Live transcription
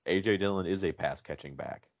A.J. Dillon is a pass catching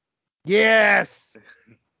back. Yes.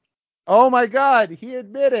 Oh my God, he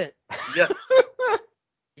admitted it. Yes.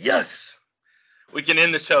 Yes. We can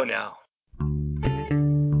end the show now.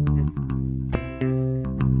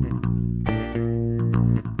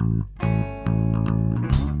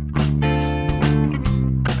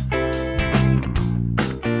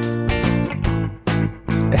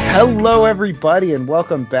 Hello, everybody, and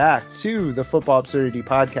welcome back to the Football Absurdity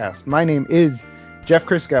Podcast. My name is Jeff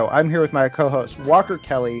Crisco. I'm here with my co-hosts Walker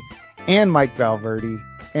Kelly and Mike Valverde.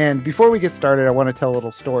 And before we get started, I want to tell a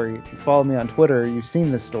little story. If you follow me on Twitter, you've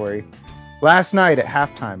seen this story. Last night at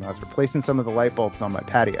halftime, I was replacing some of the light bulbs on my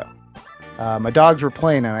patio. My dogs were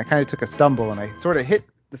playing, and I kind of took a stumble, and I sort of hit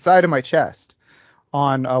the side of my chest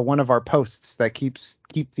on one of our posts that keep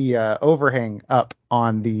the overhang up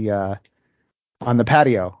on the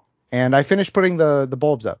patio. And I finished putting the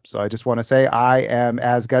bulbs up. So I just want to say I am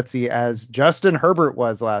as gutsy as Justin Herbert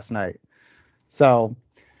was last night. So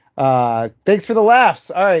thanks for the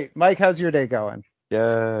laughs. All right, Mike, how's your day going?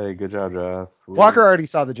 Yay, good job, Jeff. Walker already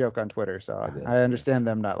saw the joke on Twitter, so I understand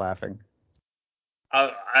them not laughing.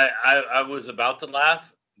 I was about to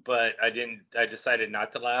laugh, but I didn't. I decided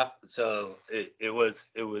not to laugh, so it was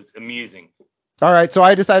amusing. All right, so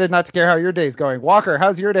I decided not to care how your day's going. Walker,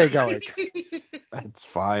 how's your day going? It's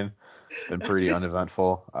fine. Been pretty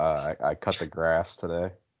uneventful. I cut the grass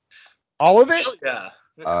today. All of it? Yeah.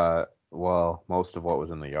 Well, most of what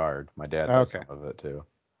was in the yard. My dad does some of it too.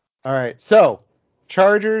 All right, so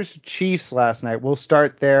Chargers Chiefs last night. We'll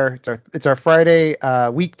start there. It's our Friday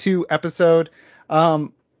week 2 episode.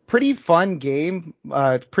 Pretty fun game.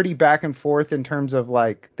 Pretty back and forth in terms of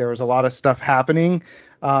like there was a lot of stuff happening.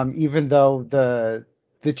 Even though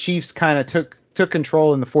the Chiefs kind of took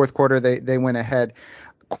control in the fourth quarter, they went ahead.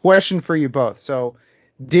 Question for you both. So,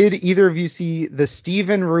 did either of you see the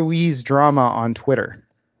Steven Ruiz drama on Twitter?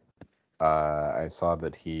 I saw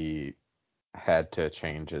that he had to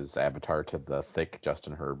change his avatar to the thick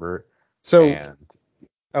Justin Herbert. So,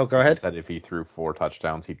 go ahead. He said if he threw 4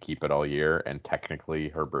 touchdowns, he'd keep it all year. And technically,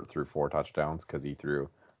 Herbert threw 4 touchdowns because he threw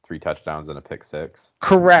 3 touchdowns and a pick 6.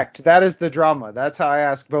 Correct. That is the drama. That's how I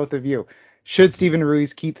ask both of you. Should Steven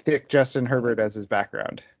Ruiz keep thick Justin Herbert as his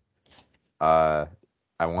background?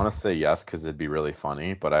 I want to say yes because it'd be really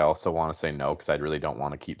funny, but I also want to say no because I really don't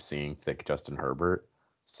want to keep seeing thick Justin Herbert.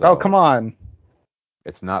 So oh, come on.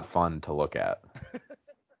 It's not fun to look at.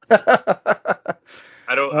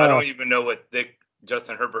 I don't even know what thick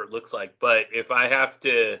Justin Herbert looks like, but if I have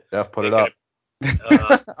to, Jeff, put it up.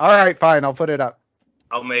 All right, fine, I'll put it up.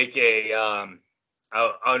 I'll make a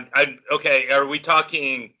okay. Are we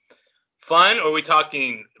talking fun or are we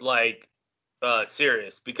talking like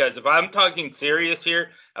serious? Because if I'm talking serious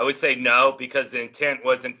here, I would say no, because the intent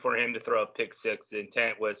wasn't for him to throw a pick 6. The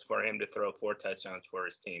intent was for him to throw 4 touchdowns for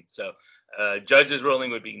his team. So judge's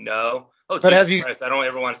ruling would be no. Oh, but Jesus Christ, I don't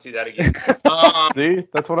ever want to see that again. See,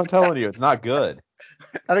 that's what I'm telling you. It's not good.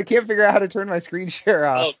 I can't figure out how to turn my screen share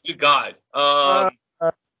off. Oh, good God.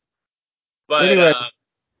 But anyway,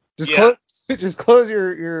 just close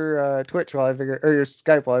your Twitch while I figure, or your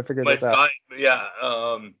Skype while I figure this out. Yeah.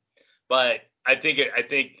 But I think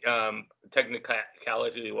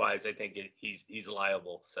technicality wise, I think he's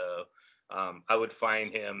liable. So I would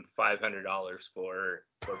fine him $500 for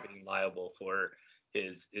being liable for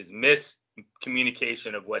his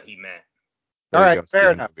miscommunication of what he meant. All right,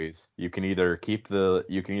 fair enough. You can either keep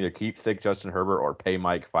thick Justin Herbert or pay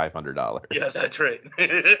Mike $500. Yeah, that's right.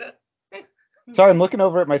 Sorry, I'm looking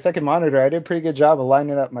over at my second monitor. I did a pretty good job of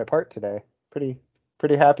lining up my part today. Pretty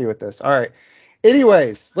happy with this. All right.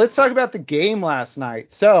 Anyways, let's talk about the game last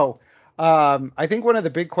night. So, I think one of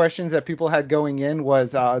the big questions that people had going in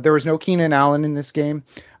was there was no Keenan Allen in this game.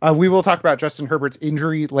 We will talk about Justin Herbert's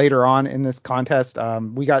injury later on in this contest.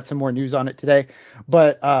 We got some more news on it today.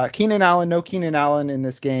 But no Keenan Allen in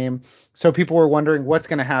this game. So people were wondering what's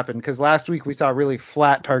going to happen, because last week we saw really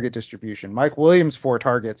flat target distribution. Mike Williams, 4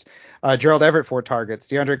 targets. Gerald Everett, 4 targets.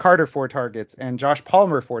 DeAndre Carter, 4 targets. And Josh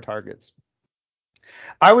Palmer, 4 targets.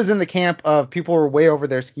 I was in the camp of people were way over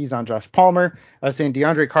their skis on Josh Palmer. I was saying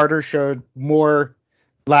DeAndre Carter showed more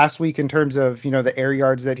last week in terms of, the air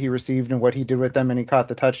yards that he received and what he did with them, and he caught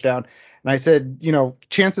the touchdown. And I said,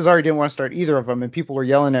 chances are he didn't want to start either of them, and people were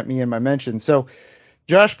yelling at me in my mentions. So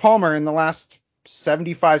Josh Palmer, in the last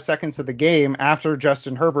 75 seconds of the game, after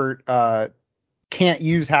Justin Herbert can't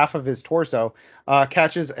use half of his torso,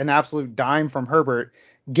 catches an absolute dime from Herbert,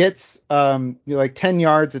 gets 10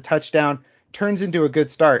 yards, a touchdown, turns into a good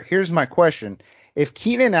start. Here's my question. If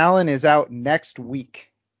Keenan Allen is out next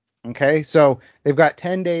week, okay, so they've got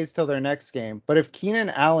 10 days till their next game, but if Keenan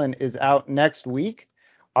Allen is out next week,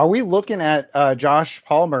 Are we looking at Josh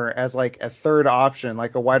Palmer as like a third option,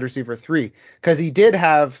 like a wide receiver 3? Because he did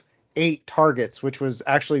have 8 targets, which was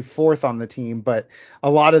actually 4th on the team, but a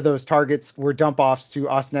lot of those targets were dump offs to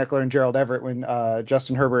Austin Eckler and Gerald Everett when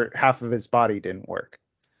Justin Herbert, half of his body didn't work.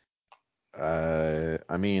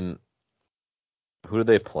 I mean, who do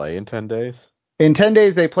they play in 10 days? In 10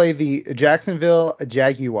 days, they play the Jacksonville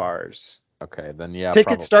Jaguars. Okay, then yeah, Tickets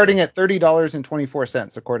probably. starting at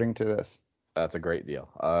 $30.24, according to this. That's a great deal.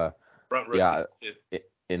 Front row Yeah, seats too.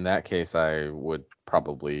 in that case, I would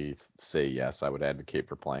probably say yes. I would advocate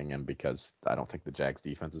for playing him because I don't think the Jags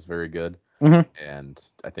defense is very good, Mm-hmm. and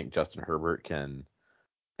I think Justin Herbert and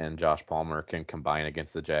Josh Palmer can combine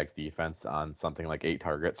against the Jags defense on something like 8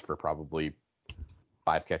 targets for probably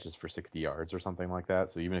 5 catches for 60 yards or something like that.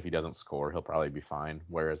 So even if he doesn't score, he'll probably be fine.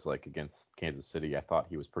 Whereas like against Kansas City, I thought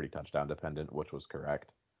he was pretty touchdown dependent, which was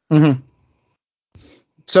correct. Mm-hmm.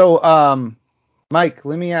 So, Mike,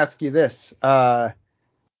 let me ask you this. Do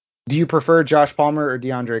you prefer Josh Palmer or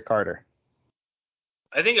DeAndre Carter?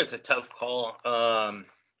 I think it's a tough call.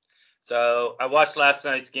 So I watched last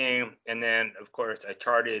night's game, and then of course I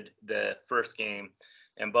charted the first game,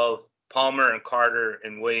 and both Palmer and Carter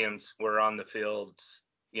and Williams were on the field.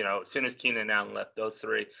 As soon as Keenan Allen left, those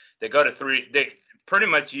three, they go to 3. They pretty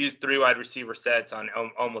much use 3 wide receiver sets on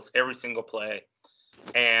almost every single play,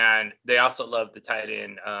 and they also love the tight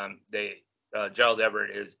end. Gerald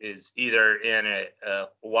Everett is either in a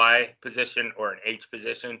Y position or an H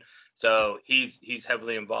position, so he's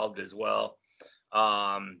heavily involved as well.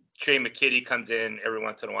 Trey McKitty comes in every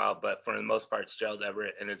once in a while, but for the most part, it's Gerald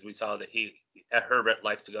Everett, and as we saw that Herbert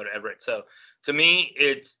likes to go to Everett. So to me,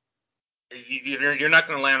 you're not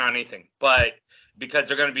going to land on anything, but because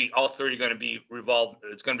they're going to be all 3 going to be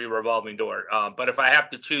it's going to be a revolving door. But if I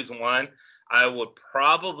have to choose one, I would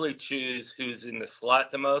probably choose who's in the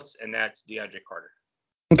slot the most, and that's DeAndre Carter.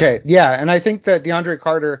 Okay, yeah, and I think that DeAndre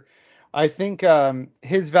Carter, I think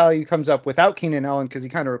his value comes up without Keenan Allen because he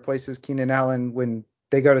kind of replaces Keenan Allen when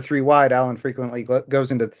they go to 3 wide. Allen frequently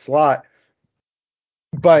goes into the slot.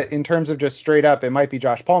 But in terms of just straight up, it might be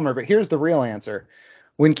Josh Palmer. But here's the real answer.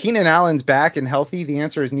 When Keenan Allen's back and healthy, the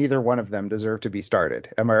answer is neither one of them deserve to be started.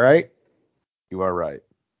 Am I right? You are right.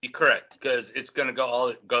 You're correct, because it's going to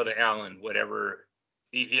go to Allen, whatever.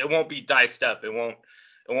 It won't be diced up. It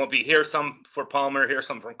won't be here's some for Palmer, here's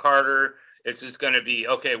some from Carter. It's just going to be,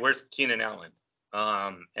 okay, where's Keenan Allen?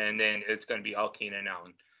 And then it's going to be all Keenan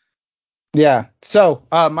Allen. Yeah. So,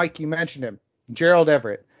 Mike, you mentioned him, Gerald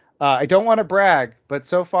Everett. I don't want to brag, but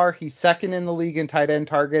so far he's 2nd in the league in tight end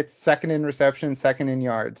targets, 2nd in receptions, 2nd in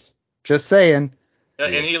yards. Just saying.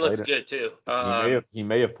 And he looks good too. He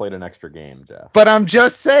may have played an extra game, Jeff. But I'm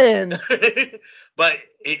just saying. But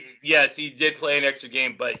yes, he did play an extra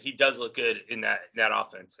game, but he does look good in that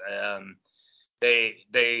offense.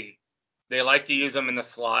 They like to use him in the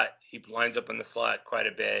slot. He lines up in the slot quite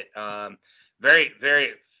a bit. Very,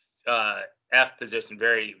 very F position,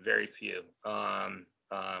 very, very few. Not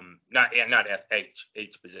F, H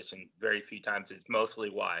position. Very few times. It's mostly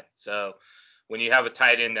Y. So when you have a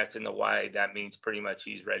tight end that's in the Y, that means pretty much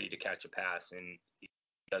he's ready to catch a pass, and he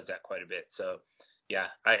does that quite a bit. So yeah,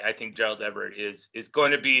 I think Gerald Everett is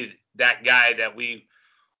going to be that guy that we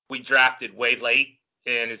drafted way late,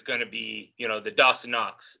 and is going to be, the Dawson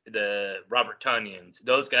Knox, the Robert Tunyons,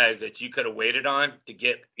 those guys that you could have waited on to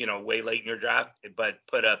get, way late in your draft, but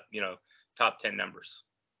put up, top 10 numbers.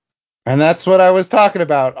 And that's what I was talking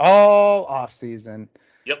about all offseason.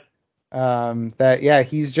 Yep.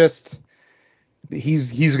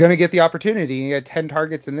 He's going to get the opportunity. He had 10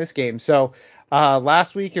 targets in this game. So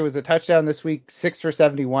last week it was a touchdown. This week 6 for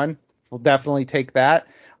 71. We'll definitely take that.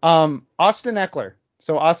 Austin Eckler.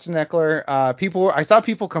 So Austin Eckler, I saw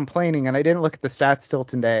people complaining, and I didn't look at the stats till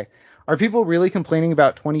today. Are people really complaining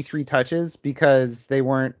about 23 touches because they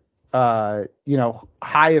weren't,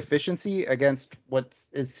 high efficiency against what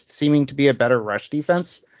is seeming to be a better rush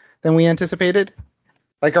defense than we anticipated?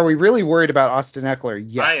 Like, are we really worried about Austin Eckler?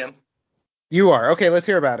 Yes. I am. You are. Okay, let's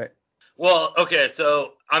hear about it. Well, okay,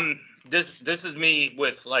 so this is me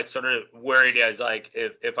with like sort of worried as like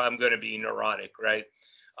if I'm going to be neurotic, right?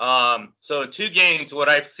 So in 2 games, what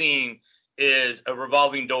I've seen is a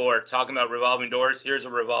revolving door. Talking about revolving doors, here's a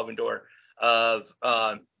revolving door of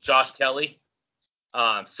Josh Kelly,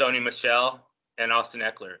 Sony Michel, and Austin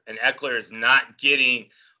Eckler. And Eckler is not getting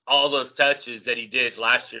all those touches that he did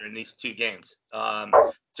last year in these 2 games.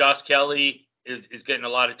 Josh Kelly is getting a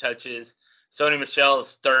lot of touches. Sony Michel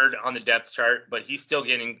is 3rd on the depth chart, but he's still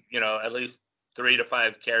getting, at least 3 to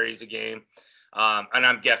 5 carries a game. And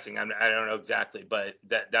I'm guessing, I don't know exactly, but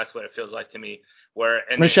that's what it feels like to me.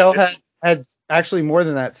 Michel had actually more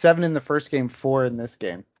than that. 7 in the first game, 4 in this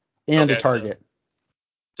game, and a Okay, target.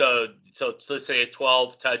 So let's say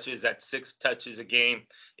 12 touches, that's 6 touches a game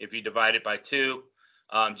if you divide it by 2.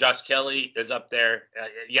 Josh Kelly is up there.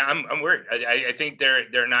 Yeah, I'm worried. I think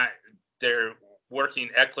they're working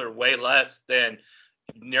Eckler way less than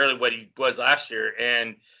nearly what he was last year,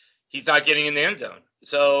 and he's not getting in the end zone.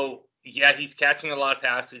 So yeah, he's catching a lot of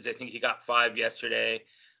passes. I think he got 5 yesterday,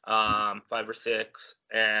 5 or 6,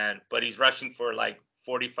 but he's rushing for like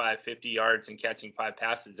 45, 50 yards and catching 5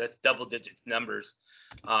 passes. That's double digit numbers,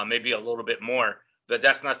 maybe a little bit more, but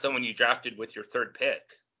that's not someone you drafted with your 3rd pick.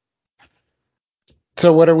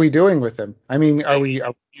 So what are we doing with him? I mean, are we?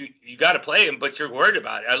 You got to play him, but you're worried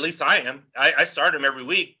about it. At least I am. I start him every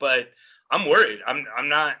week, but I'm worried. I'm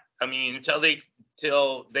not. I mean, until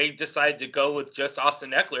they decide to go with just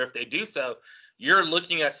Austin Eckler, if they do so, you're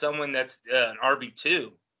looking at someone that's an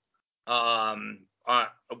RB2,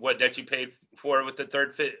 what that you paid for with the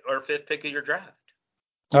 3rd, 5th, or 5th pick of your draft.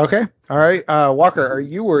 Okay, all right. Walker, are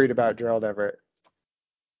you worried about Gerald Everett?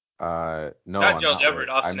 No, Not Gerald Everett,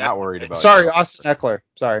 Austin I'm not Eckler. worried about. Sorry, Austin Eckler.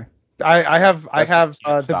 Sorry, I have the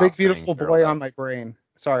big stop beautiful saying boy Gerald on my brain.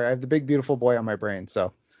 Sorry, I have the big beautiful boy on my brain.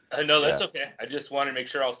 So No, that's Yeah. okay. I just wanted to make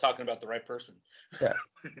sure I was talking about the right person. yeah,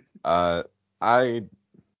 I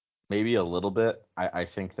maybe a little bit. I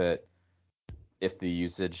think that if the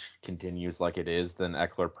usage continues like it is, then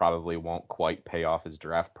Eckler probably won't quite pay off his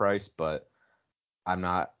draft price, but I'm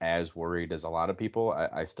not as worried as a lot of people.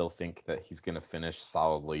 I still think that he's going to finish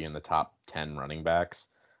solidly in the top 10 running backs.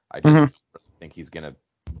 I just Mhm. think he's going to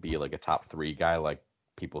be like a top 3 guy, like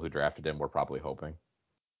people who drafted him were probably hoping.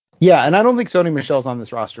 yeah, and I don't think Sony Michel's on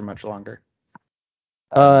this roster much longer.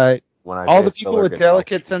 When All Isaiah the people Spiller with gets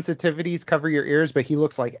delicate healthy, sensitivities cover your ears, but he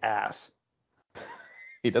looks like ass.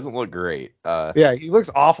 he doesn't look great. Yeah, he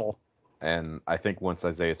looks awful. And I think once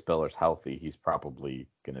Isaiah Spiller's healthy, he's probably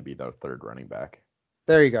going to be the 3rd running back.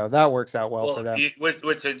 There you go. That works out well for Well, them.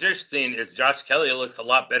 what's interesting is Josh Kelly looks a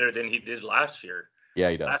lot better than he did last year. Yeah,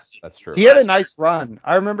 he does. That's true. He had a nice run.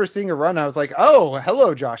 I remember seeing a run. I was like, oh,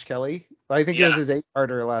 hello, Josh Kelly. I think it was Yeah. his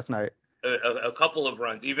 8-yarder last night. A couple of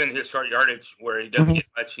runs, even his short yardage where he doesn't get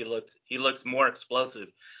much, he looks more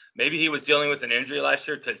explosive. Maybe he was dealing with an injury last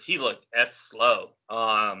year because he looked slow.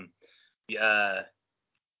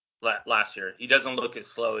 Last year he doesn't look as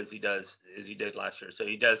slow as he did last year. So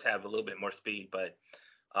he does have a little bit more speed, but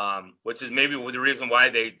which is maybe the reason why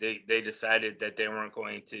they decided that they weren't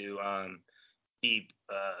going to keep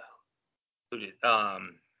who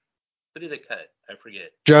did they cut? I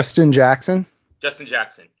forget. Justin Jackson, Justin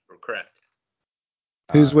Jackson, correct.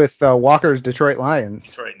 who's with Walker's Detroit Lions.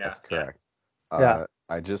 Detroit now. That's correct. Yeah.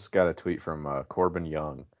 I just got a tweet from Corbin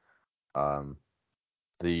Young.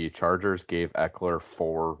 The Chargers gave Eckler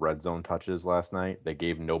 4 red zone touches last night. They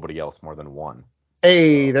gave nobody else more than 1.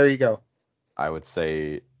 Hey, there you go. I would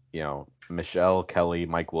say, Michelle, Kelly,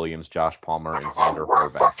 Mike Williams, Josh Palmer, and Xander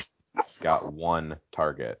Horvath got 1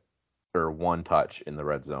 target or 1 touch in the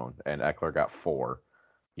red zone, and Eckler got 4.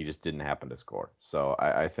 He just didn't happen to score. So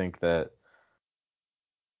I think that,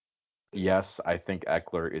 yes, I think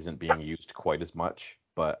Eckler isn't being used quite as much,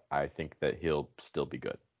 but I think that he'll still be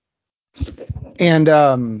good. And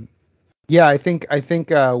yeah, I think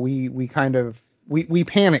we kind of we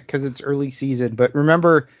panic because it's early season. But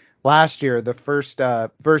remember last year, the first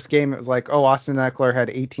game, it was like, oh, Austin Eckler had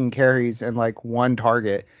 18 carries and like 1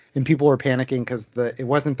 target, and people were panicking because it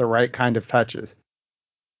wasn't the right kind of touches.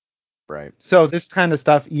 Right. So this kind of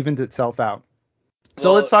stuff evens itself out. So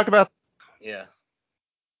Well, let's talk about. Yeah.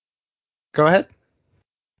 Go ahead.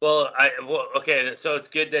 Well, okay. So it's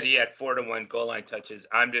good that he had 4-1 goal line touches.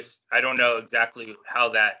 I don't know exactly how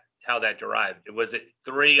that derived. Was it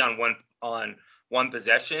 3 on one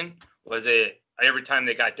possession? Was it every time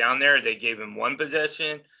they got down there they gave him 1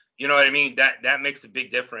 possession? You know what I mean? That makes a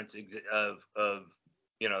big difference of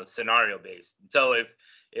scenario based. So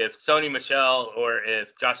if Sony Michel or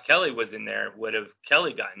if Josh Kelly was in there, would have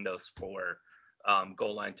Kelly gotten those 4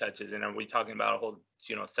 goal line touches? And are we talking about a whole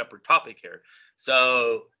separate topic here?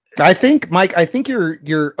 So I think, Mike,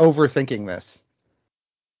 you're overthinking this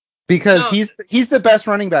because he's the best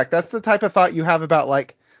running back. That's the type of thought you have about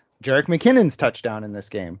like Jerick McKinnon's touchdown in this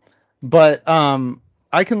game. But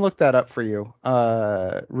I can look that up for you.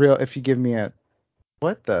 If you give me a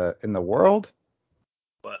what in the world?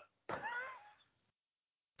 What?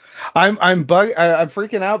 I'm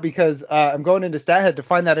freaking out because I'm going into StatHead to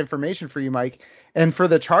find that information for you, Mike. And for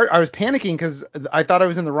the I was panicking because I thought I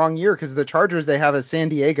was in the wrong year because the Chargers they have a San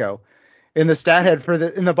Diego, in the stat head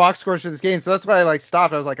in the box scores for this game. So that's why I like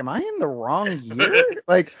stopped. I was like, am I in the wrong year?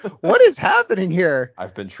 Like, what is happening here?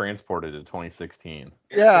 I've been transported to 2016.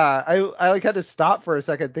 Yeah, I like had to stop for a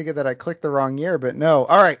second thinking that I clicked the wrong year, but no.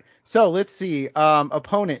 All right. So let's see.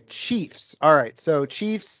 Opponent Chiefs. All right. So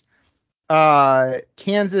Chiefs,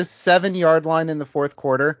 Kansas 7-yard line in the fourth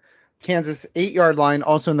quarter. Kansas 8-yard line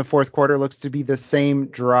also in the fourth quarter. Looks to be the same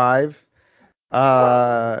drive.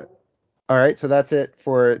 All right, so that's it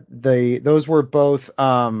for those were both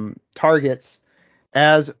targets.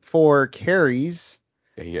 As for carries,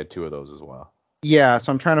 Yeah, he had 2 of those as well. yeah,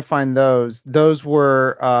 so I'm trying to find those. Those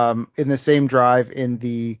were in the same drive in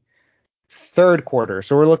the third quarter.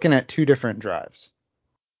 So we're looking at 2 different drives.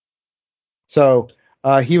 So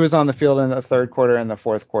he was on the field in the third quarter and the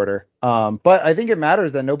fourth quarter. But I think it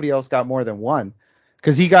matters that nobody else got more than 1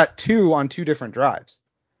 because he got 2 on 2 different drives.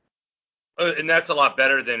 And that's a lot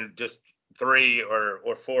better than just 3 or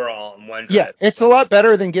 4 all in one drive. Yeah, it's a lot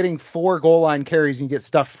better than getting 4 goal line carries and you get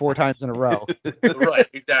stuffed 4 times in a row. Right,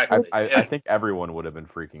 exactly. I think everyone would have been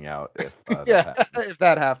freaking out if Yeah, if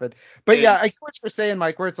that happened. But yeah, I get what you're saying,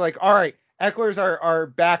 Mike, where it's like, all right, Eckler's are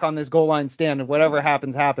back on this goal line stand and whatever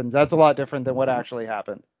happens, happens. That's a lot different than what actually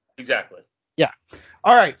happened. Exactly. Yeah.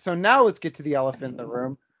 All right, so now let's get to the elephant in the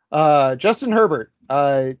room. Justin Herbert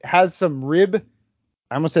has some rib,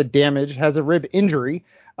 I almost said damage, has a rib injury.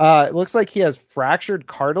 It looks like he has fractured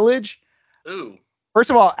cartilage. Ooh. First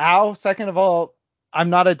of all, ow. Second of all, I'm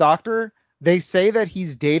not a doctor. They say that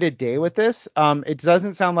he's day to day with this. It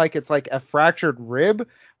doesn't sound like it's like a fractured rib,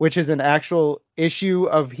 which is an actual issue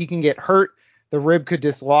of he can get hurt. The rib could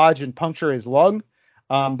dislodge and puncture his lung.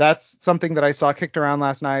 That's something that I saw kicked around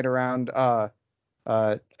last night around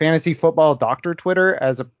fantasy football doctor Twitter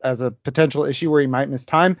as a potential issue where he might miss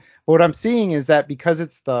time. But what I'm seeing is that because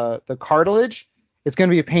it's the cartilage, it's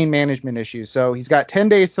going to be a pain management issue. So he's got 10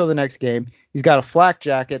 days till the next game. He's got a flak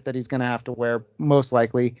jacket that he's going to have to wear most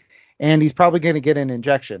likely, and he's probably going to get an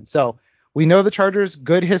injection. So we know the Chargers,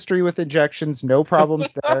 good history with injections, no problems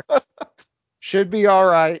there. Should be all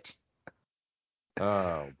right.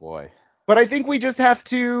 Oh boy. But I think we just have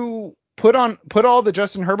to put all the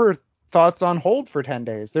Justin Herbert thoughts on hold for 10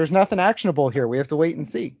 days. There's nothing actionable here. We have to wait and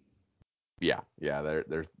see. Yeah.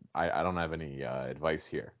 There's I don't have any advice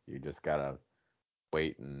here. You just gotta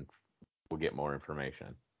wait and we'll get more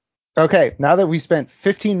information. Okay, now that we spent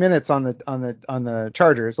 15 minutes on the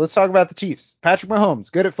Chargers, let's talk about the Chiefs. Patrick Mahomes,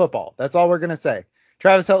 good at football. That's all we're gonna say.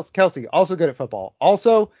 Travis Kelce, also good at football.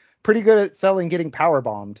 Also pretty good at selling getting power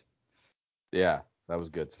bombed. Yeah, that was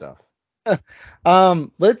good stuff.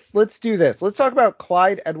 Let's do this. Let's talk about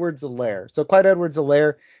Clyde Edwards-Helaire. So Clyde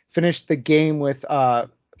Edwards-Helaire finished the game with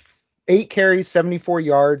 8 carries, 74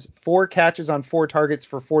 yards, 4 catches on 4 targets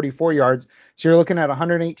for 44 yards. So you're looking at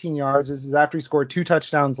 118 yards. This is after he scored 2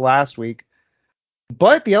 touchdowns last week.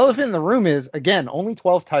 But the elephant in the room is, again, only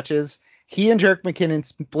 12 touches. He and Jerick McKinnon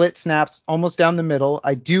split snaps almost down the middle.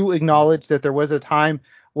 I do acknowledge that there was a time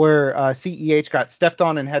where CEH got stepped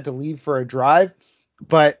on and had to leave for a drive.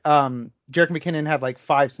 But Jerick McKinnon had like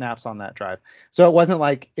 5 snaps on that drive. So it wasn't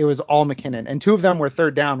like it was all McKinnon. And 2 of them were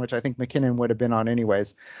third down, which I think McKinnon would have been on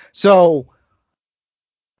anyways. So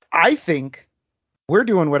I think we're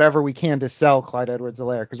doing whatever we can to sell Clyde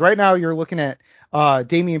Edwards-Helaire. Because right now you're looking at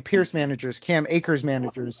Dameon Pierce managers, Cam Akers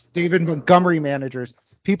managers, David Montgomery managers,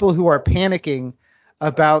 people who are panicking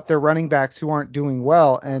about their running backs who aren't doing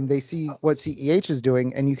well. And they see what CEH is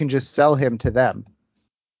doing, and you can just sell him to them.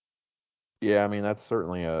 Yeah, I mean that's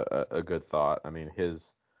certainly a good thought. I mean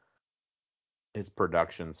his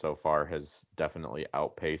production so far has definitely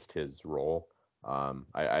outpaced his role.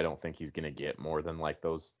 I don't think he's gonna get more than like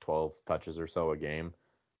those 12 touches or so a game.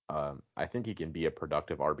 I think he can be a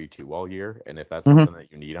productive RB2 all year, and if that's something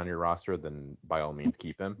that you need on your roster, then by all means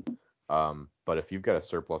keep him. But if you've got a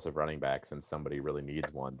surplus of running backs and somebody really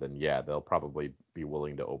needs one, then yeah, they'll probably be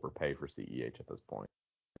willing to overpay for CEH at this point.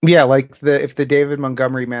 Yeah, like if the David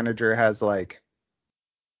Montgomery manager has like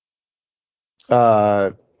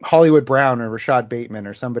Hollywood Brown or Rashad Bateman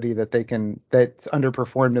or somebody that's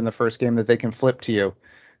underperformed in the first game that they can flip to you.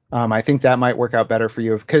 I think that might work out better for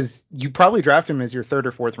you because you probably draft him as your 3rd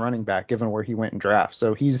or 4th running back given where he went in draft.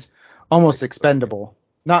 So he's almost expendable.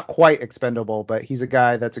 Not quite expendable, but he's a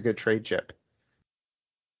guy that's a good trade chip.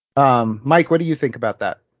 Mike, what do you think about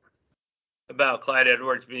that? About Clyde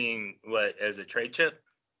Edwards being what as a trade chip?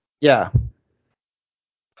 Yeah.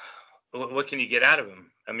 What can you get out of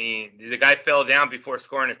him? I mean, the guy fell down before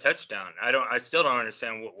scoring a touchdown. I still don't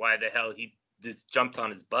understand why the hell he just jumped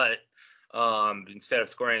on his butt instead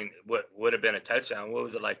of scoring what would have been a touchdown. What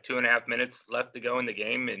was it, like 2.5 minutes left to go in the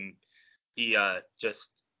game, and he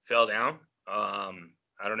just fell down?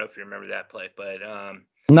 I don't know if you remember that play, but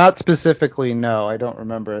Not specifically, no. I don't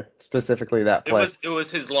remember specifically that play. it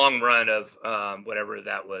was his long run of whatever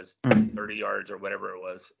that was, Mm. 30 yards or whatever it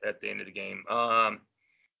was at the end of the game.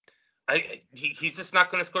 He's just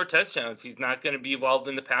not going to score touchdowns. He's not going to be involved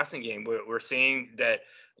in the passing game. We're seeing that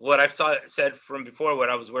what I've said from before, what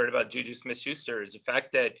I was worried about Juju Smith-Schuster is the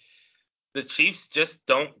fact that the Chiefs just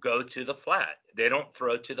don't go to the flat. They don't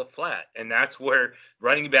throw to the flat. And that's where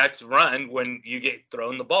running backs run when you get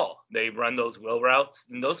thrown the ball. They run those wheel routes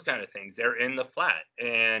and those kind of things. They're in the flat.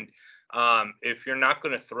 And if you're not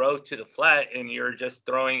going to throw to the flat and you're just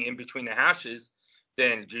throwing in between the hashes,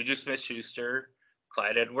 then Juju Smith-Schuster,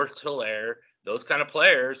 Clyde Edwards-Helaire, those kind of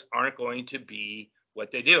players aren't going to be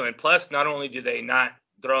what they do. And plus, not only do they not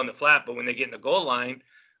throw in the flat, but when they get in the goal line,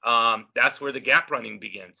 that's where the gap running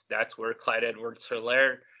begins. That's where Clyde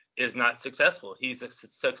Edwards-Helaire is not successful. He's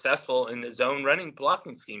successful in the zone running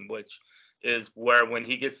blocking scheme, which is where when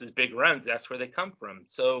he gets his big runs, that's where they come from.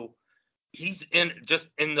 So he's in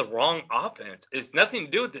the wrong offense. It's nothing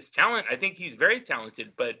to do with his talent. I think he's very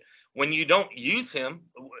talented, but when you don't use him,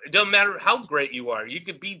 it doesn't matter how great you are. You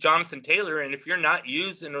could be Jonathan Taylor, and if you're not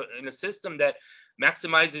used in a system that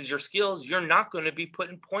maximizes your skills, you're not going to be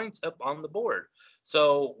putting points up on the board.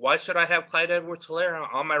 So why should I have Clyde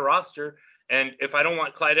Edwards-Helaire on my roster? And if I don't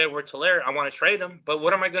want Clyde Edwards-Helaire, I want to trade him. But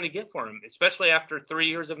what am I going to get for him, especially after 3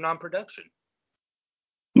 years of non-production?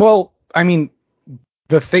 Well, I mean,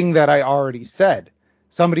 the thing that I already said,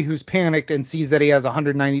 somebody who's panicked and sees that he has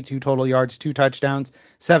 192 total yards, 2 touchdowns,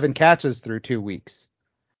 7 catches through 2 weeks.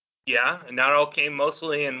 Yeah, and that all came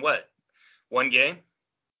mostly in what? One game?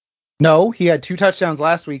 No, he had 2 touchdowns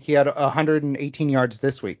last week. He had 118 yards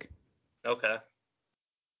this week. Okay.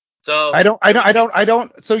 So I don't.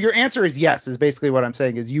 So your answer is yes, is basically what I'm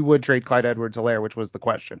saying, is you would trade Clyde Edwards-Helaire, which was the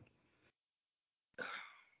question.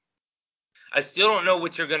 I still don't know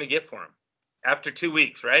what you're going to get for him after 2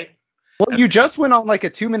 weeks, right? Well, you just went on like a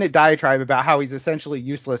 2-minute diatribe about how he's essentially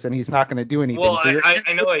useless and he's not going to do anything. Well, so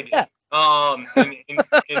I know I did. Yes.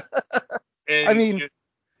 And I mean,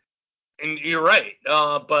 you're right.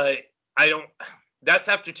 But I don't. That's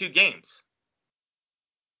after 2 games.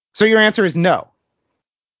 So your answer is no.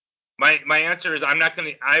 My answer is I'm not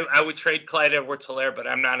going to. I would trade Clyde Edwards-Helaire, but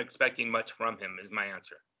I'm not expecting much from him. Is my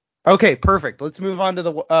answer. Okay, perfect. Let's move on to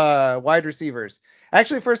the wide receivers.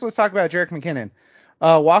 Actually, first let's talk about Jerick McKinnon.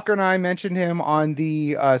 Walker and I mentioned him on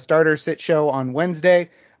the starter sit show on Wednesday.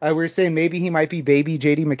 We were saying maybe he might be baby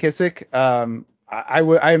J.D. McKissic.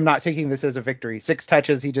 I am not taking this as a victory. 6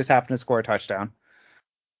 touches, he just happened to score a touchdown.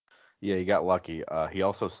 Yeah, he got lucky. He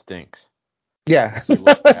also stinks. Yeah,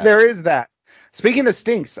 there is that. Speaking of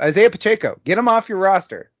stinks, Isaiah Pacheco, get him off your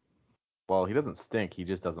roster. Well, he doesn't stink. He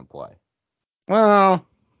just doesn't play. Well,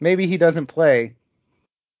 maybe he doesn't play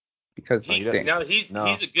because he stinks. No,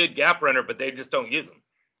 he's a good gap runner, but they just don't use him.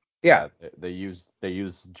 Yeah, they use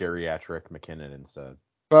geriatric McKinnon instead.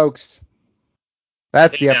 Folks,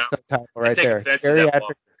 that's the episode title right there.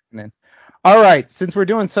 Geriatric McKinnon. All right, since we're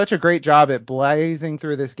doing such a great job at blazing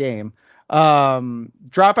through this game,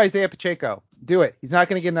 drop Isaiah Pacheco. Do it. He's not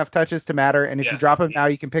going to get enough touches to matter, and if you drop him now,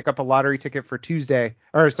 you can pick up a lottery ticket for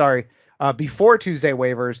before Tuesday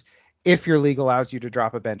waivers, if your league allows you to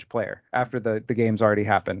drop a bench player after the game's already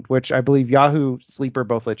happened, which I believe Yahoo, Sleeper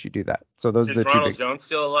both let you do that. So those are the 2 Ronald Jones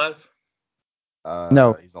still alive?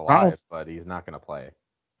 No, he's alive, but he's not going to play.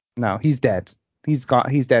 No, he's dead. He's gone.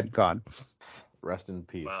 He's dead. Gone. Rest in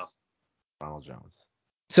peace, wow. Ronald Jones.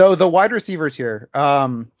 So the wide receivers here.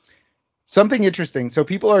 Something interesting. So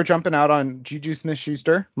people are jumping out on Juju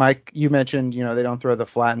Smith-Schuster. Mike, you mentioned, they don't throw the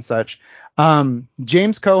flat and such.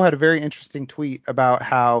 James Coe had a very interesting tweet about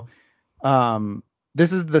how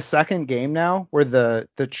this is the second game now where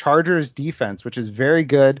the Chargers defense, which is very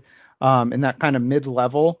good in that kind of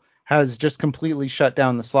mid-level, has just completely shut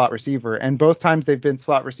down the slot receiver. And both times they've been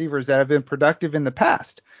slot receivers that have been productive in the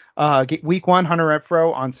past. Week 1, Hunter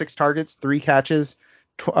Renfrow on 6 targets, 3 catches,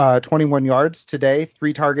 21 yards. Today,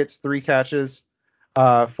 3 targets, 3 catches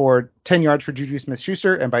for 10 yards for Juju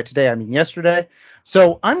Smith-Schuster. And by today, I mean yesterday.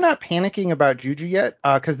 So I'm not panicking about Juju yet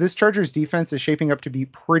because this Chargers defense is shaping up to be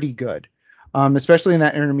pretty good, especially in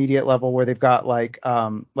that intermediate level where they've got like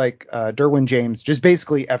Derwin James just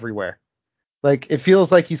basically everywhere. Like, it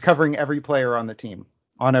feels like he's covering every player on the team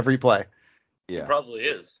on every play. Yeah, he probably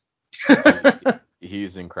is.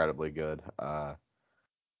 He's incredibly good.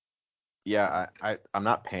 Yeah, I'm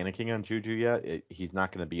not panicking on Juju yet. He's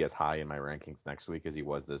not going to be as high in my rankings next week as he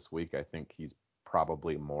was this week. I think he's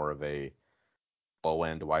probably more of a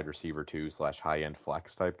low-end wide receiver 2 / high-end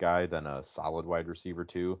flex type guy than a solid wide receiver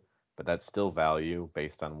 2. But that's still value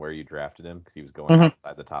based on where you drafted him because he was going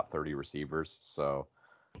outside the top 30 receivers. So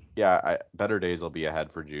Yeah, better days will be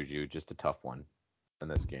ahead for Juju. Just a tough one in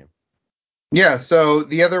this game. Yeah, so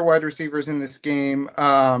the other wide receivers in this game,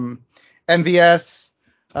 MVS,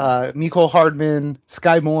 Mecole Hardman,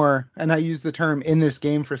 Sky Moore, and I use the term in this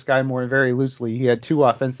game for Sky Moore very loosely. He had 2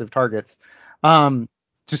 offensive targets.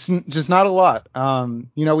 Just not a lot.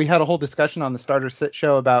 We had a whole discussion on the starter sit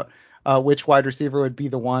show about which wide receiver would be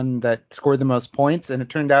the one that scored the most points, and it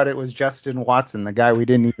turned out it was Justin Watson, the guy we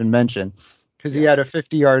didn't even mention, because he had a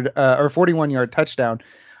 50-yard or 41-yard touchdown.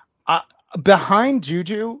 Behind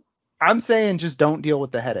Juju, I'm saying just don't deal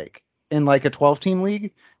with the headache in like a 12-team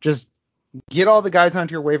league. Just get all the guys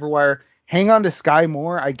onto your waiver wire. Hang on to Sky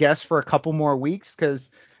Moore, I guess, for a couple more weeks, because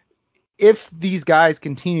if these guys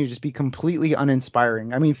continue to just be completely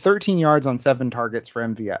uninspiring, I mean, 13 yards on 7 targets for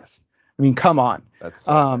MVS. I mean, come on. That's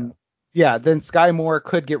so bad. Yeah, then Sky Moore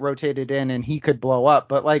could get rotated in and he could blow up.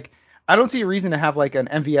 But like, I don't see a reason to have like an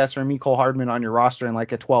MVS or Mecole Hardman on your roster in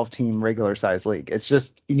like a 12-team regular size league. It's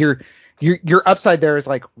just your upside there is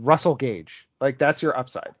like Russell Gage. Like that's your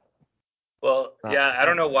upside. Well, yeah, I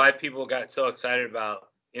don't know why people got so excited about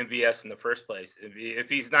MVS in the first place. If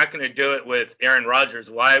he's not going to do it with Aaron Rodgers,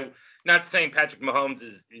 why? Not saying Patrick Mahomes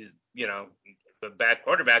is a bad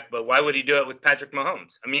quarterback, but why would he do it with Patrick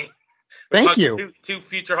Mahomes? I mean, we're Thank talking you. two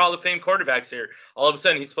future Hall of Fame quarterbacks here. All of a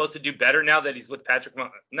sudden, he's supposed to do better now that he's with Patrick Mahomes.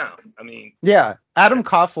 No, I mean. Yeah, Adam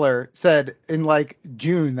Koffler said in like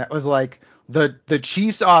June that was like the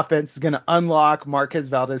Chiefs offense is going to unlock Marquez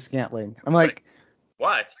Valdez-Scantling. I'm like,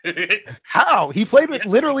 why? how? He played with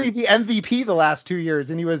literally the MVP the last 2 years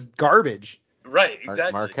and he was garbage. Right,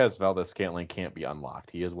 exactly. Marquez Valdez-Scantling can't be unlocked.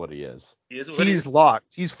 He is what he is. He's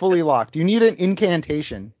locked. He's fully locked. You need an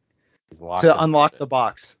incantation to unlock the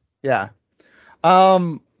box. Yeah.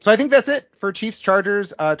 So I think that's it for Chiefs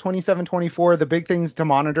Chargers 27-24. The big things to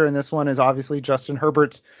monitor in this one is obviously Justin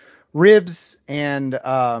Herbert's ribs and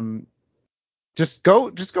just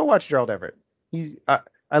go watch Gerald Everett.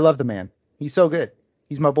 I love the man. He's so good.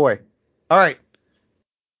 He's my boy. All right.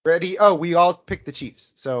 Ready? Oh, we all picked the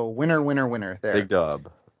Chiefs. So winner there. Big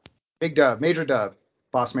dub. Major dub.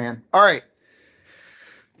 Boss man. All right.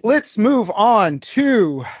 Let's move on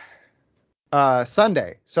to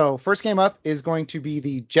Sunday. So first game up is going to be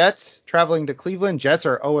the Jets traveling to Cleveland. Jets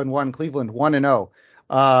are 0-1. Cleveland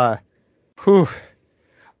 1-0.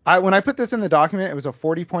 When I put this in the document, it was a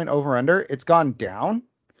 40-point over-under. It's gone down.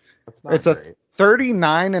 It's great. A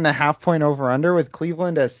 39.5-point over-under with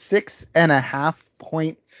Cleveland as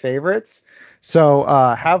 6.5-point favorites. So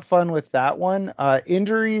have fun with that one.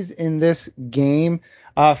 Injuries in this game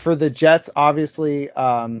for the Jets, obviously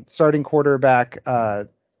starting quarterback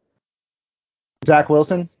Zach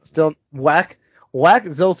Wilson still Whack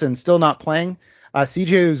Zilson still not playing.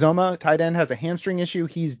 CJ Uzoma, tight end, has a hamstring issue.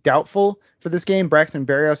 He's doubtful for this game. Braxton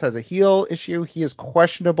Berrios has a heel issue. He is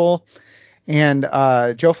questionable. And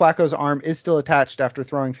Joe Flacco's arm is still attached after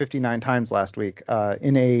throwing 59 times last week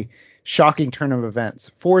in a shocking turn of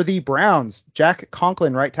events. For the Browns, Jack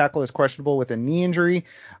Conklin, right tackle, is questionable with a knee injury.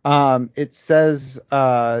 It says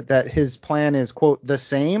that his plan is, quote, the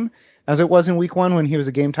same as it was in week 1 when he was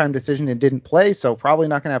a game time decision and didn't play. So probably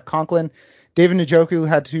not going to have Conklin. David Njoku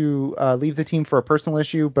had to leave the team for a personal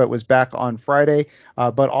issue, but was back on Friday.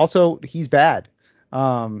 But also he's bad.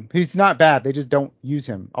 He's not bad. They just don't use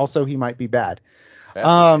him. Also, he might be bad.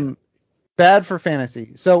 Bad for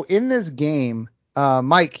fantasy. So in this game,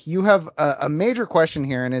 Mike, you have a major question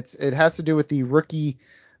here, and it has to do with the rookie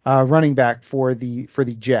running back for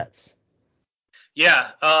the Jets. Yeah.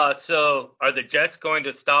 So are the Jets going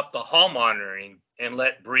to stop the hall monitoring and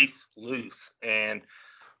let Breece loose? And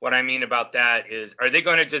what I mean about that is, are they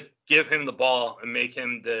going to just give him the ball and make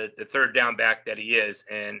him the third down back that he is,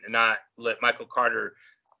 and not let Michael Carter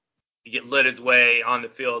get led his way on the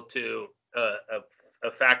field to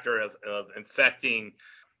a factor of infecting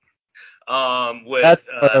with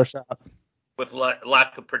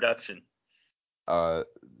lack of production?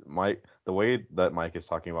 Mike, the way that Mike is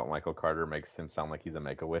talking about Michael Carter makes him sound like he's a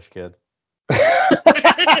Make-A-Wish kid.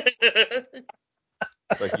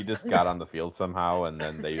 Like he just got on the field somehow, and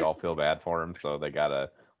then they all feel bad for him, so they gotta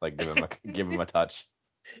like give him a touch.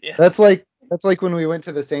 Yeah. That's like when we went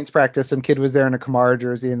to the Saints practice. Some kid was there in a Kamara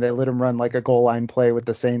jersey, and they let him run like a goal line play with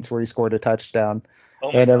the Saints where he scored a touchdown,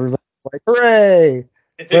 and everybody was like, "Hooray!"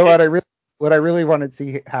 But what I really wanted to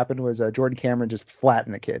see happen was Jordan Cameron just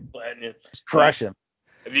flatten the kid, just crush him.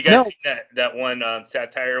 Have you guys seen that one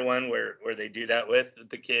satire one where they do that with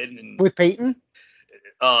the kid and with Peyton?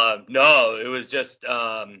 No, it was just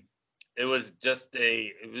a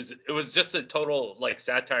total like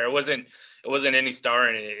satire. It wasn't any star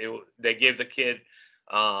in it. They gave the kid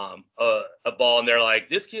a ball, and they're like,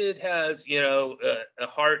 this kid has, a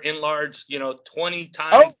heart enlarged, 20 Oh,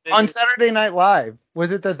 times on bigger. Saturday Night Live.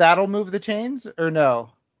 Was it the That'll Move the Chains or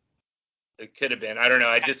no? It could have been. I don't know.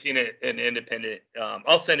 I just seen it in Independent.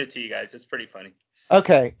 I'll send it to you guys. It's pretty funny.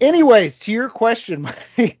 Okay. Anyways, to your question,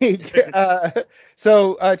 Mike. To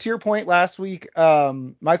your point last week,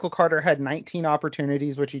 Michael Carter had 19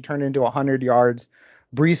 opportunities, which he turned into 100 yards.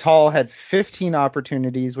 Brees Hall had 15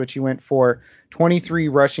 opportunities, which he went for 23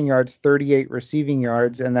 rushing yards, 38 receiving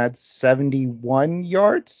yards, and that's 71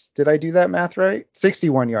 yards. Did I do that math right?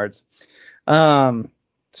 61 yards.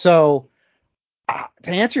 So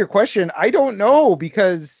to answer your question, I don't know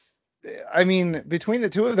because, I mean, between the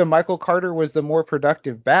two of them, Michael Carter was the more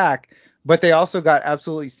productive back, but they also got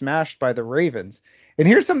absolutely smashed by the Ravens. And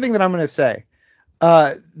here's something that I'm going to say.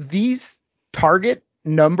 These target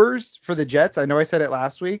numbers for the Jets, I know I said it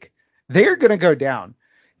last week, they're going to go down.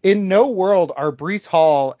 In no world are Brees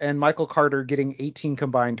Hall and Michael Carter getting 18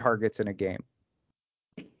 combined targets in a game.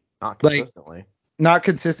 Not consistently. Not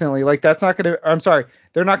consistently. Like, that's not going to, I'm sorry,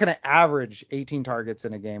 they're not going to average 18 targets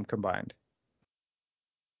in a game combined.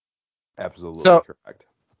 Absolutely correct.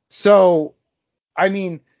 So, I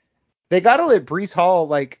mean, they got to let Brees Hall,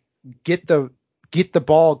 like, get the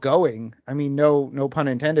ball going. I mean, no pun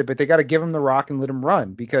intended, but they got to give him the rock and let him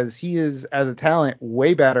run because he is, as a talent,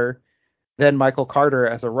 way better than Michael Carter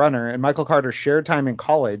as a runner. And Michael Carter shared time in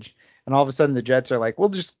college, and all of a sudden the Jets are like, we're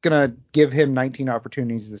just going to give him 19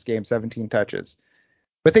 opportunities this game, 17 touches.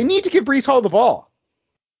 But they need to give Brees Hall the ball.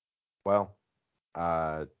 Well,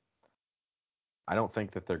 I don't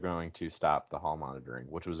think that they're going to stop the Hall monitoring,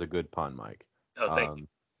 which was a good pun, Mike. Oh, thank you.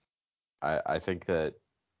 I think that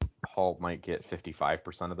Hall might get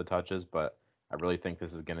 55% of the touches, but I really think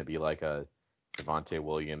this is going to be like a Javonte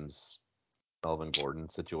Williams, Melvin Gordon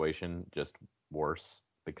situation, just worse.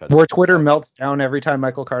 Because where Twitter melts down every time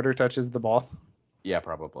Michael Carter touches the ball. Yeah,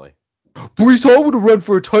 probably. Brees Hall would have run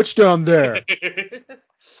for a touchdown there.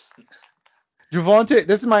 Javonte,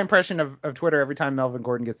 this is my impression of Twitter every time Melvin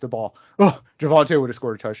Gordon gets the ball. Oh, Javonte would have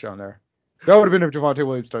scored a touchdown there. That would have been a Javonte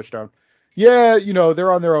Williams touchdown. Yeah,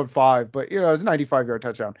 they're on their own 5, but it's a 95-yard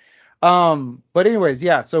touchdown. But anyways,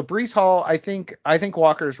 yeah. So Brees Hall, I think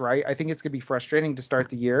Walker's right. I think it's gonna be frustrating to start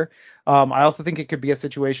the year. I also think it could be a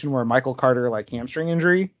situation where Michael Carter, like hamstring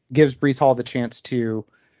injury, gives Brees Hall the chance to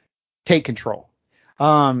take control.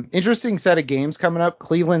 Interesting set of games coming up.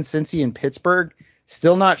 Cleveland, Cincy, and Pittsburgh.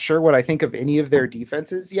 Still not sure what I think of any of their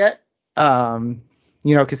defenses yet. Because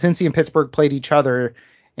Cincy and Pittsburgh played each other,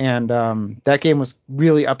 and that game was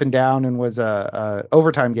really up and down and was a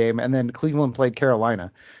overtime game. And then Cleveland played Carolina.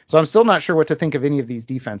 So I'm still not sure what to think of any of these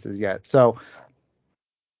defenses yet. So,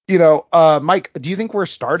 Mike, do you think we're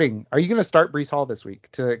starting? Are you going to start Brees Hall this week,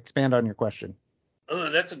 to expand on your question? Oh,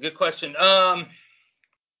 that's a good question. I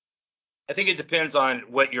think it depends on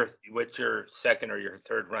what your second or your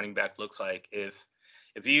third running back looks like. If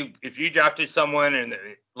you drafted someone, and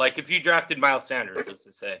like if you drafted Miles Sanders, let's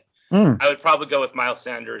just say, I would probably go with Miles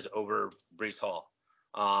Sanders over Brees Hall.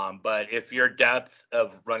 But if your depth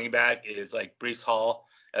of running back is like Brees Hall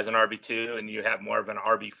as an RB2 and you have more of an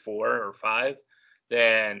RB4 or 5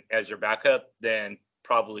 then as your backup, then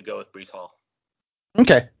probably go with Brees Hall.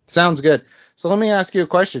 Okay, sounds good. So let me ask you a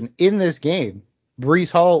question. In this game,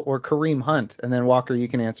 Brees Hall or Kareem Hunt? And then Walker, you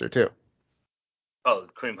can answer too. Oh,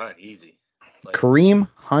 Kareem Hunt, easy. Kareem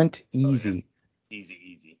Hunt, easy. Oh, yeah.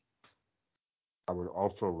 Easy. I would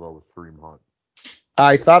also go with Kareem Hunt.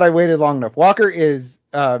 I thought I waited long enough. Walker is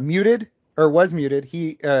muted, or was muted.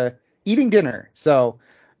 He eating dinner. So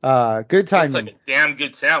good timing. Looks like a damn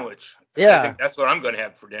good sandwich. Yeah. I think that's what I'm going to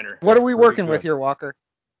have for dinner. What are we working with here, Walker?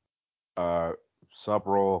 Sub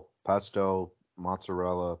roll, pesto,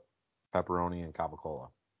 mozzarella, pepperoni, and capicola.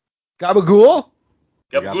 Gabagool?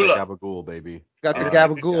 Got the gabagool, baby. Got the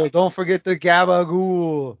gabagool. Yeah. Don't forget the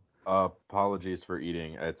gabagool. Apologies for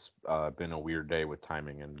eating. It's been a weird day with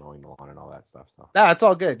timing and mowing the lawn and all that stuff. So. Nah, it's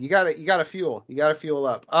all good. You got to fuel. You got to fuel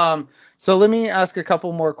up. So let me ask a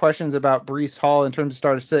couple more questions about Brees Hall in terms of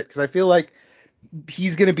start to sit, because I feel like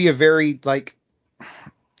he's going to be a very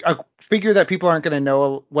a figure that people aren't going to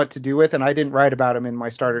know what to do with, and I didn't write about him in my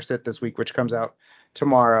starter sit this week, which comes out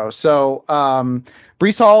tomorrow. So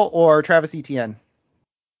Brees Hall or Travis Etienne?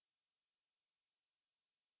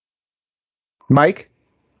 Mike?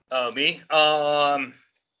 Oh, me? I'm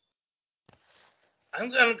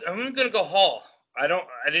gonna go Hall. I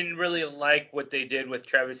didn't really like what they did with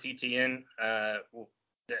Travis Etienne. That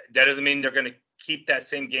doesn't mean they're gonna keep that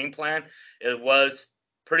same game plan. It was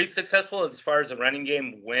pretty successful as far as the running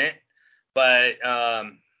game went, but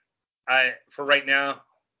for right now,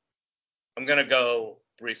 I'm gonna go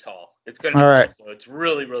Brees Hall. It's going to be All right. close, so it's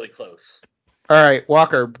really, really close. All right,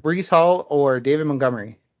 Walker, Brees Hall or David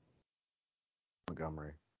Montgomery?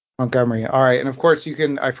 Montgomery. Montgomery. All right, and of course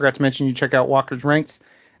I forgot to mention, you check out Walker's ranks,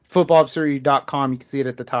 footballabsurdity.com. You can see it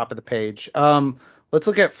at the top of the page. Let's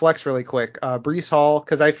look at flex really quick. Brees Hall,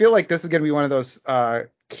 because I feel like this is going to be one of those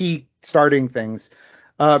key starting things.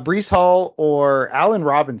 Brees Hall or Allen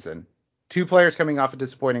Robinson, two players coming off of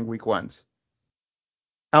disappointing week ones.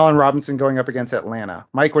 Allen Robinson going up against Atlanta.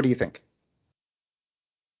 Mike, what do you think?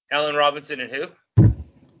 Allen Robinson and who?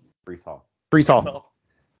 Brees Hall. Brees Hall.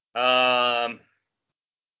 I'm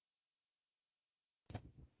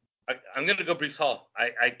going to go Brees Hall.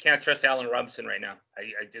 I can't trust Allen Robinson right now.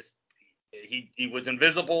 He was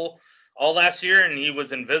invisible all last year, and he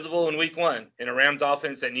was invisible in week one in a Rams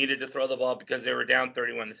offense that needed to throw the ball because they were down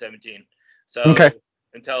 31-17. So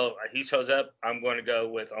until he shows up, I'm going to go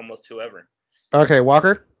with almost whoever. Okay,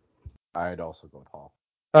 Walker? I'd also go with Hall.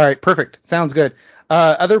 All right, perfect. Sounds good.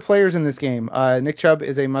 Other players in this game. Nick Chubb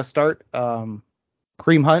is a must start.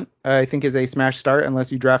 Kareem Hunt, I think, is a smash start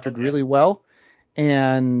unless you drafted really well.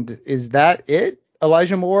 And is that it?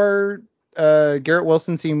 Elijah Moore, Garrett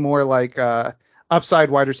Wilson seem more like upside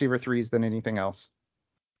wide receiver threes than anything else.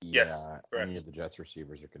 Yes, correct. Any of the Jets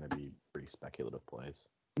receivers are going to be pretty speculative plays.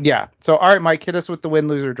 Yeah. So, all right, Mike, hit us with the win,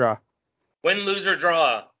 lose, or draw. Win, lose, or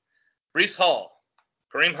draw. Brees Hall,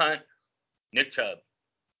 Kareem Hunt, Nick Chubb.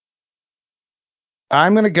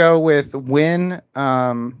 I'm going to go with win.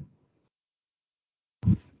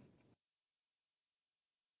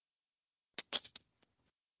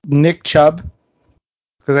 Nick Chubb,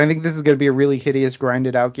 because I think this is going to be a really hideous,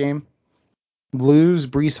 grinded out game. Lose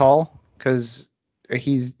Brees Hall, because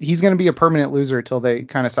he's going to be a permanent loser until they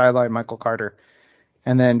kind of sideline Michael Carter,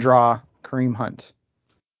 and then draw Kareem Hunt.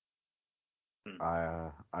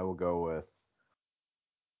 I will go with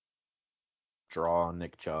draw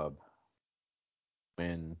Nick Chubb,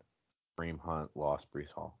 win Kareem Hunt, lost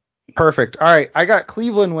Brees Hall. Perfect. All right, I got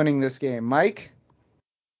Cleveland winning this game. Mike?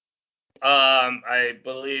 I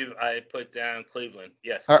believe I put down Cleveland.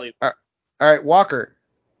 Yes, Cleveland. All right, Walker.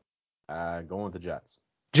 Going with the Jets.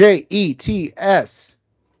 Jets. Jets.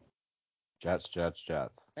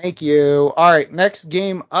 Thank you. All right, next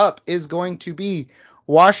game up is going to be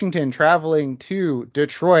Washington traveling to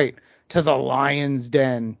Detroit to the Lions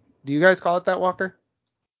Den. Do you guys call it that, Walker?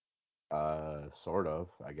 Sort of,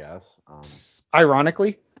 I guess.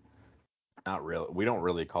 Ironically? Not really. We don't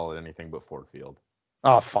really call it anything but Ford Field.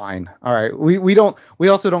 Oh, fine. All right. We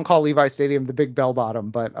also don't call Levi Stadium the Big Bell Bottom,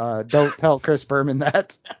 but don't tell Chris Berman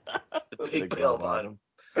that. The Big Bell Bottom.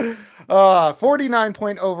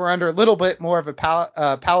 49-point over-under, a little bit more of a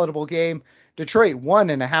palatable game. Detroit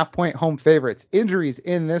 1.5-point home favorites. Injuries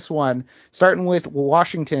in this one, starting with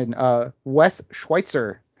Washington. Wes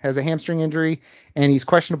Schweitzer has a hamstring injury, and he's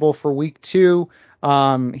questionable for week 2.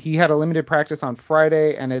 He had a limited practice on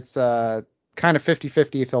Friday, and it's kind of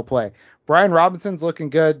 50-50 if he'll play. Brian Robinson's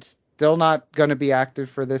looking good, still not going to be active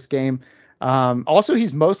for this game. Also,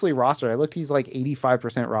 he's mostly rostered. I looked, he's like 85%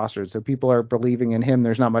 rostered, so people are believing in him.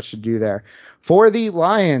 There's not much to do there. For the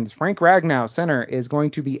Lions, Frank Ragnow, center, is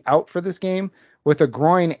going to be out for this game with a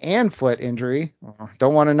groin and foot injury.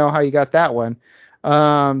 Don't want to know how you got that one.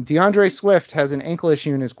 DeAndre Swift has an ankle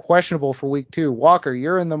issue and is questionable for week 2. Walker,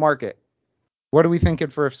 you're in the market. What are we thinking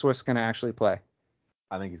for if Swift's going to actually play?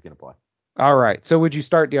 I think he's going to play. All right. So would you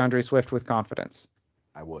start DeAndre Swift with confidence?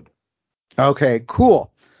 I would. Okay, cool.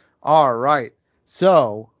 All right.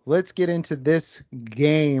 So let's get into this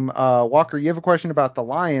game. Walker, you have a question about the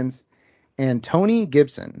Lions and Tony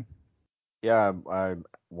Gibson. Yeah, I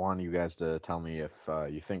want you guys to tell me if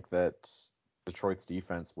you think that Detroit's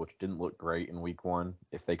defense, which didn't look great in week 1,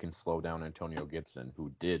 if they can slow down Antonio Gibson,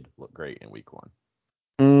 who did look great in week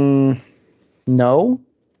 1. No.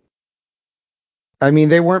 I mean,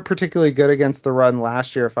 they weren't particularly good against the run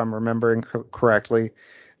last year, if I'm remembering correctly.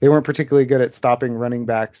 They weren't particularly good at stopping running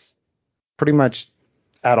backs pretty much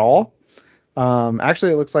at all.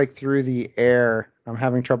 Actually, it looks like through the air, I'm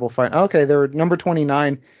having trouble finding. Okay, they were number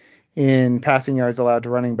 29 in passing yards allowed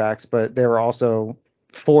to running backs, but they were also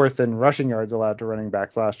 4th in rushing yards allowed to running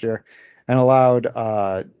backs last year, and allowed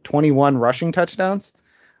 21 rushing touchdowns.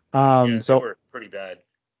 They were pretty bad.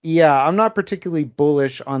 Yeah, I'm not particularly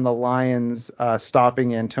bullish on the Lions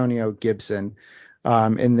stopping Antonio Gibson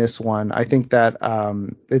in this one. I think that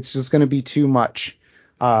it's just going to be too much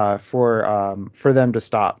for them to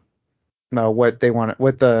stop what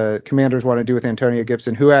the Commanders want to do with Antonio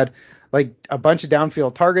Gibson, who had like a bunch of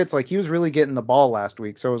downfield targets. Like, he was really getting the ball last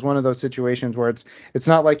week, so it was one of those situations where it's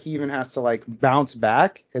not like he even has to like bounce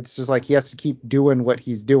back. It's just like he has to keep doing what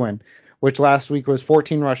he's doing, which last week was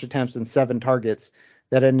 14 rush attempts and 7 targets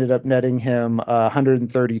that ended up netting him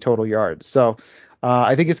 130 total yards. So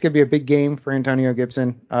I think it's going to be a big game for Antonio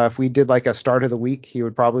Gibson. If we did like a start of the week, he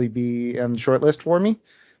would probably be on the short list for me.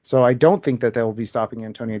 So I don't think that they'll be stopping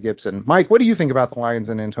Antonio Gibson. Mike, what do you think about the Lions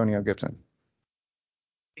and Antonio Gibson?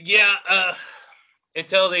 Yeah,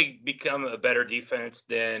 until they become a better defense,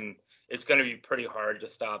 then it's going to be pretty hard to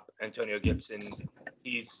stop Antonio Gibson.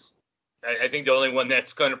 I think the only one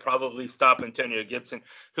that's going to probably stop Antonio Gibson,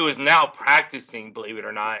 who is now practicing, believe it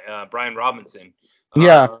or not, Brian Robinson.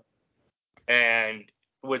 Yeah. And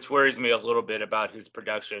which worries me a little bit about his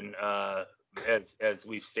production, as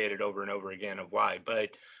we've stated over and over again of why. But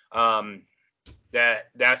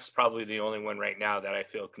that's probably the only one right now that I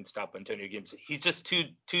feel can stop Antonio Gibson. He's just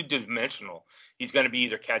too dimensional. He's going to be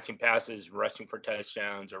either catching passes, rushing for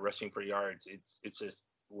touchdowns, or rushing for yards. It's just,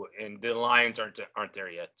 and the Lions aren't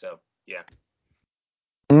there yet. So yeah.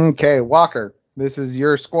 Okay, Walker, this is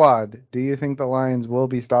your squad. Do you think the Lions will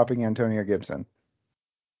be stopping Antonio Gibson?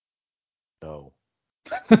 No.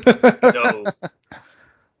 No.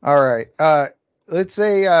 All right. Let's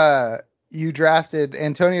say you drafted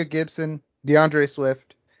Antonio Gibson, DeAndre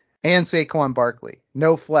Swift, and Saquon Barkley.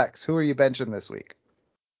 No flex. Who are you benching this week?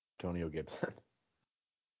 Antonio Gibson.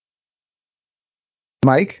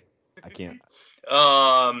 Mike? I can't.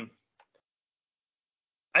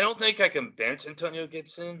 I don't think I can bench Antonio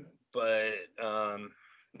Gibson, but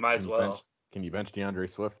might as well. Can you bench DeAndre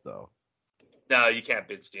Swift though? No, you can't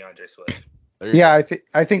bench DeAndre Swift. Yeah,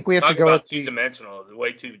 I think we have to go about with two-dimensional.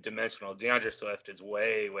 Way too dimensional. DeAndre Swift is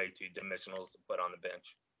way too dimensional to put on the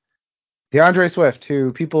bench. DeAndre Swift,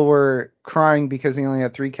 who people were crying because he only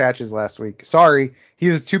had 3 catches last week. Sorry, he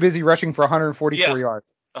was too busy rushing for 144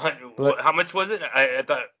 yards. How much was it? I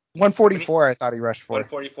thought 144. I thought he rushed for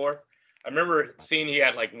 144. I remember seeing he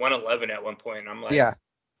had like 111 at one point. And I'm like, yeah,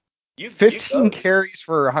 15 carries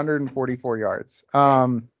for 144 yards.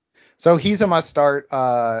 So he's a must start.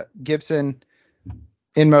 Gibson,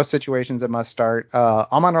 in most situations, a must start.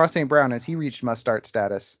 Amon-Ra St. Brown, has he reached must start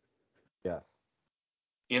status? Yes.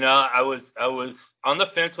 I was on the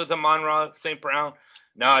fence with Amon-Ra St. Brown.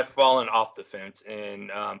 Now I've fallen off the fence,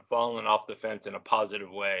 and fallen off the fence in a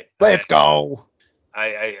positive way. Let's go.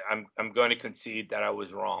 I'm going to concede that I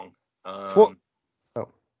was wrong.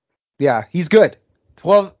 Yeah, he's good.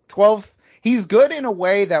 12. He's good in a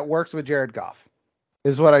way that works with Jared Goff,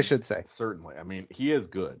 is what I should say. Certainly. I mean, he is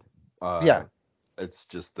good. Yeah. It's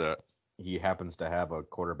just that he happens to have a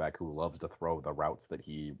quarterback who loves to throw the routes that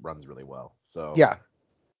he runs really well. So yeah,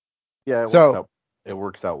 it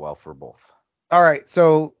works out well for both. All right.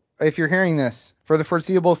 So if you're hearing this for the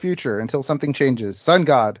foreseeable future until something changes, Sun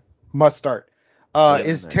God must start.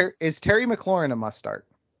 Is Terry McLaurin a must start?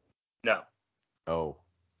 No. Oh.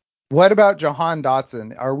 What about Jahan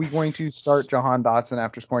Dotson? Are we going to start Jahan Dotson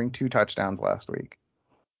after scoring 2 touchdowns last week?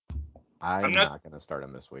 I'm not going to start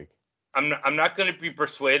him this week. I'm not going to be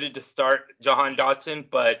persuaded to start Jahan Dotson,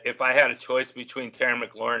 but if I had a choice between Terry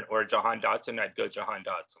McLaurin or Jahan Dotson, I'd go Jahan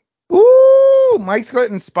Dotson. Ooh, Mike's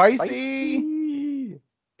getting spicy.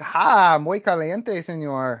 Ha, muy caliente,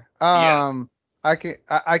 senor. Yeah. I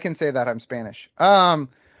can say that I'm Spanish. All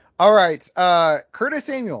right. Curtis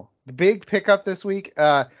Samuel, the big pickup this week.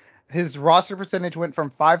 His roster percentage went from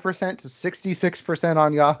 5% to 66%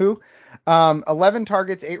 on Yahoo. 11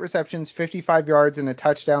 targets, 8 receptions, 55 yards, and a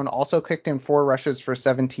touchdown. Also kicked in 4 rushes for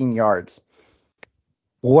 17 yards.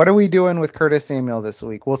 What are we doing with Curtis Samuel this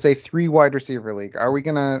week? We'll say 3 wide receiver league. Are we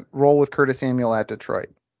going to roll with Curtis Samuel at Detroit?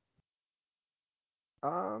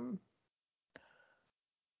 You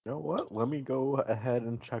know what? Let me go ahead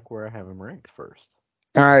and check where I have him ranked first.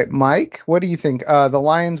 All right, Mike, what do you think? The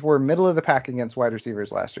Lions were middle of the pack against wide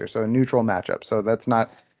receivers last year, so a neutral matchup. So that's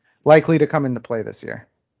not likely to come into play this year.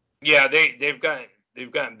 Yeah, they've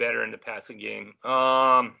gotten better in the passing game.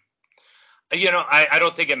 I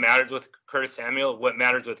don't think it matters with Curtis Samuel. What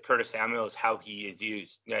matters with Curtis Samuel is how he is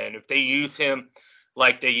used. And if they use him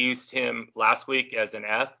like they used him last week as an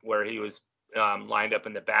F, where he was lined up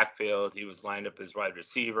in the backfield, he was lined up as wide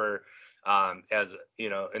receiver, as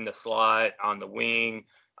in the slot, on the wing,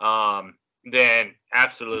 then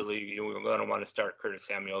absolutely you're going to want to start Curtis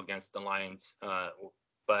Samuel against the Lions.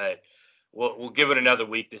 But we'll give it another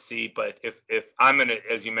week to see. But if I'm in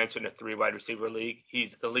as you mentioned, a 3 wide receiver league,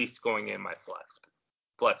 he's at least going in my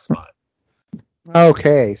flex spot.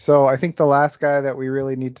 Okay, so I think the last guy that we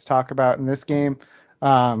really need to talk about in this game,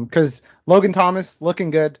 because Logan Thomas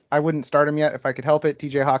looking good. I wouldn't start him yet if I could help it.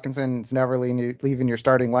 TJ Hawkinson's never leaving your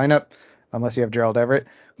starting lineup unless you have Gerald Everett.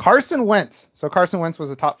 Carson Wentz. So Carson Wentz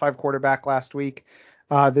was a top 5 quarterback last week.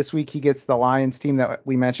 This week he gets the Lions team that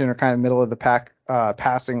we mentioned are kind of middle of the pack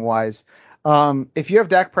passing wise. If you have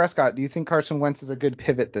Dak Prescott, do you think Carson Wentz is a good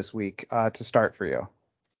pivot this week to start for you?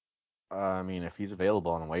 I mean, if he's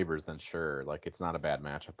available on waivers, then sure. Like, it's not a bad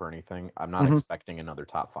matchup or anything. I'm not Mhm. expecting another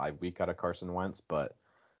top 5 week out of Carson Wentz, but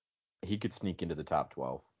he could sneak into the top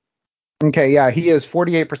 12. Okay, yeah, he is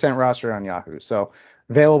 48% rostered on Yahoo, so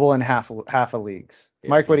available in half of leagues. Yeah,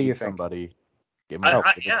 Mike, if what do need you think? somebody, give him I, a, Oh,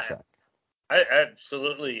 I, give him a yeah, check. I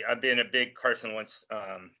absolutely. I've been a big Carson Wentz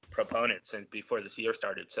proponent since before this year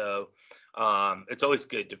started. So it's always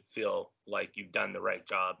good to feel like you've done the right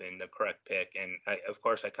job and the correct pick. And of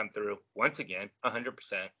course, I come through once again,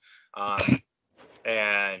 100%.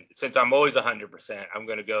 And since I'm always 100%, I'm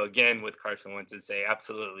going to go again with Carson Wentz and say,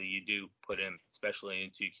 absolutely, you do put him, especially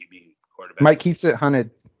into QB quarterback. Mike keeps it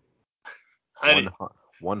hunted.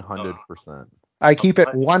 100%. I keep it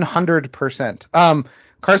 100%.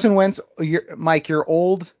 Carson Wentz, Mike, your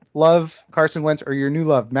old love Carson Wentz or your new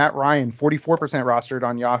love Matt Ryan, 44% rostered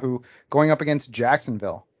on Yahoo, going up against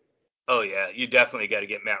Jacksonville. Oh yeah, you definitely got to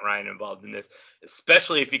get Matt Ryan involved in this,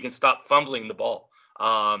 especially if he can stop fumbling the ball.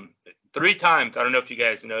 3 times, I don't know if you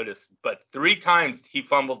guys noticed, but 3 times he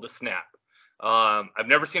fumbled the snap. I've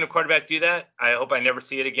never seen a quarterback do that. I hope I never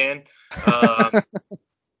see it again.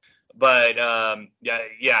 But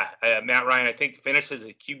Matt Ryan, I think, finished as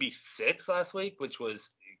a QB6 last week, which was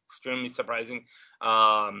extremely surprising.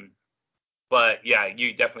 But yeah,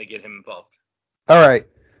 you definitely get him involved. All right,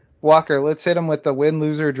 Walker, let's hit him with the win,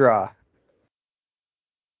 lose, or draw.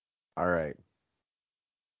 All right.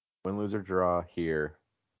 Win, lose, or draw here.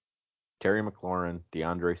 Terry McLaurin,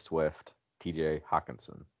 DeAndre Swift, TJ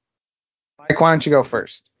Hawkinson. Mike, why don't you go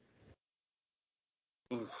first?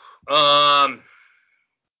 Leonard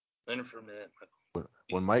Fournette.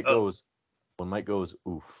 When Mike goes,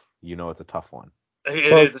 oof, you know it's a tough one.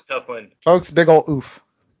 It is a tough one. Folks, big ol' oof.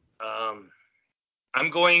 I'm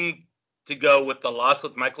going to go with the loss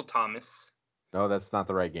with Michael Thomas. No, that's not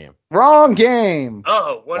the right game. Wrong game.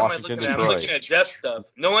 Oh, what Washington, am I looking at? Detroit. I'm looking at Jeff stuff.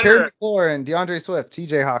 No Terry wonder. McLaurin, DeAndre Swift,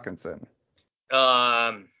 TJ Hawkinson.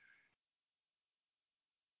 Am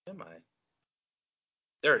I?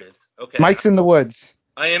 There it is. Okay. Mike's in the woods.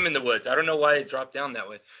 I am in the woods. I don't know why it dropped down that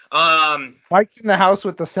way. Mike's in the house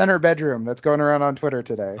with the center bedroom that's going around on Twitter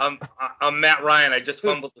today. I'm Matt Ryan. I just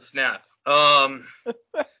fumbled the snap.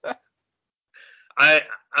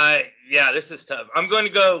 This is tough. I'm going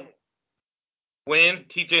to go win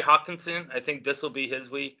TJ Hawkinson. I think this will be his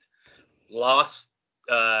week. Lost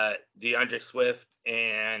DeAndre Swift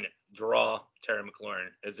and draw Terry McLaurin.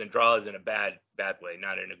 Draw is in a bad way,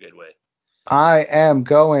 not in a good way. I am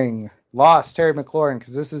going lost Terry McLaurin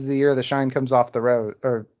because this is the year the shine comes off the road.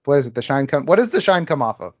 Or what is it? What does the shine come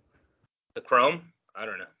off of? The chrome? I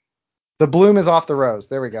don't know. The bloom is off the rose.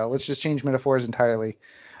 There we go. Let's just change metaphors entirely.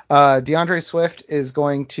 DeAndre Swift is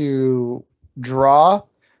going to draw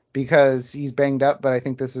because he's banged up, but I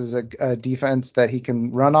think this is a defense that he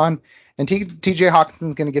can run on. And TJ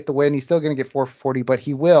Hawkinson's going to get the win. He's still going to get 4 for 40, but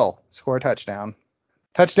he will score a touchdown.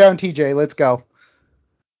 Touchdown, TJ. Let's go.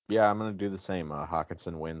 Yeah, I'm going to do the same.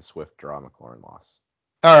 Hawkinson wins, Swift draw, McLaurin loss.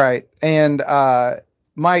 All right. And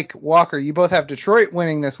Mike, Walker, you both have Detroit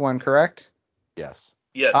winning this one, correct? Yes.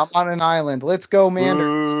 Yes. I'm on an island. Let's go, Mander.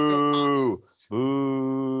 Boo! Let's go,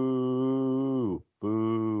 Boo!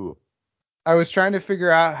 Boo! I was trying to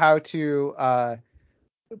figure out how to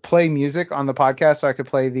play music on the podcast so I could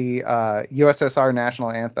play the USSR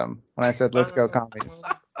national anthem when I said let's go commies.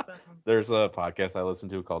 There's a podcast I listen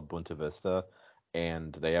to called Bunta Vista,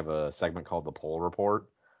 and they have a segment called the Poll Report,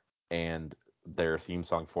 and their theme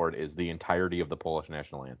song for it is the entirety of the Polish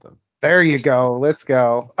national anthem. There you go. Let's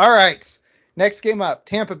go. All right. Next game up,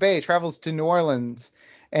 Tampa Bay travels to New Orleans,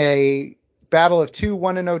 a battle of 2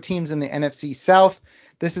 1-0 teams in the NFC South.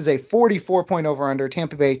 This is a 44-point over-under.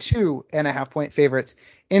 Tampa Bay 2.5-point favorites.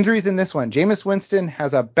 Injuries in this one. Jameis Winston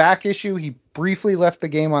has a back issue. He briefly left the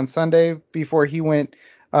game on Sunday before he went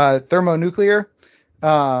thermonuclear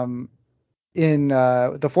in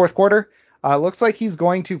the fourth quarter. Looks like he's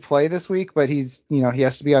going to play this week, but he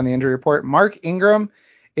has to be on the injury report. Mark Ingram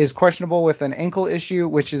is questionable with an ankle issue,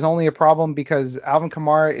 which is only a problem because Alvin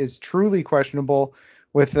Kamara is truly questionable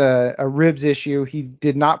with a ribs issue. He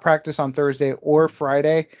did not practice on Thursday or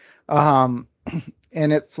Friday. And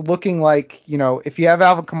it's looking like, if you have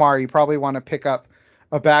Alvin Kamara, you probably want to pick up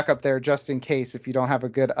a backup there just in case if you don't have a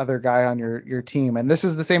good other guy on your team. And this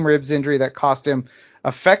is the same ribs injury that cost him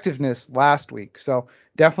effectiveness last week. So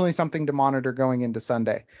definitely something to monitor going into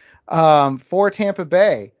Sunday. For Tampa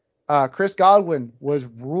Bay, Chris Godwin was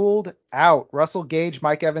ruled out. Russell Gage,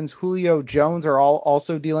 Mike Evans, Julio Jones are all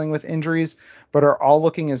also dealing with injuries, but are all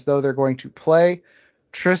looking as though they're going to play.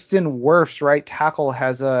 Tristan Wirfs, right tackle,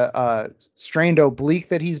 has a strained oblique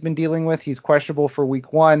that he's been dealing with. He's questionable for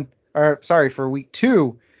for week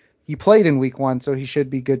 2. He played in week 1, so he should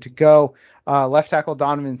be good to go. Left tackle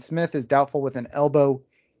Donovan Smith is doubtful with an elbow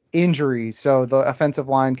injury, so the offensive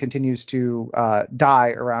line continues to die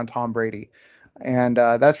around Tom Brady. And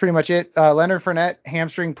that's pretty much it. Leonard Fournette,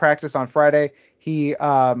 hamstring practice on Friday. He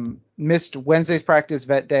missed Wednesday's practice,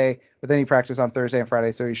 vet day, but then he practiced on Thursday and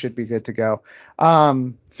Friday, so he should be good to go.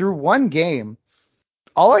 Through one game,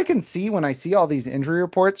 all I can see when I see all these injury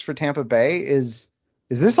reports for Tampa Bay is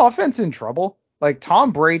this offense in trouble? Like,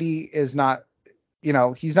 Tom Brady is not,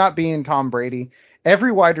 he's not being Tom Brady.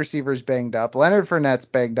 Every wide receiver is banged up. Leonard Fournette's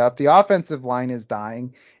banged up. The offensive line is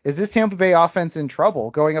dying. Is this Tampa Bay offense in trouble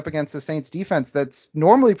going up against the Saints defense that's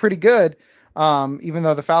normally pretty good, even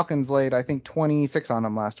though the Falcons laid, I think, 26 on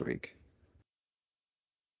them last week?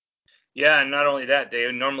 Yeah, and not only that,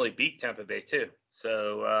 they normally beat Tampa Bay too.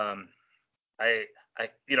 So I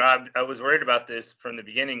was worried about this from the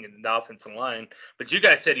beginning in the offensive line, but you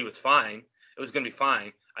guys said he was fine. It was going to be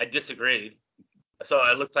fine. I disagreed. So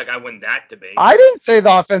it looks like I win that debate. I didn't say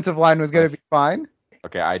the offensive line was going to be fine.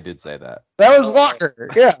 Okay, I did say that. That was Walker.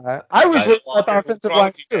 Yeah, I was looking at the offensive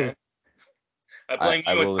line too. I blame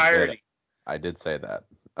you entirely. I did say that.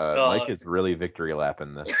 Mike is really victory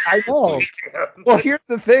lapping this. I know. Well, here's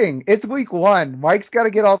the thing. It's week 1. Mike's got to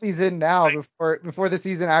get all these in now before the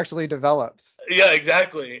season actually develops. Yeah,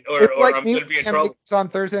 exactly. It's like I'm going to be in trouble. On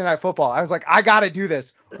Thursday Night Football. I was like, I got to do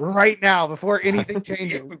this right now before anything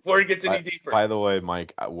changes. Before it gets any deeper. By the way,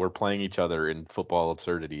 Mike, we're playing each other in Football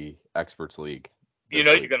Absurdity Experts League. You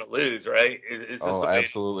know you're going to lose, right?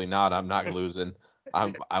 Absolutely not. I'm not losing.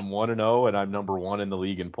 I'm 1-0 and I'm number 1 in the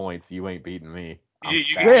league in points. You ain't beating me. You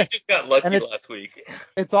just got lucky last week.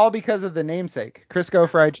 It's all because of the namesake, Crisco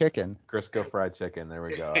Fried Chicken. Crisco Fried Chicken. There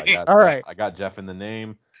we go. All right. I got Jeff in the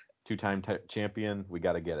name. 2-time champion. We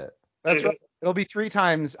got to get it. That's right. It'll be 3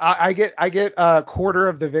 times. I get a quarter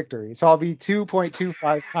of the victory, so I'll be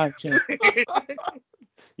 2.25 time champion.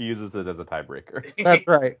 He uses it as a tiebreaker. That's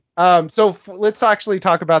right. So let's actually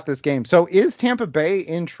talk about this game. So is Tampa Bay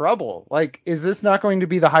in trouble? Like, is this not going to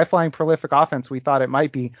be the high-flying, prolific offense we thought it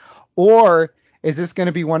might be? Or is this going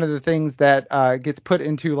to be one of the things that gets put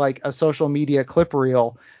into like a social media clip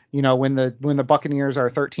reel, when the Buccaneers are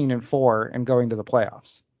 13-4 and going to the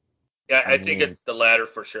playoffs? Yeah, I think it's the latter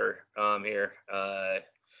for sure. Here,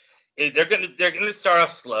 they're gonna start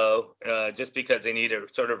off slow, just because they need to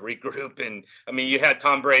sort of regroup. And I mean, you had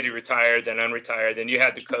Tom Brady retire, then unretire, then you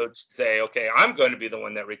had the coach say, okay, I'm going to be the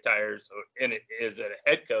one that retires and is a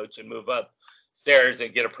head coach and move upstairs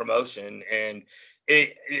and get a promotion. And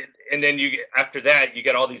and then after that you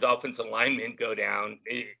get all these offensive linemen go down.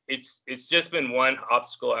 It's just been one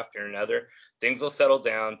obstacle after another. Things will settle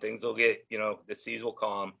down. Things will get, the seas will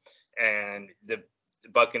calm, and the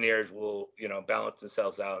Buccaneers will, balance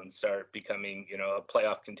themselves out and start becoming, a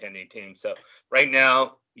playoff contending team. So right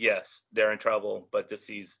now, yes, they're in trouble, but the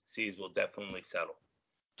seas will definitely settle.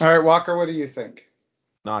 All right, Walker, what do you think?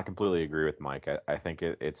 No, I completely agree with Mike. I think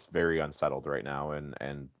it's very unsettled right now,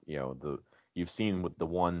 and you've seen with the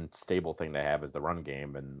one stable thing they have is the run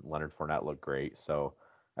game, and Leonard Fournette looked great. So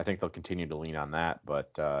I think they'll continue to lean on that.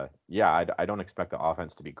 But I don't expect the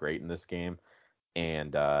offense to be great in this game,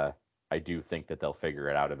 and I do think that they'll figure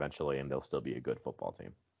it out eventually, and they'll still be a good football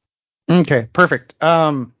team. Okay, perfect.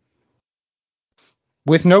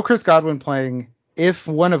 With no Chris Godwin playing, if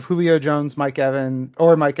one of Julio Jones, Mike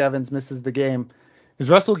Evans misses the game, is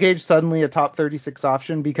Russell Gage suddenly a top 36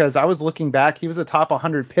 option? Because I was looking back, he was a top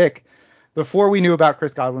 100 pick before we knew about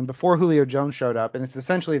Chris Godwin, before Julio Jones showed up, and it's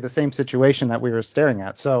essentially the same situation that we were staring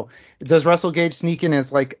at. So does Russell Gage sneak in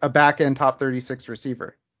as like a back-end top 36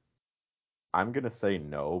 receiver? I'm going to say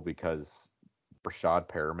no, because Brashad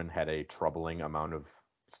Perriman had a troubling amount of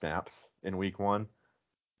snaps in week 1.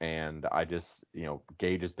 And I just,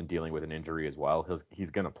 Gage has been dealing with an injury as well. He's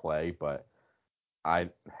going to play, but I'm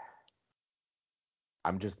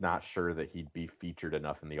just not sure that he'd be featured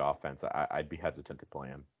enough in the offense. I'd be hesitant to play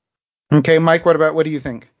him. Okay, Mike, what do you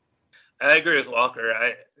think? I agree with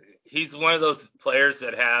Walker. He's one of those players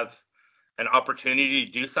that have an opportunity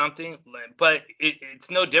to do something, but it's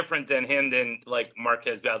no different than like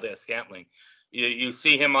Marquez Valdes-Scantling. You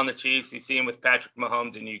see him on the Chiefs, you see him with Patrick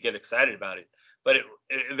Mahomes, and you get excited about it. But it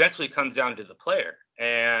eventually comes down to the player.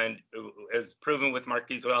 And as proven with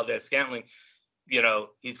Marquez Valdes-Scantling,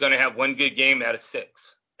 he's going to have one good game out of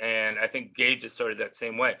 6. And I think Gage is sort of that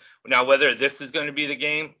same way. Now, whether this is going to be the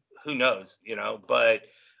game, who knows, but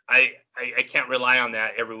I can't rely on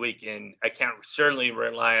that every week, and I can't certainly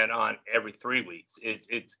rely on every 3 weeks.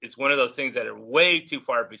 It's one of those things that are way too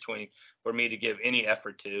far between for me to give any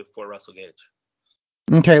effort to for Russell Gage.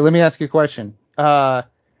 Okay, let me ask you a question.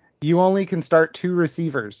 You only can start 2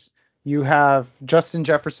 receivers. You have Justin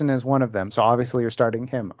Jefferson as one of them, so obviously you're starting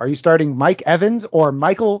him. Are you starting Mike Evans or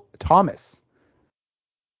Michael Thomas?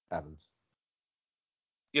 Evans.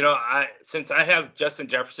 Since I have Justin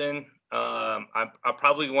Jefferson, I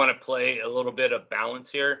probably want to play a little bit of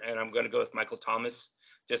balance here, and I'm going to go with Michael Thomas,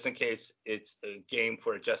 just in case it's a game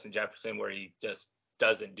for Justin Jefferson where he just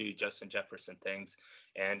doesn't do Justin Jefferson things.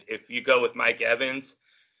 And if you go with Mike Evans,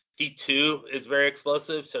 he too is very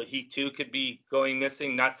explosive, so he too could be going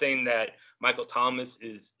missing. Not saying that Michael Thomas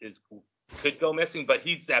could go missing, but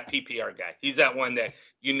he's that PPR guy. He's that one that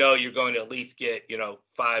you're going to at least get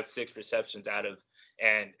 5-6 receptions out of,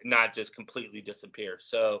 and not just completely disappear.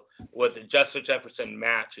 So with Justin Jefferson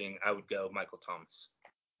matching, I would go Michael Thomas.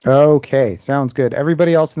 Okay, sounds good.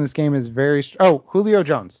 Everybody else in this game is Julio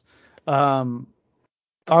Jones.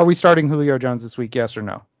 Are we starting Julio Jones this week? Yes or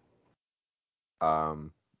no?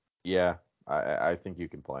 Yeah, I think you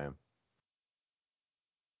can play him.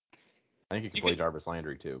 I think you can play Jarvis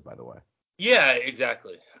Landry too, by the way. Yeah,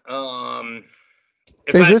 exactly.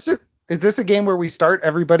 Is this a game where we start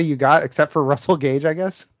everybody you got except for Russell Gage, I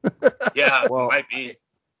guess? Yeah, well, it might be.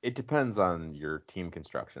 It depends on your team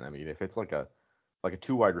construction. I mean, if it's like a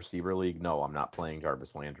 2 wide receiver league, no, I'm not playing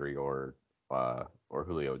Jarvis Landry or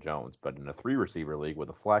Julio Jones. But in a 3 receiver league with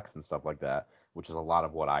a flex and stuff like that, which is a lot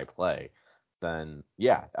of what I play, then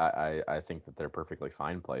yeah, I think that they're perfectly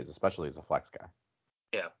fine plays, especially as a flex guy.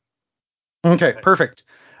 Yeah. Okay, perfect.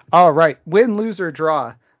 All right, win, lose, or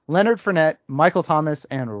draw. Leonard Fournette, Michael Thomas,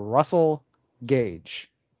 and Russell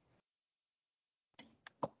Gage.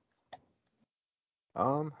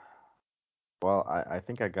 Well, I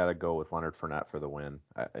think I gotta go with Leonard Fournette for the win.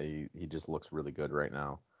 He just looks really good right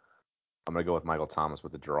now. I'm gonna go with Michael Thomas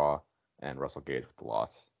with the draw and Russell Gage with the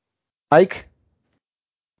loss. Mike?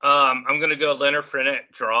 I'm gonna go Leonard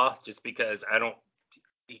Fournette draw, just because it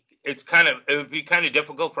would be kind of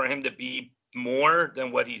difficult for him to be more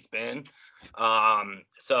than what he's been.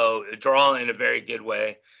 So draw in a very good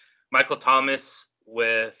way. Michael Thomas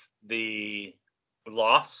with the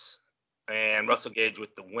loss, and Russell Gage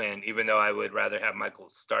with the win, even though I would rather have Michael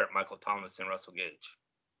Thomas than Russell Gage.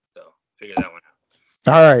 So figure that one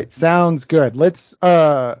out. All right, sounds good.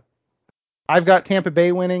 I've got Tampa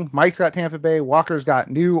Bay winning. Mike's got Tampa Bay. Walker's got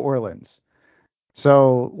New Orleans.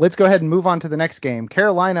 So let's go ahead and move on to the next game.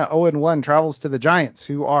 Carolina 0-1 travels to the Giants,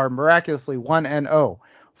 who are miraculously 1-0.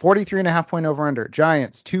 43.5 point over under.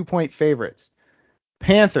 Giants 2-point favorites.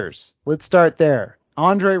 Panthers, let's start there.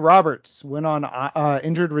 Andre Roberts went on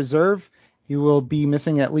injured reserve. He will be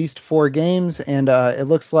missing at least 4 games, and it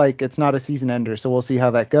looks like it's not a season ender, so we'll see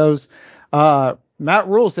how that goes. Matt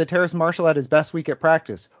Rule said Terrace Marshall had his best week at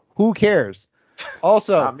practice. Who cares?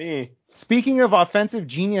 Also, not me. Speaking of offensive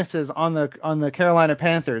geniuses on the Carolina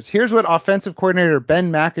Panthers, here's what offensive coordinator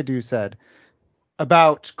Ben McAdoo said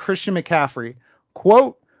about Christian McCaffrey.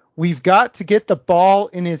 Quote, "We've got to get the ball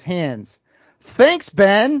in his hands." Thanks,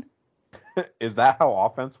 Ben. Is that how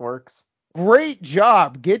offense works? Great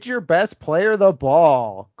job. Get your best player the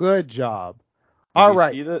ball. Good job.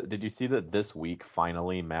 Did you see that this week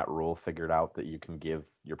finally Matt Rule figured out that you can give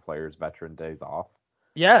your players veteran days off?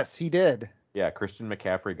 Yes, he did. Yeah, Christian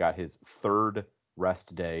McCaffrey got his 3rd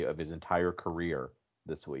rest day of his entire career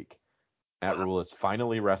this week. Matt Rule is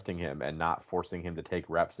finally resting him and not forcing him to take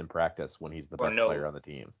reps in practice when he's the best player on the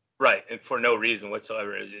team. Right, and for no reason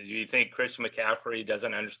whatsoever. Do you think Christian McCaffrey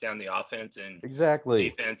doesn't understand the offense and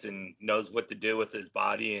defense and knows what to do with his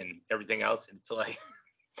body and everything else? It's like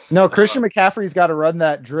no, Christian McCaffrey's got to run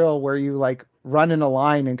that drill where you like run in a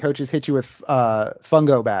line and coaches hit you with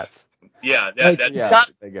fungo bats. Yeah,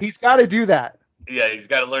 he's got to do that. Yeah, he's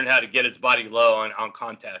got to learn how to get his body low on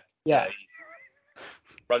contact. Yeah, he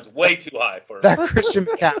runs way too high for that Christian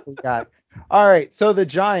McCaffrey guy. All right, so the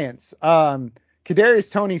Giants.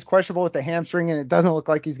 Kadarius Toney's questionable with the hamstring, and it doesn't look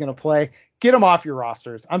like he's going to play. Get him off your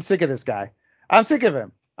rosters. I'm sick of this guy. I'm sick of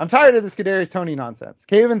him. I'm tired of this Kadarius Toney nonsense.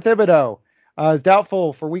 Kayvon Thibodeau is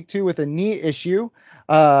doubtful for week 2 with a knee issue.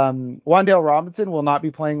 Wan'Dale Robinson will not be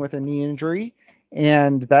playing with a knee injury.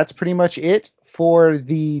 And that's pretty much it for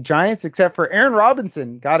the Giants, except for Aaron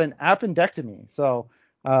Robinson got an appendectomy. So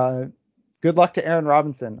good luck to Aaron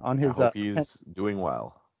Robinson on his. I hope he's doing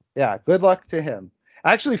well. Yeah, good luck to him.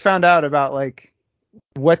 I actually found out about like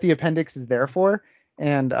what the appendix is there for,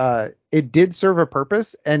 and it did serve a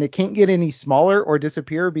purpose, and it can't get any smaller or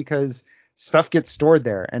disappear because stuff gets stored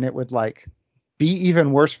there, and it would like be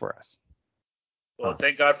even worse for us. Well,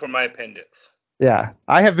 thank God for my appendix. Yeah,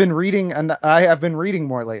 I have been reading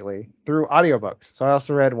more lately through audiobooks. So I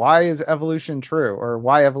also read Why is Evolution True, or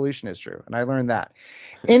Why Evolution is True, and I learned that.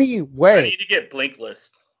 I Anyway, need to get Blink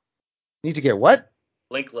List. need to get what?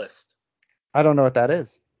 Blink List. I don't know what that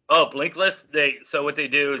is. Oh, Blink List. So what they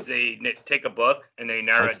do is they take a book and they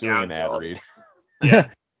narrow Mike's it doing down an to ad all. read. Yeah.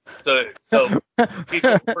 So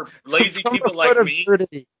people, for lazy Promo people like code me,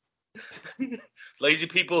 absurdity. lazy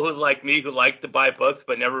people who like to buy books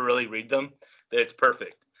but never really read them, it's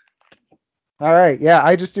perfect. All right, yeah,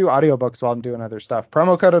 I just do audiobooks while I'm doing other stuff.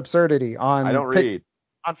 Promo code absurdity on I don't read.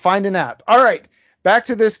 on Find an App. All right, back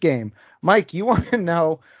to this game. Mike, you want to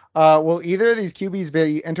know, will either of these QBs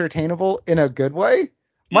be entertainable in a good way?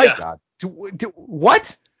 Mike, Yeah. God,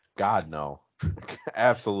 what? God, no.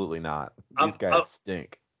 Absolutely not. These guys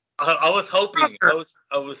stink. I was hoping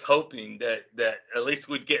that at least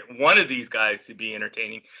we'd get one of these guys to be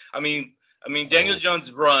entertaining. I mean Daniel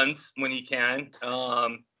Jones runs when he can,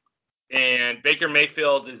 and Baker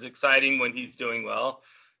Mayfield is exciting when he's doing well.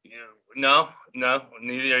 No,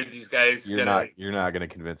 neither of these guys You're not gonna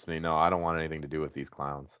convince me. No, I don't want anything to do with these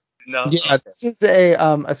clowns. No. Yeah, this is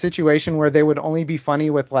a situation where they would only be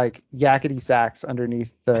funny with like yakety sacks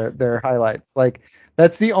underneath their highlights. Like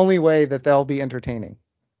that's the only way that they'll be entertaining.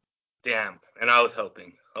 Damn. And I was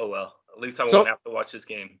hoping. Oh well. At least I won't have to watch this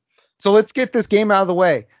game. So let's get this game out of the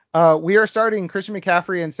way. We are starting Christian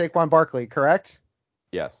McCaffrey and Saquon Barkley, correct?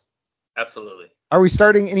 Yes. Absolutely. Are we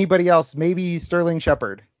starting anybody else? Maybe Sterling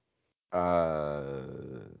Shepard. I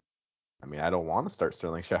mean, I don't want to start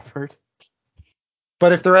Sterling Shepard.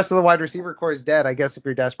 But if the rest of the wide receiver core is dead, I guess if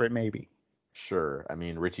you're desperate, maybe. Sure. I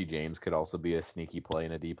mean, Richie James could also be a sneaky play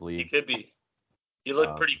in a deep league. He could be. He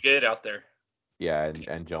looked pretty good out there. Yeah,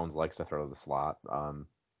 and Jones likes to throw to the slot.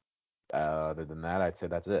 Other than that, I'd say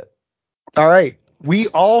that's it. All right. We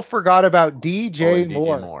all forgot about DJ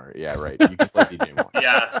Moore. DJ Moore. Yeah, right. You can play DJ Moore.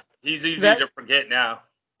 Yeah, he's easy to forget now.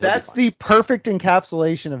 That's the perfect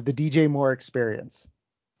encapsulation of the DJ Moore experience.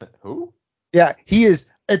 Who? Yeah, he is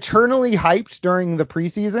eternally hyped during the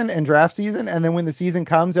preseason and draft season, and then when the season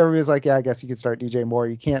comes, everybody's like, yeah, I guess you could start DJ Moore.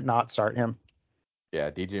 You can't not start him. Yeah,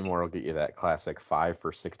 DJ Moore will get you that classic 5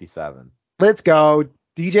 for 67. Let's go.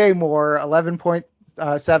 DJ Moore,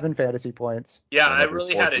 11.7 fantasy points. Yeah, I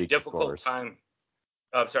really had a difficult time.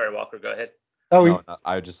 Oh, I'm sorry, Walker, go ahead. No,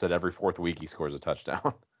 I just said every fourth week he scores a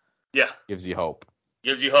touchdown. Yeah. Gives you hope.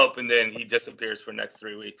 And then he disappears for the next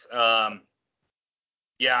 3 weeks.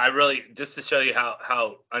 Yeah, I really, just to show you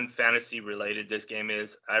how unfantasy related this game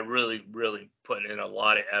is, I really, really put in a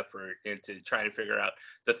lot of effort into trying to figure out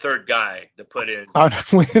the third guy to put in. On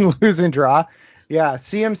win, lose, and draw. Yeah,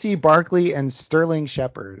 CMC, Barkley, and Sterling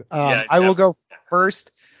Shepard. I will go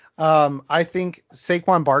first. I think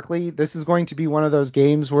Saquon Barkley, this is going to be one of those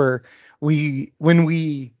games where when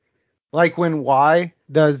Y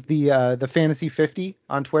does the Fantasy 50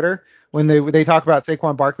 on Twitter, when they talk about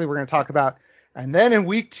Saquon Barkley, we're going to talk about, and then in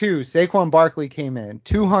week 2, Saquon Barkley came in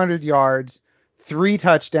 200 yards, 3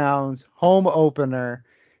 touchdowns, home opener,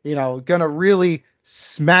 going to really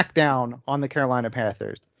smack down on the Carolina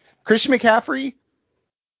Panthers. Christian McCaffrey,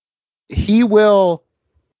 he will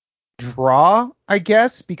draw, I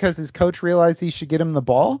guess, because his coach realized he should get him the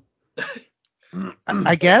ball.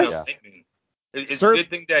 I guess. Yeah. It's a good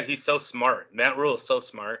thing that he's so smart. Matt Rule is so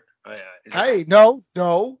smart. Hey, no,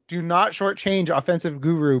 do not shortchange offensive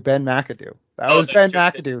guru Ben McAdoo. That was Ben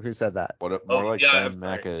McAdoo who said that. More like Ben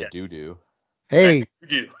McAdoo. Hey.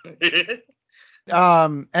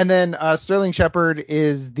 And then Sterling Shepard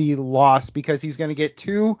is the loss because he's going to get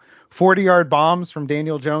 2 40-yard bombs from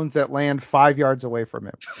Daniel Jones that land 5 yards away from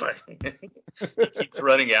him. He keeps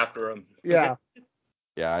running after him. Yeah.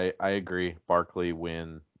 Yeah, I agree. Barkley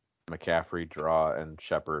win, McCaffrey draw, and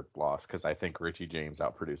Shepard loss because I think Richie James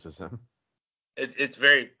outproduces him. It's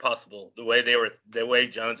very possible the way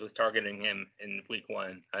Jones was targeting him in week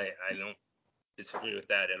 1. I don't disagree with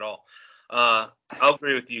that at all. I'll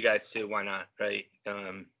agree with you guys too. Why not? Right?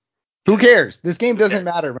 Who cares? This game doesn't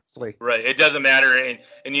matter mostly. Right. It doesn't matter, and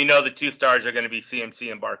the 2 stars are going to be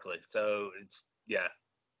CMC and Barkley. So it's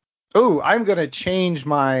Oh, I'm going to change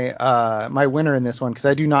my my winner in this one because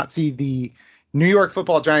I do not see the New York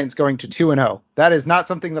Football Giants going to 2-0. That is not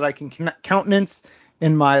something that I can countenance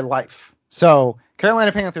in my life. So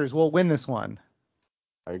Carolina Panthers will win this one.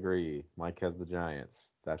 I agree. Mike has the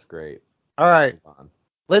Giants. That's great. All right.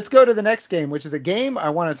 Let's go to the next game, which is a game I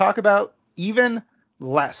want to talk about even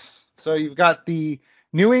less. So you've got the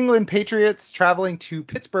New England Patriots traveling to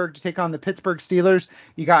Pittsburgh to take on the Pittsburgh Steelers.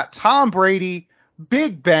 You got Tom Brady,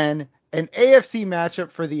 Big Ben, an AFC matchup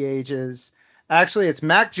for the ages. Actually, it's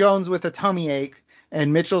Mac Jones with a tummy ache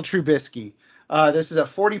and Mitchell Trubisky. This is a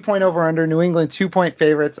 40-point over-under. New England 2-point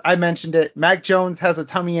favorites. I mentioned it. Mac Jones has a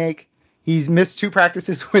tummy ache. He's missed 2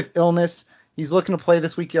 practices with illness. He's looking to play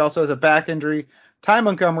this week. He also has a back injury. Ty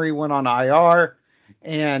Montgomery went on IR.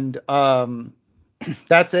 And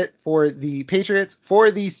that's it for the Patriots.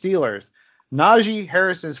 For the Steelers, Najee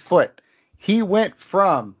Harris's foot. He went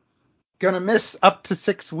from going to miss up to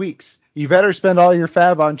 6 weeks. You better spend all your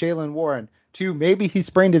fab on Jaylen Warren. To maybe he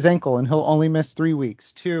sprained his ankle and he'll only miss 3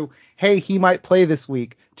 weeks. To, hey, he might play this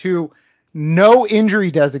week. To no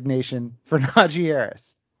injury designation for Najee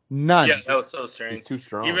Harris. None. Yeah, that was so strange. He's too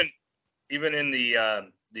strong. Even in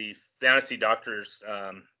the fantasy doctors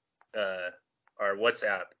our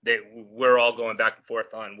WhatsApp, we're all going back and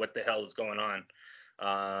forth on what the hell is going on.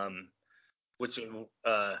 Which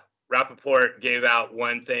Rappaport gave out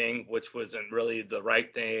one thing, which wasn't really the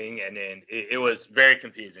right thing, and then it was very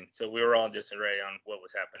confusing. So we were all in disarray on what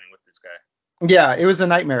was happening with this guy. Yeah, it was a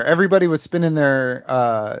nightmare. Everybody was spinning their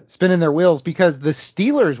wheels because the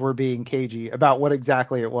Steelers were being cagey about what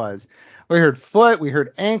exactly it was. We heard foot, we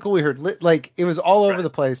heard ankle, we heard it was all over the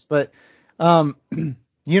place. But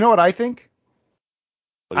you know what I think?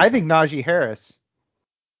 I think Najee Harris.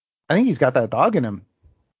 I think he's got that dog in him.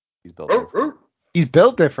 He's built different. He's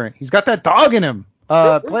built different. He's got that dog in him.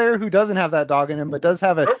 Player who doesn't have that dog in him but does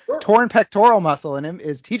have a torn pectoral muscle in him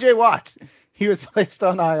is TJ Watt. He was placed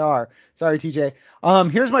on IR. Sorry, TJ.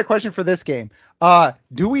 Here's my question for this game.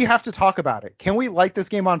 Do we have to talk about it? Can we light this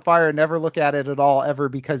game on fire and never look at it at all ever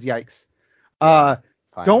because yikes?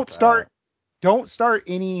 Don't start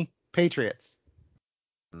any Patriots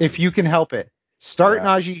if you can help it. Start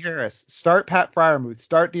Najee Harris. Start Pat Freiermuth.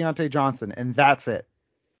 Start Deontay Johnson, and that's it.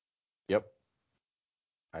 Yep.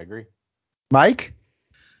 I agree. Mike?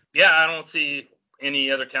 Yeah, I don't see any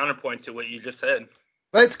other counterpoint to what you just said.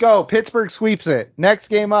 Let's go. Pittsburgh sweeps it. Next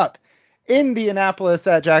game up. Indianapolis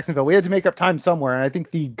at Jacksonville. We had to make up time somewhere, and I think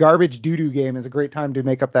the garbage doo-doo game is a great time to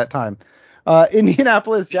make up that time.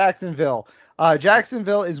 Indianapolis, Jacksonville.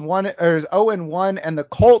 Jacksonville is 0-1, and the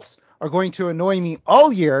Colts are going to annoy me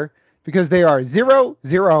all year because they are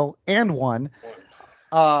 0-0-1.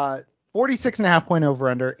 46.5 point over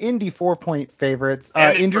under. Indy 4-point favorites.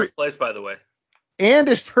 And in first place, by the way. And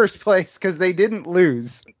in first place because they didn't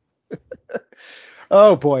lose.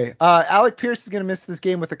 Oh boy. Alec Pierce is going to miss this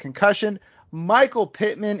game with a concussion. Michael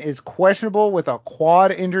Pittman is questionable with a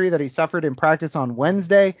quad injury that he suffered in practice on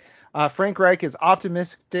Wednesday. Frank Reich is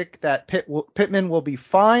optimistic that Pittman will be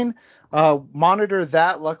fine. Monitor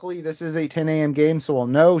that. Luckily, this is a 10 a.m. game, so we'll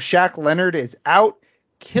know. Shaq Leonard is out,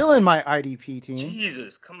 killing my IDP team.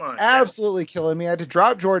 Jesus, come on. Absolutely killing me. I had to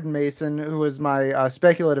drop Jordan Mason, who was my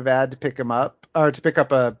speculative ad to pick him up, or to pick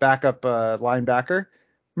up a backup linebacker.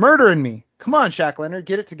 Murdering me. Come on, Shaq Leonard,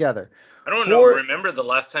 get it together. I don't remember the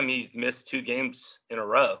last time he missed 2 games in a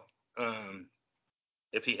row.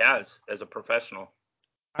 If he has, as a professional.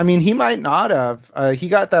 I mean, he might not have. He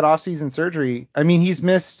got that offseason surgery. I mean, he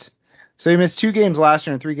missed 2 games last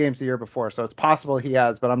year and 3 games the year before. So it's possible he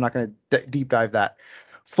has, but I'm not going to deep dive that.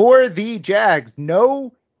 For the Jags,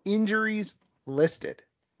 no injuries listed.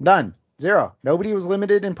 None. 0. Nobody was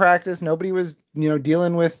limited in practice. Nobody was,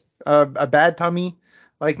 dealing with a bad tummy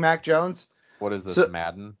like Mac Jones. What is this,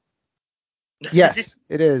 Madden? Yes,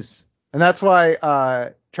 it is. And that's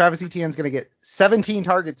why Travis Etienne's going to get 17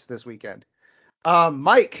 targets this weekend.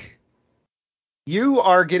 Mike, you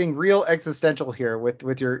are getting real existential here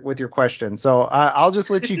with your question. So I'll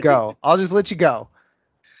just let you go.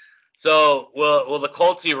 So will the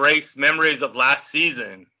Colts erase memories of last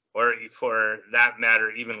season, or for that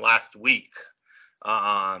matter, even last week?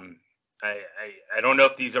 I don't know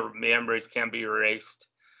if these memories can be erased.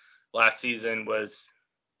 Last season was,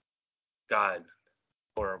 God,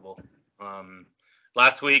 horrible.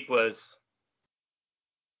 Last week was,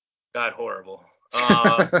 God, horrible.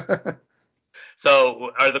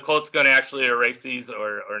 So are the Colts going to actually erase these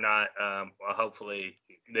or not? Well, hopefully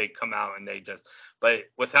they come out and but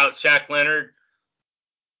without Shaq Leonard,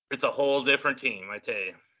 it's a whole different team, I tell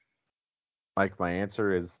you. Mike, my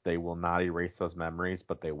answer is they will not erase those memories,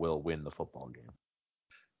 but they will win the football game.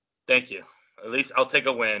 Thank you. At least I'll take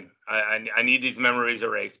a win. I need these memories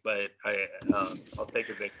erased, but I'll take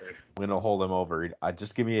a victory. I'm gonna hold him over.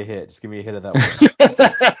 Just give me a hit. Just give me a hit of that one.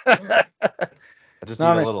 I just need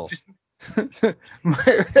a little.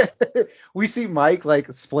 We see Mike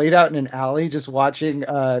splayed out in an alley just watching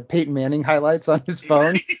Peyton Manning highlights on his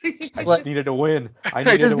phone. Just needed to win. I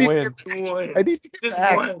need to win. I need to get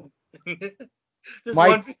back. Just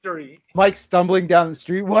one victory. Mike stumbling down the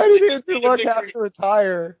street. Why did Andrew Luck have to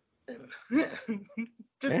retire?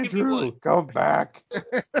 Andrew, come back.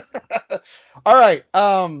 All right.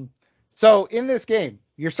 So in this game,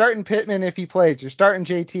 you're starting Pittman if he plays. You're starting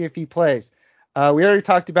JT if he plays. We already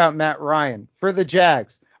talked about Matt Ryan. For the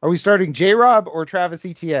Jags, are we starting J-Rob or Travis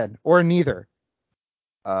Etienne or neither?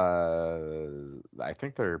 I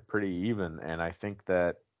think they're pretty even, and I think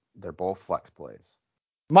that they're both flex plays.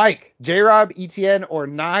 Mike, J-Rob, Etienne, or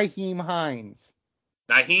Nyheim Hines?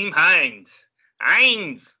 Nyheim Hines.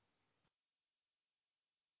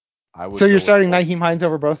 So you're starting Nyheim Hines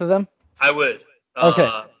over both of them? I would.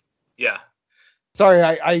 Okay. Yeah. Sorry,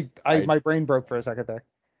 I my brain broke for a second there.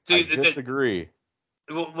 See, I disagree.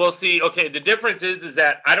 We'll see. Okay, the difference is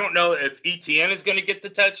that I don't know if Etienne is going to get the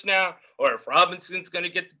touchdown or if Robinson's going to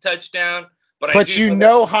get the touchdown. But you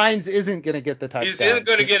know Hines isn't going to get the touchdown. He's isn't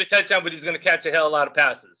going to get a touchdown, but he's going to catch a hell of a lot of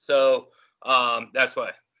passes. So that's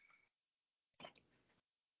why.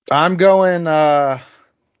 I'm going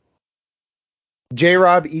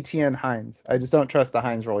J-Rob, Etienne, Hines. I just don't trust the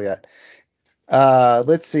Hines role yet.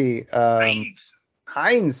 Let's see. Hines.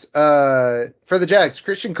 For the Jags,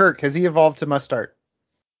 Christian Kirk, has he evolved to must start?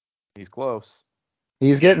 He's close.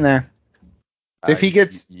 He's getting there. If he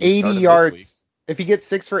gets 80 yards, if he gets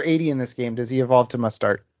 6 for 80 in this game, does he evolve to must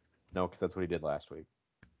start? No, because that's what he did last week.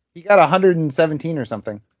 He got 117 or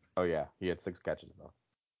something. Oh, yeah. He had 6 catches, though.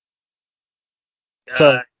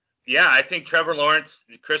 Yeah, I think Trevor Lawrence,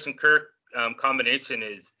 Christian Kirk combination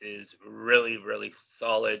is really, really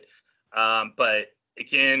solid. But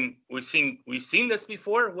again, we've seen this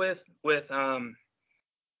before with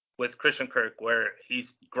Christian Kirk, where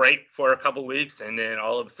he's great for a couple weeks, and then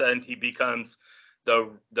all of a sudden he becomes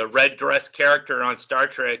the red dress character on Star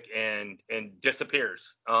Trek and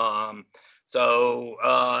disappears. I don't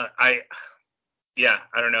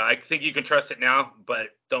know. I think you can trust it now, but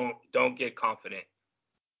don't get confident.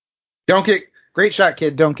 Great shot,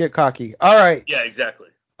 kid. Don't get cocky. All right. Yeah, exactly.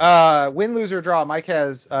 Win, lose, or draw. Mike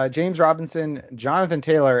has James Robinson, Jonathan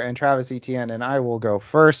Taylor, and Travis Etienne, and I will go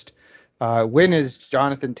first. Win is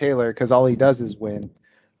Jonathan Taylor because all he does is win.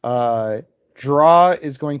 Draw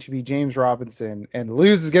is going to be James Robinson, and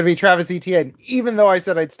lose is going to be Travis Etienne, even though I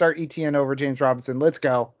said I'd start Etienne over James Robinson. Let's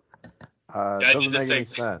go. Doesn't make any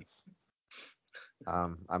sense.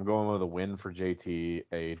 I'm going with a win for JT,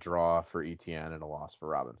 a draw for Etienne, and a loss for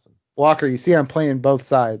Robinson. Walker, you see I'm playing both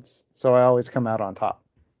sides, so I always come out on top.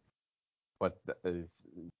 But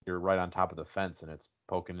you're right on top of the fence, and it's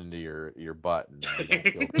poking into your butt.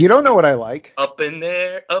 And you don't know what I like. Up in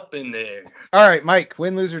there. All right, Mike,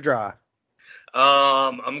 win, lose, or draw.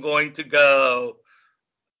 I'm going to go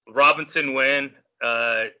Robinson win,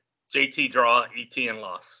 JT draw, Etienne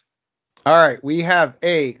loss. All right, we have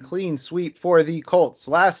a clean sweep for the Colts.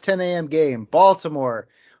 Last 10 a.m. game, Baltimore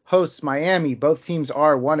hosts Miami. Both teams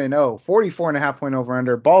are 1-0, 44.5 point over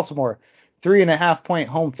under. Baltimore, 3.5 point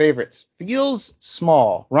home favorites. Feels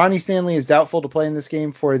small. Ronnie Stanley is doubtful to play in this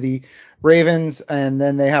game for the Ravens, and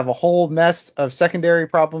then they have a whole mess of secondary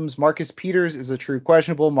problems. Marcus Peters is a true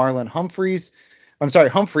questionable. Humphrey.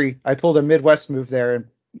 I pulled a Midwest move there and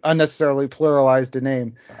unnecessarily pluralized a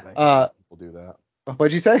name. God, people do that.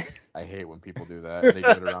 What'd you say? I hate when people do that. They do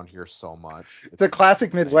it around here so much. It's a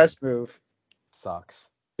classic Midwest move. Sucks.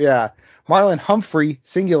 Yeah. Marlon Humphrey,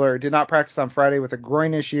 singular, did not practice on Friday with a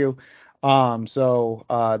groin issue. So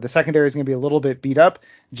the secondary is going to be a little bit beat up.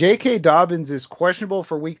 J.K. Dobbins is questionable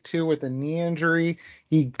for week 2 with a knee injury.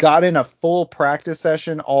 He got in a full practice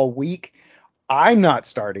session all week. I'm not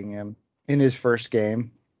starting him in his first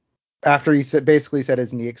game after he basically said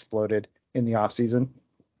his knee exploded in the offseason.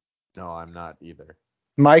 No, I'm not either.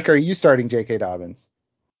 Mike, are you starting J.K. Dobbins?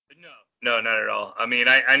 No, not at all. I mean,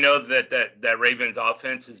 I know that Ravens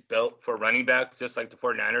offense is built for running backs just like the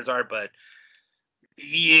 49ers are, but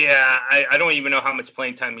yeah, I don't even know how much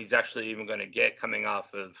playing time he's actually even going to get coming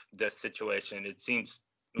off of this situation. It seems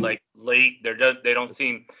like late. They don't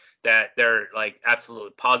seem that they're like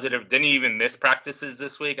absolutely positive. Didn't he even miss practices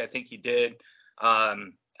this week? I think he did.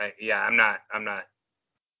 I'm not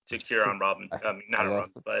secure on Dobbins.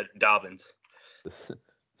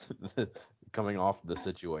 Coming off the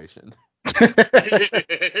situation.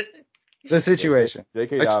 The situation.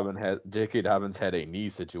 J.K. Dobbins had a knee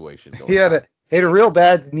situation going. He had a real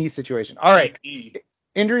bad knee situation. All right.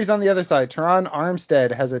 Injuries on the other side. Teron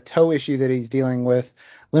Armstead has a toe issue that he's dealing with.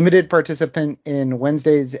 Limited participant in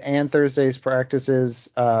Wednesdays and Thursdays practices.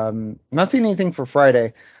 Not seeing anything for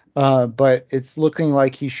Friday, but it's looking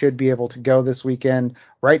like he should be able to go this weekend.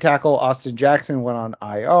 Right tackle Austin Jackson went on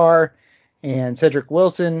IR, and Cedric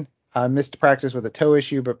Wilson missed practice with a toe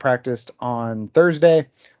issue, but practiced on Thursday.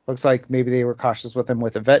 Looks like maybe they were cautious with him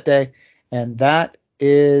with a vet day. And that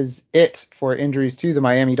is it for injuries to the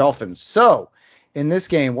Miami Dolphins. So, in this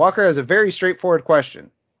game, Walker has a very straightforward question.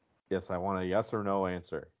 Yes, I want a yes or no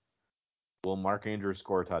answer. Will Mark Andrews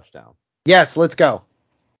score a touchdown? Yes, let's go.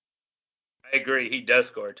 I agree. He does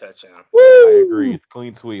score a touchdown. Woo! I agree. It's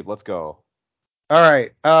clean sweep. Let's go. All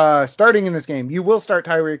right. Starting in this game, you will start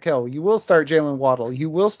Tyreek Hill. You will start Jalen Waddle. You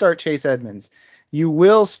will start Chase Edmonds. You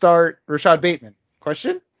will start Rashad Bateman.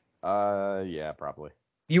 Question? Yeah, probably.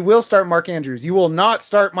 You will start Mark Andrews. You will not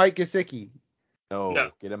start Mike Gesicki.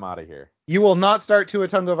 No. Get him out of here. You will not start Tua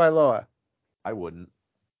Tagovailoa. I wouldn't.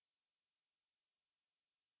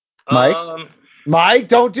 Mike,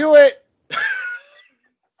 don't do it.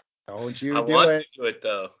 Don't you I do want it. to do it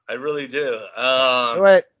though. I really do. Do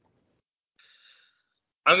it.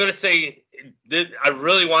 I'm gonna say I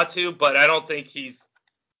really want to, but I don't think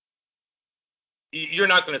you're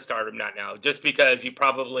not gonna start him not now, just because you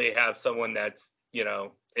probably have someone that's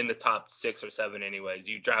in the top 6 or 7 anyways.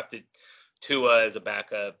 You drafted Tua as a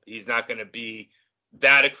backup. He's not gonna be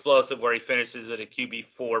that explosive where he finishes at a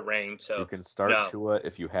QB4 range. So you can start Tua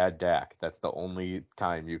if you had Dak. That's the only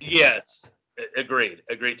time you can. Yes. Agreed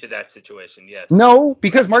to that situation. Yes. No,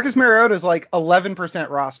 because Marcus Mariota is like 11%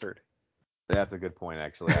 rostered. That's a good point,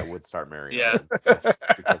 actually. I would start Yeah. Mariota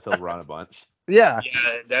because he'll run a bunch. Yeah.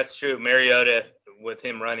 Yeah, that's true. Mariota with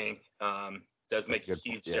him running does make a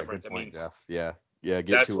huge difference. Good point, Jeff. Yeah. Get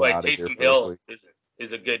that's Tua why out of here Taysom Hill first.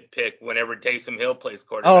 is a good pick whenever Taysom Hill plays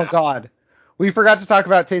quarterback. Oh God, we forgot to talk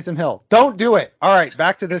about Taysom Hill. Don't do it. All right,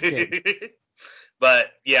 back to this game.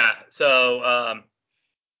 But yeah, so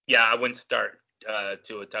I wouldn't start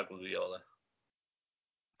Tua Tagovailoa.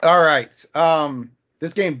 All right.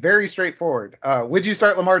 This game very straightforward. Would you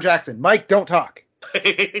start Lamar Jackson? Mike, don't talk.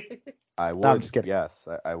 I would. No, I'm just kidding. Yes,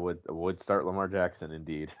 I would start Lamar Jackson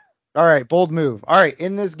indeed. All right, bold move. All right,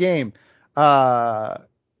 in this game, I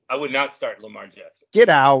would not start Lamar Jackson. Get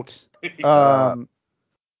out.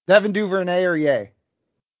 Devin Duvernay or yay?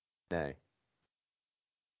 Nay.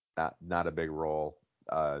 Not a big role.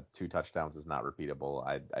 2 touchdowns is not repeatable.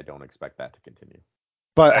 I don't expect that to continue.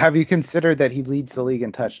 But have you considered that he leads the league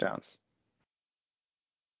in touchdowns?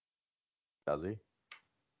 Does he?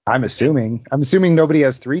 I'm assuming nobody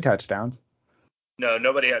has 3 touchdowns. No,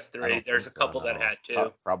 nobody has 3. There's a couple that had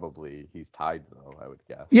 2. Probably he's tied though, I would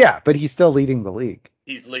guess. Yeah, but he's still leading the league.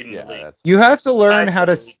 He's leading the league. You have to learn how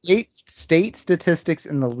to state statistics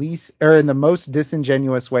in the most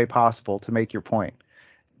disingenuous way possible to make your point.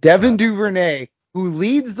 Devin Duvernay, who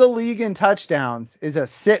leads the league in touchdowns, is a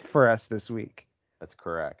sit for us this week. That's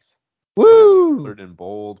correct. Woo! Put it in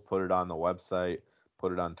bold, put it on the website,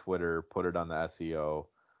 put it on Twitter, put it on the SEO.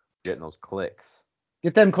 Getting those clicks.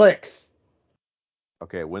 Get them clicks.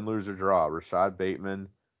 Okay, win, lose, or draw. Rashad Bateman,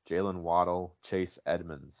 Jalen Waddle, Chase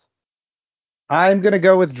Edmonds. I'm going to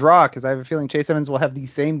go with draw because I have a feeling Chase Edmonds will have the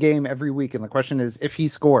same game every week, and the question is if he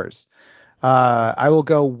scores. I will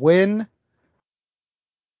go win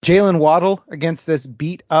Jalen Waddle against this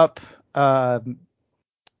beat-up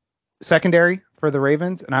secondary for the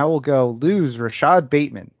Ravens, and I will go lose Rashad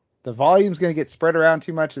Bateman. The volume's going to get spread around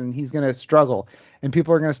too much, and he's going to struggle. And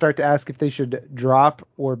people are going to start to ask if they should drop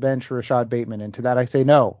or bench Rashad Bateman. And to that I say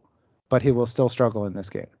no, but he will still struggle in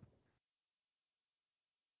this game.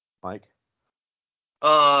 Mike?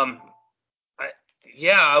 I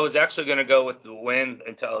was actually going to go with the win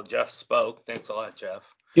until Jeff spoke. Thanks a lot, Jeff.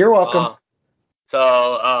 You're welcome.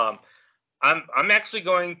 I'm actually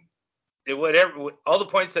going all the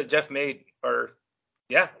points that Jeff made are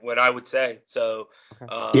what I would say. So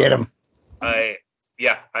get him. I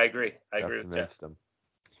agree. I agree with Jeff. Him.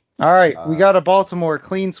 All right, we got a Baltimore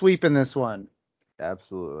clean sweep in this one.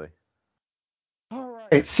 Absolutely. All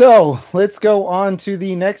right, so let's go on to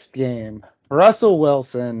the next game. Russell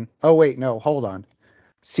Wilson. Oh wait, no, hold on.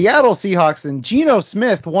 Seattle Seahawks and Geno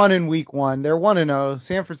Smith won in week 1. They're 1-0.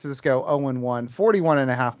 San Francisco 0-1.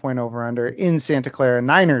 41.5 point over under in Santa Clara.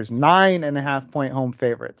 Niners 9.5 point home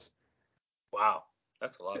favorites. Wow,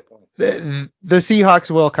 that's a lot of points. The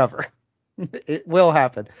Seahawks will cover. It will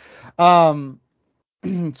happen.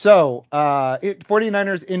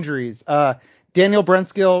 49ers injuries. Daniel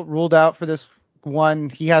Brunskill ruled out for this one.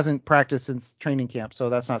 He hasn't practiced since training camp, so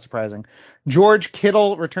that's not surprising. George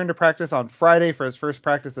Kittle returned to practice on Friday for his first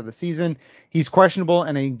practice of the season. He's questionable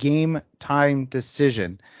in a game time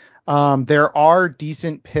decision. There are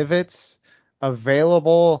decent pivots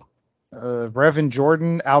available. Brevin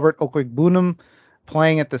Jordan, Albert Okwuegbunam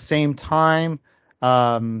playing at the same time.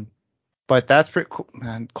 But that's pretty cool.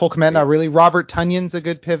 Man, Cole Kmet, not really. Robert Tunyon's a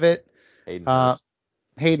good pivot.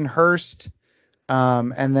 Hayden Hurst.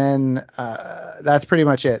 And then that's pretty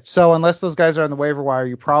much it. So unless those guys are on the waiver wire,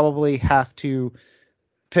 you probably have to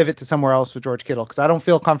pivot to somewhere else with George Kittle because I don't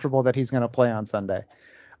feel comfortable that he's going to play on Sunday.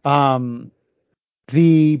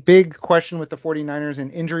 The big question with the 49ers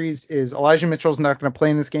and injuries is Elijah Mitchell's not going to play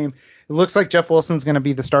in this game. It looks like Jeff Wilson's going to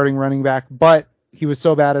be the starting running back, but he was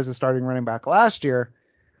so bad as a starting running back last year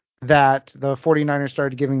that the 49ers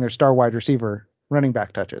started giving their star wide receiver running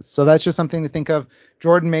back touches. So that's just something to think of.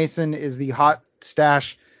 Jordan Mason is the hot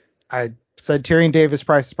stash. I said Tyrion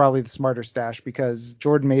Davis-Price is probably the smarter stash because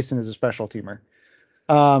Jordan Mason is a special teamer.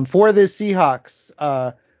 For the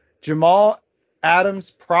Seahawks, Jamal Adams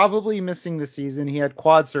probably missing the season. He had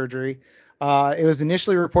quad surgery. It was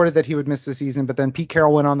initially reported that he would miss the season, but then Pete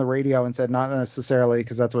Carroll went on the radio and said not necessarily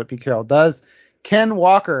because that's what Pete Carroll does. Ken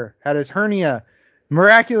Walker had his hernia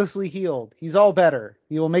miraculously healed. He's all better.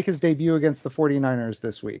 He will make his debut against the 49ers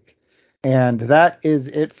this week. And that is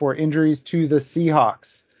it for injuries to the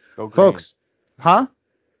Seahawks. Go green. Folks, huh?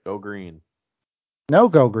 Go green. No,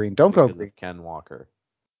 go green. Don't Because go green. of Ken Walker.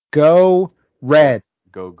 Go red.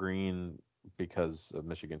 Go green because of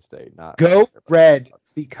Michigan State. Not Go red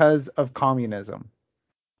because of communism.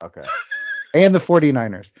 Okay. And the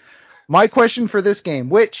 49ers. My question for this game,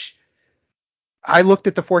 which I looked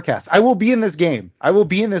at the forecast. I will be in this game. I will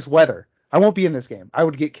be in this weather. I won't be in this game. I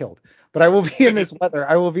would get killed. But I will be in this weather.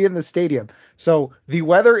 I will be in the stadium. So the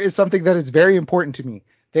weather is something that is very important to me.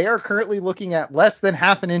 They are currently looking at less than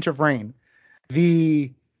half an inch of rain.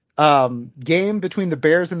 The game between the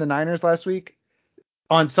Bears and the Niners last week,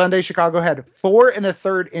 on Sunday, Chicago had 4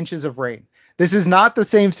 1/3 inches of rain. This is not the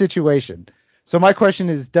same situation. So my question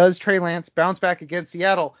is, does Trey Lance bounce back against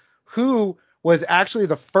Seattle, who was actually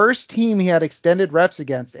the first team he had extended reps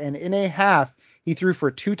against, and in a half, he threw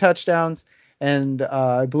for 2 touchdowns and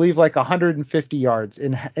I believe like 150 yards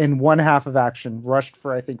in one half of action, rushed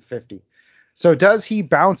for I think 50. So does he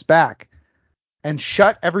bounce back and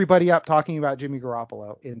shut everybody up talking about Jimmy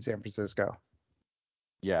Garoppolo in San Francisco?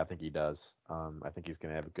 Yeah, I think he does. I think he's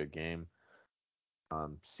going to have a good game.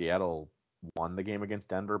 Seattle won the game against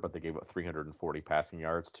Denver, but they gave up 340 passing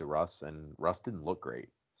yards to Russ, and Russ didn't look great.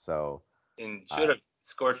 So and should have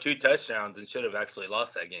scored 2 touchdowns and should have actually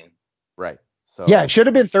lost that game. Right. So yeah, it should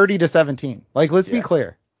have been 30-17. Like, let's be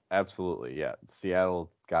clear. Absolutely, yeah.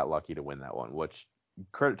 Seattle got lucky to win that one, which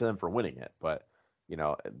credit to them for winning it. But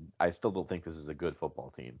I still don't think this is a good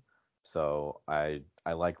football team. So I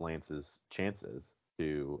like Lance's chances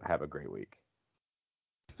to have a great week.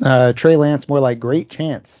 Trey Lance, more like great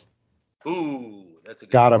chance. Ooh, that's a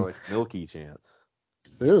good Got him. Like Milky Chance.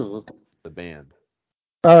 Ooh. The band.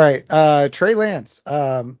 All right. Trey Lance.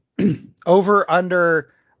 Over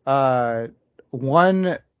under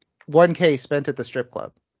 1K spent at the strip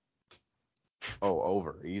club. Oh,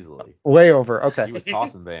 over easily. Way over. Okay. He was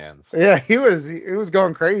tossing bands. Yeah, he was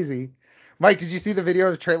going crazy. Mike, did you see the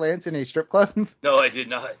video of Trey Lance in a strip club? No, I did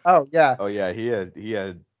not. Oh yeah. Oh yeah, he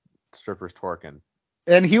had strippers twerking.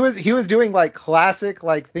 And he was doing like classic,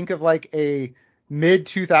 like think of like a mid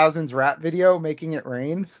 2000s rap video, Making It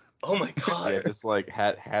Rain. Oh my god. Yeah, just like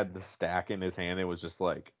had the stack in his hand. It was just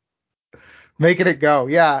like making it go.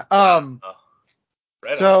 Yeah.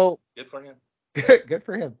 Right so on. Good for him. Good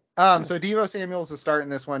for him. So Deebo Samuel's the start in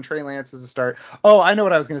this one. Trey Lance is the start. Oh, I know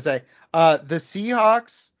what I was going to say. The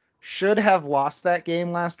Seahawks should have lost that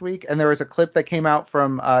game last week. And there was a clip that came out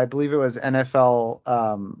from, I believe it was NFL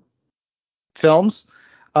Films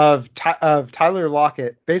of Tyler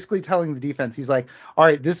Lockett basically telling the defense, he's like, all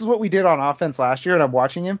right, this is what we did on offense last year. And I'm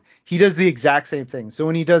watching him. He does the exact same thing. So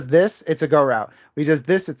when he does this, it's a go route. When he does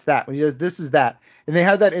this, it's that. When he does this, is that. And they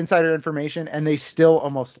had that insider information and they still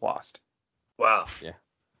almost lost. Wow. Yeah.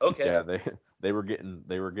 Okay. Yeah, they were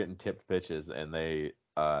getting tipped pitches and they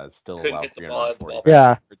still Couldn't allowed hit the ball at the 340 ball.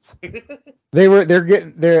 Yeah. yards.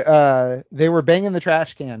 They were banging the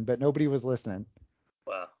trash can, but nobody was listening.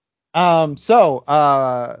 Wow. So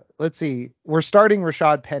let's see. We're starting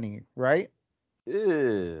Rashad Penny, right?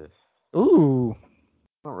 Ew. Ooh.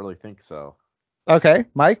 I don't really think so. Okay.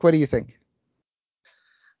 Mike, what do you think?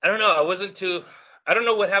 I don't know. I don't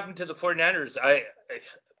know what happened to the 49ers.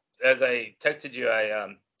 As I texted you,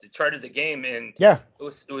 I charted the game and Yeah.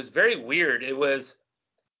 it was very weird. It was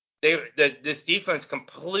this defense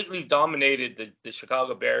completely dominated the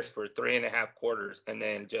Chicago Bears for 3.5 quarters and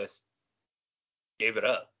then just gave it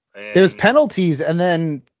up. And There's penalties and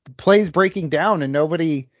then plays breaking down and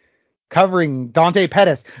nobody covering Dante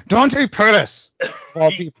Pettis. Dante Pettis. Of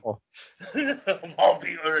all people. Of all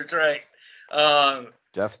people, that's right.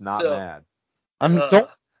 Jeff's not mad. Don't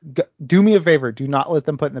do me a favor. Do not let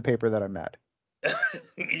them put in the paper that I'm mad.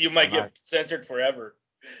 You might get censored forever.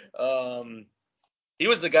 He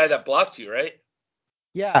was the guy that blocked you, right?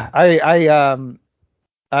 Yeah, I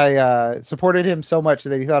supported him so much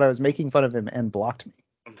that he thought I was making fun of him and blocked me.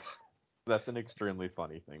 That's an extremely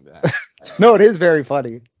funny thing to have. No, it is very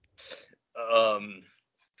funny.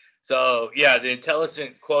 So yeah, the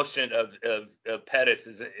intelligent quotient of Pettis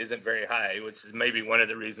isn't very high, which is maybe one of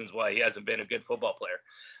the reasons why he hasn't been a good football player.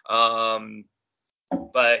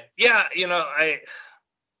 But yeah, I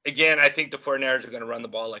think the 49ers are going to run the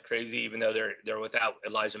ball like crazy, even though they're without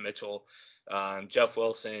Elijah Mitchell. Jeff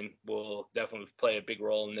Wilson will definitely play a big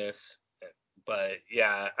role in this. But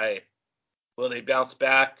yeah, will they bounce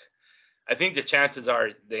back? I think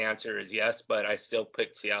the answer is yes, but I still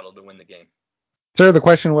picked Seattle to win the game. Sir, the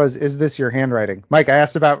question was, is this your handwriting? Mike, I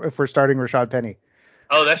asked about if we're starting Rashad Penny.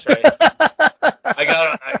 Oh, that's right. I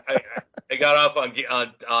got off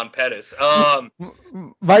on Pettis.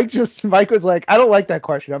 Mike was like, I don't like that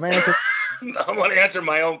question. I'm answering. I want to answer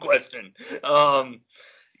my own question.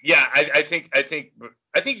 Yeah, I think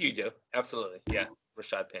you do. Absolutely. Yeah.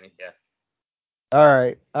 Rashad Penny. Yeah. All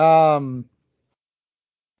right.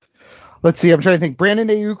 Let's see. I'm trying to think. Brandon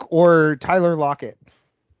Ayuk or Tyler Lockett?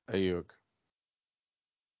 Ayuk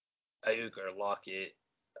or Lockett.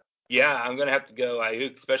 Yeah, I'm gonna have to go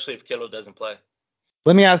Ayuk, especially if Kittle doesn't play.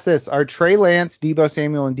 Let me ask this: are Trey Lance, Deebo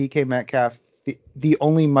Samuel, and DK Metcalf the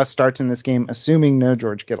only must starts in this game, assuming no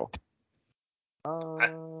George Kittle?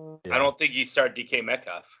 I don't think you start DK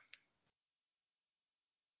Metcalf.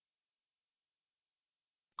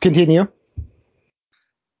 Continue.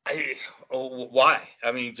 Why?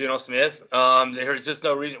 I mean, Geno Smith. There's just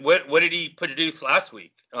no reason. What did he produce last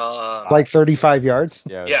week? Like 35 yards.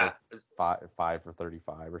 Yeah. Like 5 for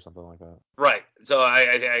 35 or something like that. Right. So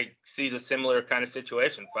I see the similar kind of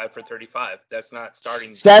situation. 5 for 35. That's not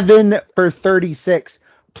starting. 7 for 36.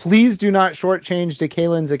 Please do not shortchange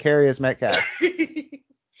DeKalen Zacharias Metcalf.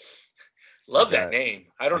 Love that name.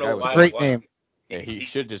 I don't know why. Great name. Yeah, he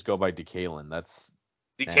should just go by DeKalen. That's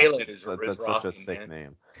DeKalen is that's such a sick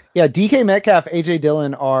name. Yeah, DK Metcalf, AJ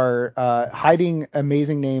Dillon are hiding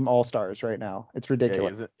amazing name all-stars right now. It's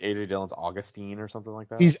ridiculous. Yeah, isn't AJ Dillon's Augustine or something like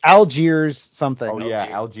that? He's Algiers something. Oh yeah,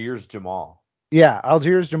 Algiers Jamal. Yeah,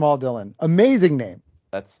 Algiers Jamal Dillon. Amazing name.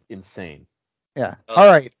 That's insane. Yeah. All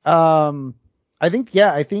right. I think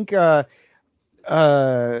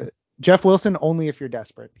Jeff Wilson only if you're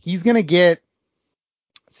desperate. He's going to get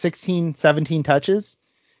 16, 17 touches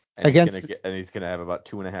and he's going to have about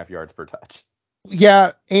 2.5 yards per touch.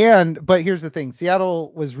 Yeah, but here's the thing.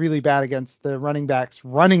 Seattle was really bad against the running backs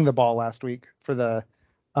running the ball last week for the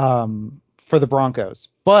Broncos.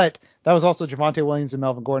 But that was also Javonte Williams and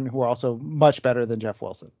Melvin Gordon, who are also much better than Jeff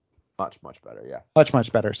Wilson. Much better, yeah.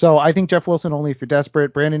 Much better. So I think Jeff Wilson only if you're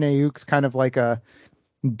desperate. Brandon Ayuk's kind of like a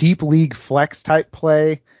deep league flex type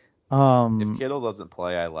play. If Kittle doesn't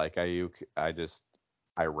play, I like Ayuk.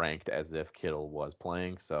 I ranked as if Kittle was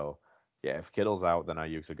playing. So yeah, if Kittle's out, then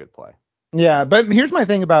Ayuk's a good play. Yeah, but here's my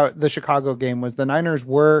thing about the Chicago game was the Niners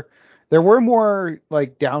there were more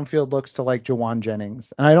like downfield looks to like Jawan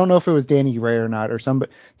Jennings. And I don't know if it was Danny Gray or not, or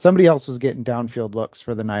somebody else was getting downfield looks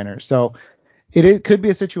for the Niners. So it could be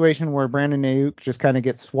a situation where Brandon Ayuk just kind of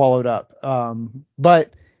gets swallowed up.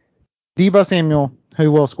 But Deebo Samuel,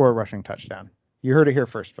 who will score a rushing touchdown. You heard it here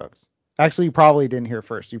first, folks. Actually, you probably didn't hear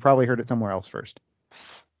first. You probably heard it somewhere else first.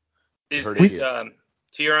 Is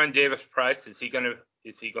Tieron Davis Price, is he going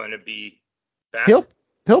to be back?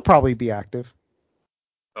 He'll probably be active.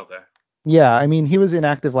 Okay. Yeah, I mean, he was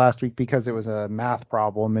inactive last week because it was a math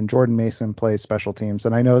problem, and Jordan Mason plays special teams.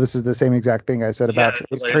 And I know this is the same exact thing I said about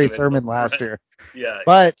Trey Sermon last year. Yeah.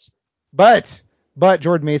 But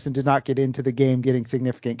Jordan Mason did not get into the game getting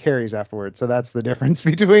significant carries afterwards. So that's the difference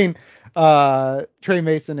between Trey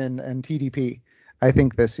Mason and TDP, I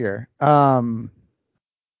think, this year. Win,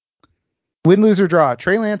 lose, or draw.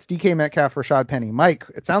 Trey Lance, DK Metcalf, Rashad Penny. Mike,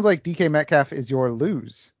 it sounds like DK Metcalf is your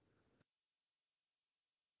lose.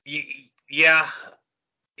 Yeah.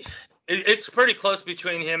 It's pretty close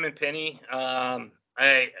between him and Penny. I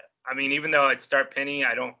mean, even though I'd start Penny,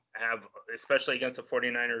 I don't have, especially against the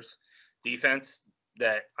 49ers defense,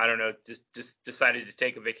 that, I don't know, just decided to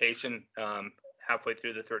take a vacation halfway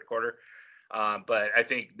through the third quarter. But I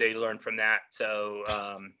think they learned from that. So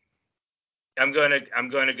I'm going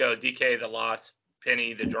to go DK the loss,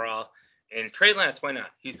 Penny the draw, and Trey Lance. Why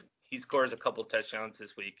not? He scores a couple touchdowns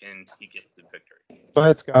this week and he gets the victory.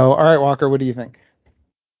 Let's go. All right, Walker, what do you think?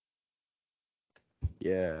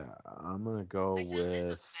 Yeah, I'm gonna go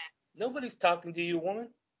with. Nobody's talking to you, woman.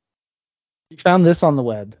 You found this on the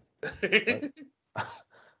web.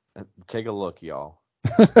 Take a look, y'all.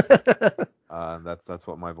 That's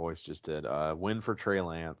what my voice just did. Win for Trey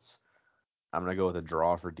Lance. I'm gonna go with a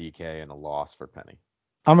draw for DK and a loss for Penny.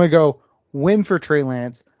 I'm gonna go win for Trey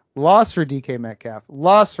Lance, loss for DK Metcalf,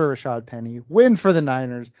 loss for Rashad Penny, win for the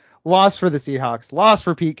Niners, loss for the Seahawks, loss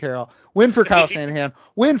for Pete Carroll, win for Kyle Shanahan,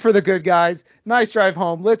 win for the good guys. Nice drive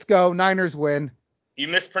home. Let's go. Niners win. You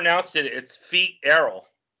mispronounced it. It's Feet Errol.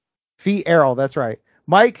 Feet Errol, that's right.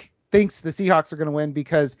 Mike thinks the Seahawks are going to win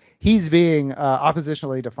because he's being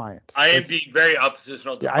oppositionally defiant. I am being very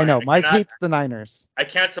oppositional defiant. Yeah, I know. Mike hates the Niners. I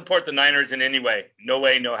can't support the Niners in any way. No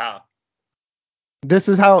way, no how. This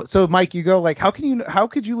is how. So, Mike, you go like, how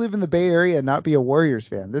could you live in the Bay Area and not be a Warriors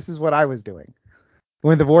fan? This is what I was doing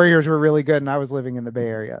when the Warriors were really good and I was living in the Bay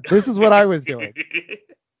Area. This is what I was doing.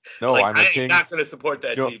 No, like, I'm a Kings. not going to support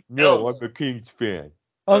that team. No, I'm a Kings fan.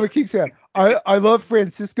 I'm a Kings fan. I love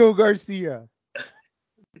Francisco Garcia.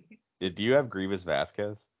 Do you have Grievous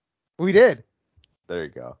Vasquez? We did. There you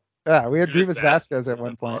go. Yeah, we had Grievous Vasquez at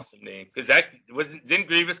one point. Awesome name. Because didn't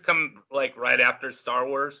Grievous come like right after Star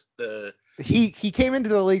Wars? He came into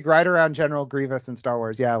the league right around General Grievous and Star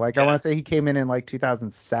Wars. Yeah, like I want to say he came in like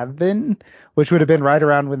 2007, which would have been right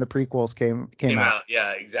around when the prequels came out.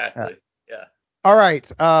 Yeah, exactly. Yeah. All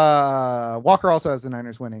right. Walker also has the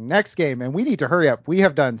Niners winning. Next game, and we need to hurry up. We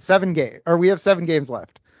have done 7 games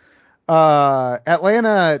left.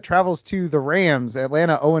 Atlanta travels to the Rams.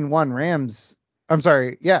 Atlanta 0-1. Rams. I'm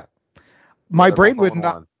sorry. Yeah. My brain would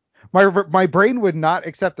not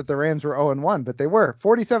accept that the Rams were 0-1, but they were.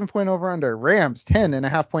 47-point over/under. Rams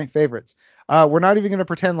 10.5-point favorites. We're not even going to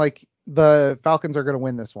pretend like the Falcons are going to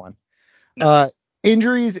win this one. No.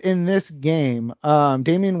 Injuries in this game.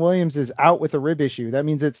 Damian Williams is out with a rib issue. That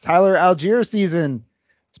means it's Tyler Algier season,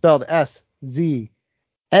 spelled SZN.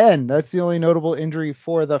 That's the only notable injury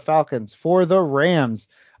for the Falcons. For the Rams,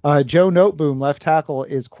 Joe Noteboom, left tackle,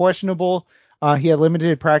 is questionable. He had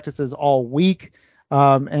limited practices all week,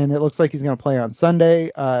 and it looks like he's going to play on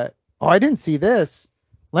Sunday. I didn't see this.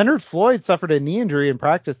 Leonard Floyd suffered a knee injury in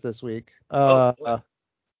practice this week.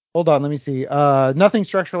 Hold on, let me see. Nothing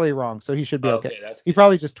structurally wrong, so he should be okay. He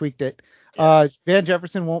probably just tweaked it. Yeah. Van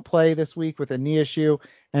Jefferson won't play this week with a knee issue,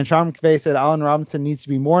 and Sean McVay said Allen Robinson needs to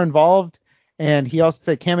be more involved, and he also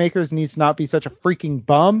said Cam Akers needs to not be such a freaking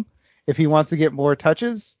bum if he wants to get more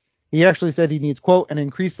touches. He actually said he needs, quote, an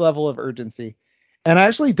increased level of urgency. And I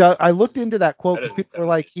looked into that quote because people were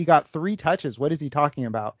like, he got 3 touches. What is he talking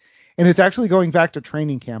about? And it's actually going back to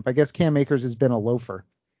training camp. I guess Cam Akers has been a loafer.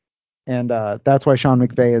 And that's why Sean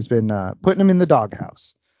McVay has been putting him in the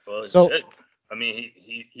doghouse. Well, I mean,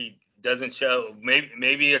 he doesn't show.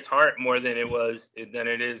 Maybe it's heart more than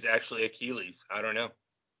it is actually Achilles. I don't know.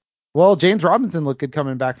 Well, James Robinson looked good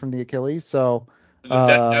coming back from the Achilles, so that's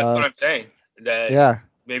what I'm saying.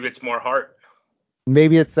 Maybe it's more heart.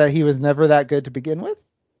 Maybe it's that he was never that good to begin with.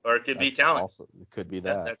 Or it could be talent. It could be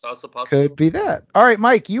that. That's also possible. Could be that. All right,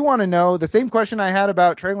 Mike, you want to know the same question I had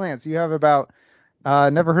about Trey Lance. You have about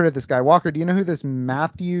never heard of this guy. Walker, do you know who this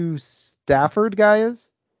Matthew Stafford guy is?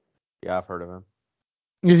 Yeah, I've heard of him.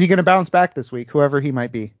 Is he going to bounce back this week, whoever he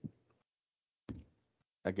might be?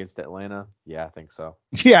 Against Atlanta? Yeah, I think so.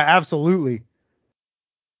 Yeah, absolutely.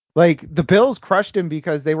 Like, the Bills crushed him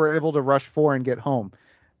because they were able to rush 4 and get home.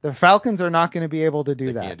 The Falcons are not going to be able to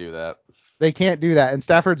do that. They can't do that. They can't do that. And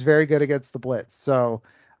Stafford's very good against the blitz. So,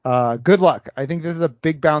 good luck. I think this is a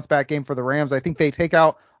big bounce back game for the Rams. I think they take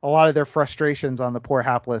out a lot of their frustrations on the poor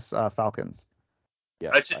hapless Falcons.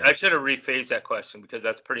 Yeah, I should have rephrased that question because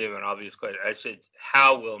that's pretty of an obvious question.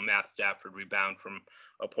 How will Matt Stafford rebound from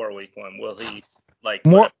a poor week 1? Will he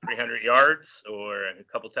more 300 yards or a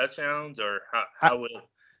couple touchdowns, or how will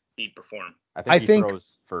he perform? I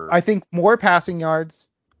think more passing yards,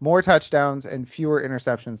 more touchdowns, and fewer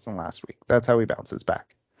interceptions than last week. That's how he bounces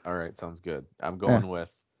back. All right, sounds good. I'm going with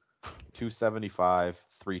 275,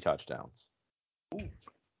 3 touchdowns. Ooh.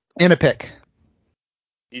 And a pick.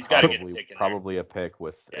 He's got to get a pick in probably there. A pick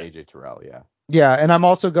with AJ Terrell, yeah. Yeah, and I'm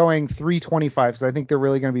also going 325 because I think they're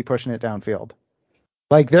really going to be pushing it downfield.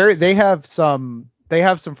 Like they have some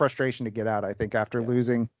frustration to get out, I think, after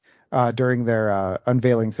losing during their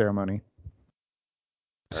unveiling ceremony.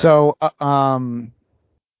 So,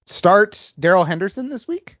 start Darrell Henderson this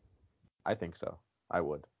week? I think so. I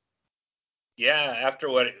would. Yeah, after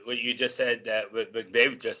what you just said, what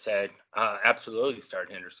Dave just said, absolutely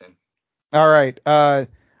start Henderson. All right.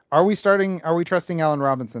 Are we trusting Allen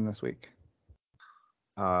Robinson this week?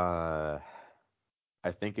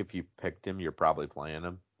 I think if you picked him, you're probably playing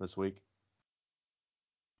him this week.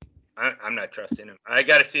 I'm not trusting him. I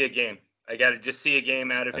got to see a game. I got to just see a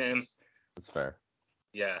game out of him. That's fair.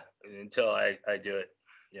 Yeah, until I do it.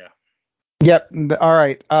 Yeah. Yep. All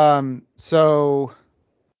right. So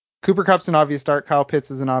Cooper Kupp's an obvious start. Kyle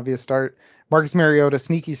Pitts is an obvious start. Marcus Mariota,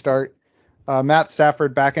 sneaky start. Matt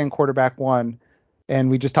Stafford, back-end quarterback 1. And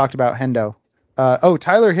we just talked about Hendo.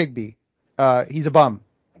 Tyler Higbee. He's a bum.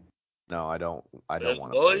 No, I don't want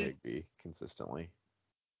to Boy. play Higbee consistently.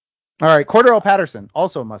 All right, Cordero Patterson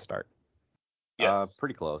also must start. Yes.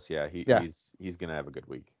 Pretty close. Yeah, Yeah. he's gonna have a good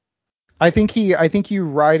week. I think you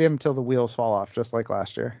ride him till the wheels fall off, just like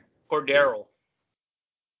last year. Cordero.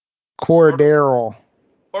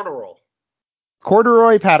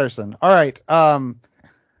 Corduroy Patterson. All right.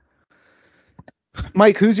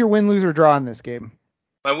 Mike, who's your win, lose, or draw in this game?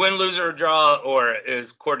 My win, lose, or draw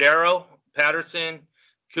is Cordero, Patterson,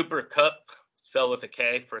 Cooper Kupp, spelled with a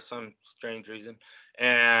K for some strange reason,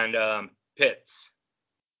 and Pitts,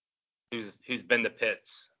 who's been the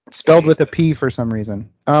Pitts. Spelled with a P for some reason.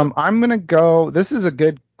 I'm gonna go. This is a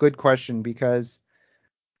good question because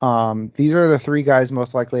these are the three guys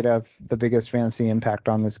most likely to have the biggest fantasy impact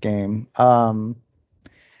on this game. I'm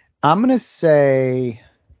gonna say,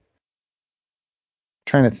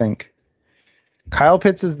 trying to think. Kyle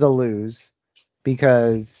Pitts is the lose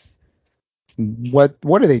because what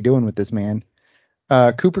are they doing with this man?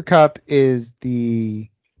 Cooper Kupp is the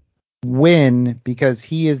win because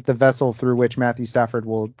he is the vessel through which Matthew Stafford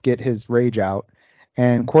will get his rage out.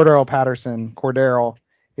 And Cordero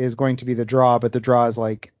is going to be the draw, but the draw is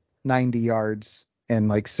like 90 yards and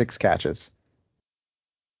like 6 catches.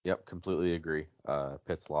 Yep, completely agree.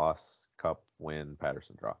 Pitts loss, Kupp win,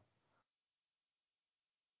 Patterson draw.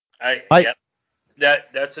 Yep.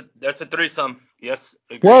 That's a threesome. Yes.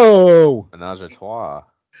 Agreed. Whoa. Menage a trois.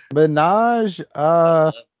 Menage.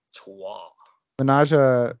 Trois.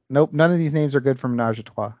 Menage. Nope. None of these names are good for Menage a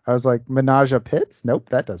Trois. I was like Menage a Pitts. Nope,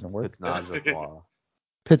 that doesn't work. It's Menage a trois.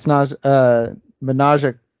 Pitts Nage. Menage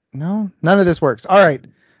a. No, none of this works. All right.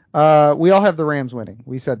 We all have the Rams winning.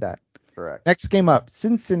 We said that. Correct. Next game up,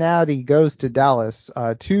 Cincinnati goes to Dallas.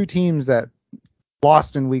 Two teams that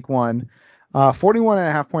lost in week 1.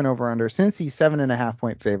 41.5 point over under. Cincy 7.5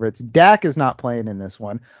 point favorites. Dak is not playing in this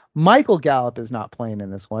one. Michael Gallup is not playing in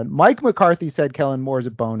this one. Mike McCarthy said Kellen Moore is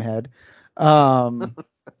a bonehead. Jalen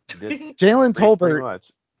Tolbert. Pretty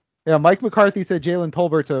much. Yeah, Mike McCarthy said Jalen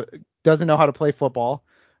Tolbert doesn't know how to play football.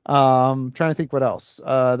 Trying to think what else.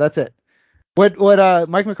 That's it. What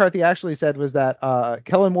Mike McCarthy actually said was that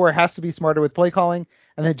Kellen Moore has to be smarter with play calling,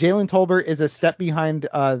 and that Jalen Tolbert is a step behind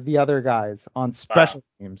the other guys on special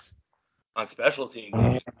teams. On special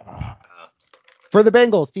teams. For the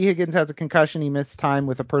Bengals, T. Higgins has a concussion. He missed time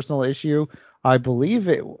with a personal issue. I believe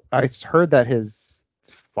I heard that his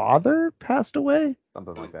father passed away.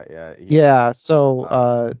 Something like that, yeah. Yeah,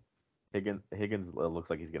 so Higgins looks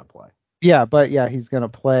like he's gonna play. Yeah, but yeah, he's gonna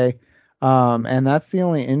play. And that's the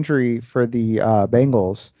only injury for the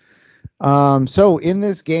Bengals. So in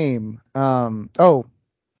this game,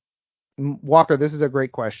 Walker, this is a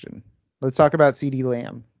great question. Let's talk about CeeDee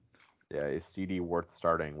Lamb. Yeah, is CeeDee worth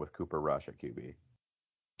starting with Cooper Rush at QB?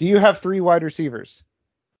 Do you have 3 wide receivers?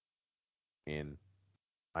 In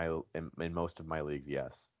most of my leagues,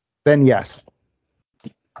 yes. Then yes.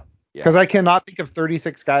 Because Yeah. I cannot think of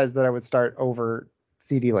 36 guys that I would start over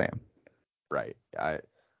CeeDee Lamb. Right. I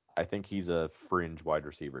think he's a fringe wide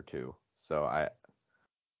receiver too. So I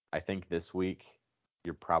think this week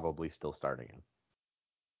you're probably still starting him.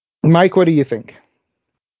 Mike, what do you think?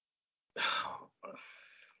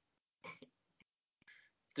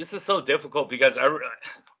 This is so difficult because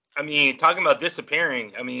I mean, talking about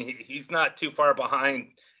disappearing, I mean, he's not too far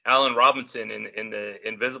behind Allen Robinson in the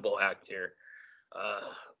Invisible Act here.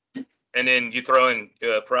 And then you throw in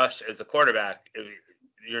Rush as the quarterback.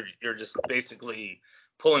 You're just basically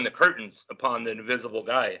pulling the curtains upon the invisible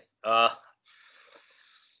guy.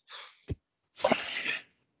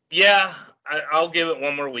 Yeah, I'll give it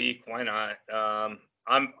one more week. Why not?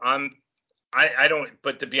 I don't.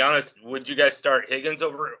 But to be honest, would you guys start Higgins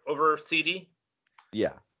over CeeDee?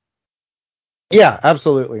 Yeah. Yeah,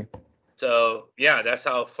 absolutely. So yeah, that's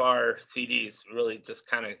how far CeeDee's really just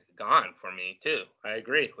kind of gone for me too. I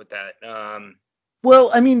agree with that.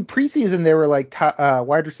 Well, I mean, preseason they were like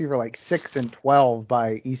wide receiver like 6 and 12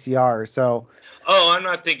 by ECR. So. Oh, I'm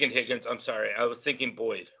not thinking Higgins. I'm sorry. I was thinking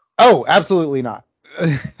Boyd. Oh, absolutely not.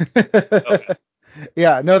 Okay.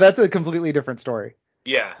 Yeah, no, that's a completely different story.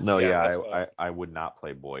 Yeah. No, yeah. I would not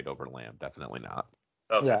play Boyd over Lamb. Definitely not.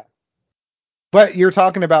 Okay. Yeah. But you're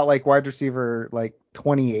talking about like wide receiver like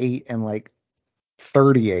 28 and like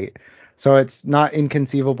 38. So it's not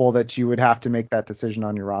inconceivable that you would have to make that decision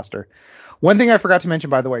on your roster. One thing I forgot to mention,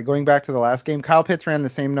 by the way, going back to the last game, Kyle Pitts ran the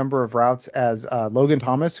same number of routes as Logan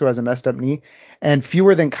Thomas, who has a messed up knee, and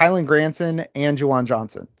fewer than Kylen Granson and Juwan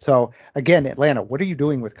Johnson. So again, Atlanta, what are you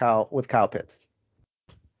doing with Kyle Pitts?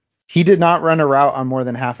 He did not run a route on more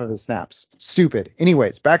than half of his snaps. Stupid.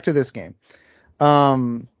 Anyways, back to this game.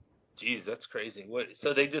 Geez, that's crazy. What?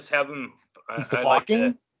 So they just have him. I like Blocking?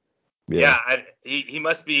 that. Yeah, he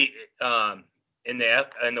must be in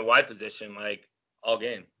the wide position like all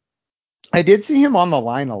game. I did see him on the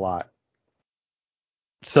line a lot.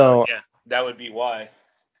 So yeah, that would be why.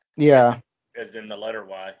 yeah, As in the letter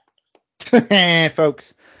Y.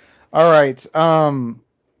 folks. All right. I'm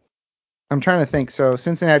trying to think. So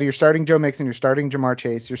Cincinnati, you're starting Joe Mixon, you're starting Jamar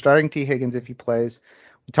Chase, you're starting T. Higgins if he plays.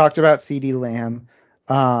 We talked about CeeDee Lamb.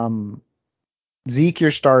 Zeke,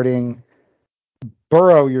 you're starting.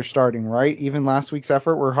 Burrow, you're starting, right? Even last week's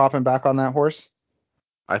effort, we're hopping back on that horse.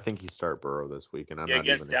 I think you start Burrow this week, and I'm not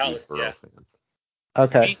against even a huge Dallas, Burrow fan.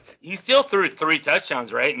 Okay. He still threw 3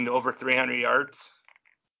 touchdowns, right? And over 300 yards.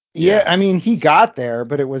 Yeah, I mean, he got there,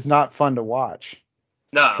 but it was not fun to watch.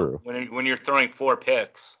 No, True. when you're throwing 4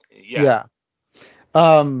 picks. Yeah.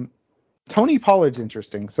 Tony Pollard's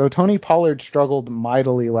interesting. So Tony Pollard struggled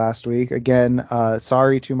mightily last week. Again,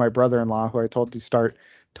 sorry to my brother-in-law who I told to start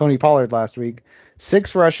Tony Pollard last week.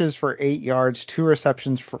 6 rushes for 8 yards, 2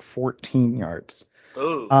 receptions for 14 yards.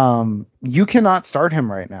 Ooh. You cannot start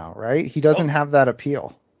him right now, right? He doesn't have that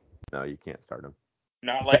appeal. No, you can't start him.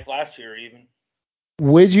 Not like last year even.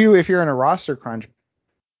 Would you, if you're in a roster crunch,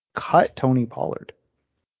 cut Tony Pollard?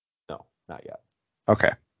 No, not yet.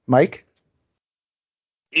 Okay. Mike?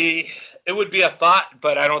 It would be a thought,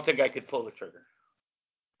 but I don't think I could pull the trigger.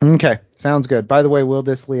 Okay, sounds good. By the way, Will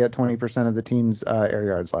Dissly at 20% of the team's air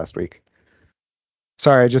yards last week.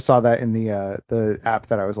 Sorry, I just saw that in the app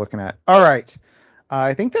that I was looking at. All right,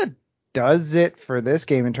 I think that does it for this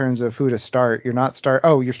game in terms of who to start.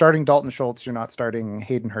 You're starting Dalton Schultz. You're not starting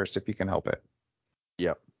Hayden Hurst if you can help it.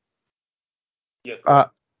 Yep.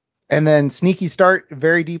 And then sneaky start,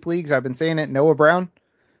 very deep leagues. I've been saying it. Noah Brown.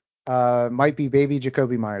 Might be baby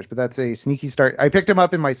Jacoby Myers, but that's a sneaky start. I picked him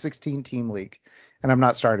up in my 16-team league, and I'm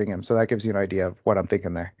not starting him, so that gives you an idea of what I'm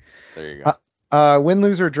thinking there. There you go. Win,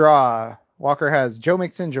 lose, or draw. Walker has Joe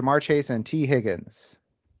Mixon, Jamar Chase, and T. Higgins.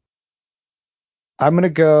 I'm going to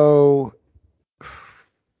go...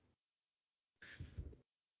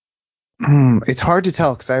 It's hard to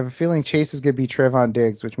tell because I have a feeling Chase is going to be Trevon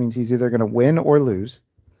Diggs, which means he's either going to win or lose.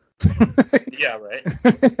 Yeah, right.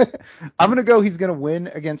 I'm going to go he's going to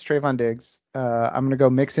win against Trevon Diggs. I'm going to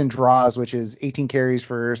go Mixon draws, which is 18 carries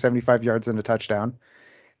for 75 yards and a touchdown.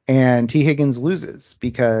 And T. Higgins loses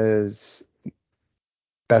because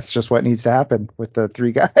that's just what needs to happen with the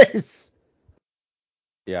 3 guys.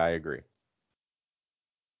 Yeah, I agree.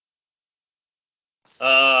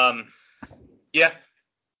 Yeah.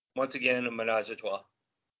 Once again, a menage a trois.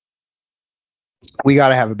 We got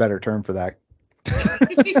to have a better term for that.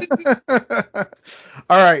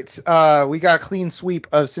 All right. We got a clean sweep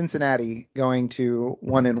of Cincinnati going to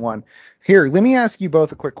 1-1. Here, let me ask you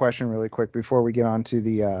both a quick question really quick before we get on to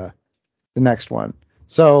the next one.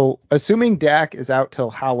 So, assuming Dak is out till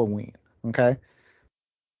Halloween, okay?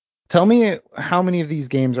 Tell me how many of these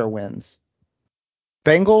games are wins.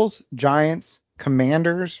 Bengals, Giants,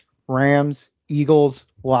 Commanders, Rams, Eagles,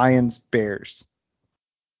 Lions, Bears.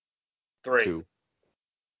 3. 2.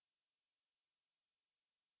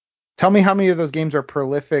 Tell me how many of those games are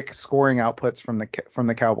prolific scoring outputs from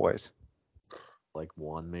the Cowboys. Like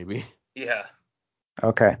 1 maybe. Yeah.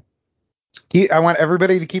 Okay. I want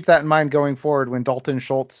everybody to keep that in mind going forward when Dalton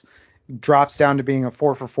Schultz drops down to being a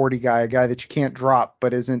 4 for 40 guy, a guy that you can't drop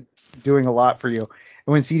but isn't doing a lot for you.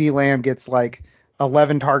 And when CeeDee Lamb gets like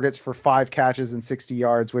 11 targets for 5 catches and 60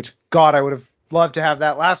 yards, which God, I would have loved to have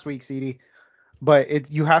that last week, CeeDee.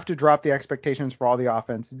 But you have to drop the expectations for all the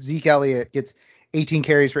offense. Zeke Elliott gets 18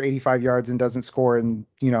 carries for 85 yards and doesn't score, and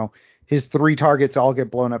his 3 targets all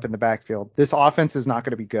get blown up in the backfield. This offense is not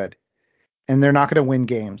going to be good, and they're not going to win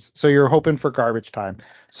games. So you're hoping for garbage time.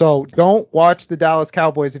 So don't watch the Dallas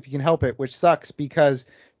Cowboys if you can help it, which sucks because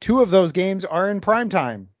 2 of those games are in prime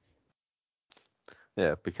time.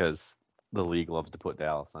 Yeah, because the league loves to put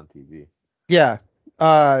Dallas on TV. Yeah.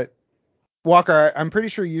 Walker, I'm pretty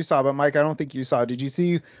sure you saw, but Mike, I don't think you saw. Did you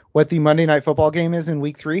see what the Monday Night Football game is in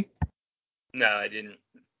Week 3? No, I didn't.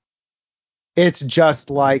 It's just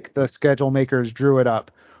like the schedule makers drew it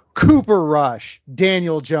up. Cooper Rush,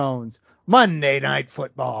 Daniel Jones, Monday Night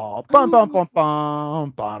Football. Bum, bum, bum,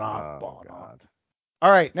 bum, ba-da, Oh, God.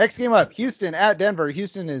 All right, next game up. Houston at Denver.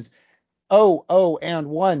 Houston is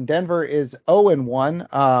 0-1. Denver is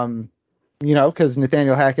 0-1. Because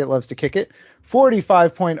Nathaniel Hackett loves to kick it.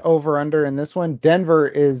 45-point over-under in this one. Denver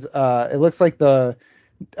is, it looks like the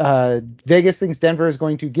Vegas thinks Denver is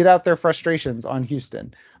going to get out their frustrations on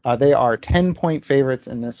Houston. They are 10-point favorites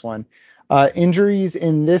in this one. Injuries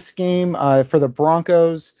in this game for the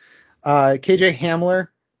Broncos. KJ Hamler,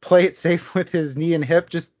 play it safe with his knee and hip.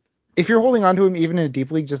 Just if you're holding on to him even in a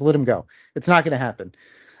deep league, just let him go. It's not going to happen.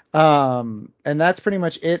 And that's pretty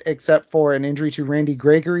much it, except for an injury to Randy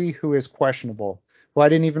Gregory, who is questionable, who I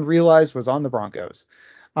didn't even realize was on the Broncos.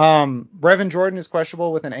 Brevin Jordan is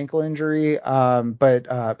questionable with an ankle injury,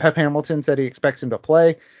 but Pep Hamilton said he expects him to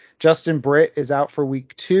play. Justin Britt is out for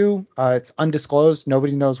week 2. It's undisclosed.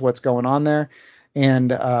 Nobody knows what's going on there.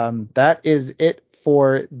 And that is it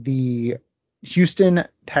for the Houston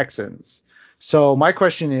Texans. So my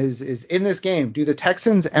question is in this game, do the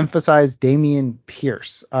Texans emphasize Dameon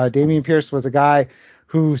Pierce? Dameon Pierce was a guy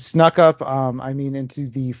who snuck up, into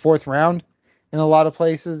the 4th round in a lot of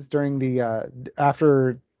places during the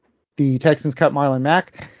after the Texans cut Marlon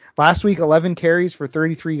Mack. Last week, 11 carries for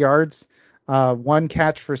 33 yards, 1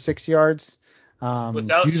 catch for 6 yards.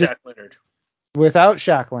 Without Shaq Leonard. Without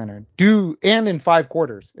Shaq Leonard. And in 5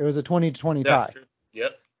 quarters. It was a 20-20 tie. True.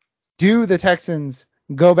 Yep. Do the Texans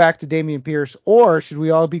go back to Dameon Pierce, or should we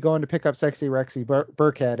all be going to pick up Sexy Rexy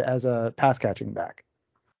Burkhead as a pass catching back?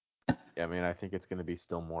 Yeah, I mean, I think it's going to be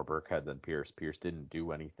still more Burkhead than Pierce. Pierce didn't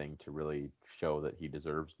do anything to really show that he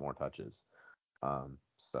deserves more touches.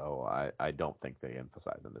 So I don't think they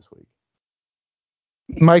emphasize him this week.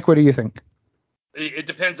 Mike, what do you think? It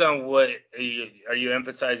depends on what are you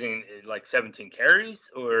emphasizing, like 17 carries,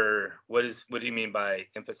 or what do you mean by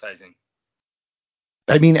emphasizing?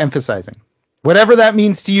 I mean emphasizing. Whatever that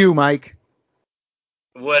means to you, Mike.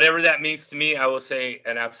 Whatever that means to me, I will say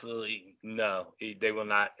an absolutely no. They will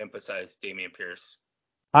not emphasize Dameon Pierce.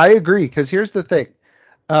 I agree, because here's the thing.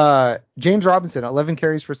 James Robinson, 11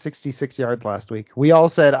 carries for 66 yards last week. We all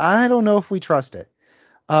said, I don't know if we trust it.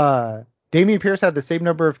 Dameon Pierce had the same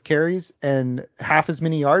number of carries and half as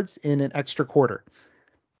many yards in an extra quarter.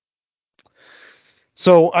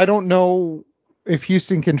 So I don't know if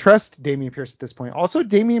Houston can trust Dameon Pierce at this point. Also,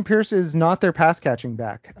 Dameon Pierce is not their pass catching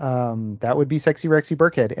back. That would be Sexy Rexy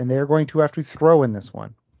Burkhead, and they're going to have to throw in this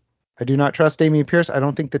one. I do not trust Dameon Pierce. I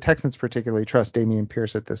don't think the Texans particularly trust Dameon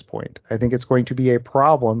Pierce at this point. I think it's going to be a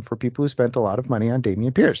problem for people who spent a lot of money on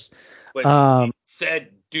Dameon Pierce. But he said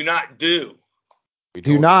do not do.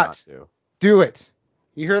 Do not do it.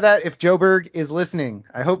 You hear that? If Joe Berg is listening,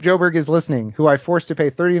 I hope Joe Berg is listening, who I forced to pay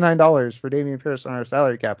 $39 for Dameon Pierce on our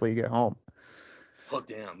salary cap league at home. Oh,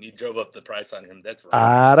 damn. You drove up the price on him. That's right.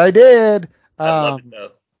 That I did. I love it,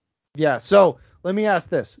 though. Yeah, so let me ask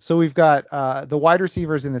this. So we've got the wide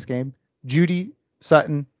receivers in this game, Judy,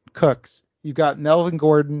 Sutton, Cooks. You've got Melvin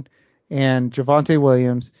Gordon and Javonte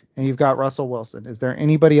Williams, and you've got Russell Wilson. Is there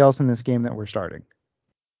anybody else in this game that we're starting?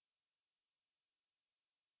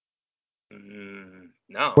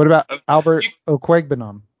 No. What about Albert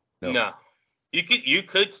Okwuegbunam? No. You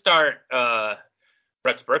could start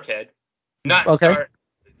Rex Burkhead. Not okay.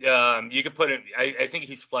 Start. You could put him. I think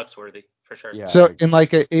he's flex worthy for sure. Yeah. So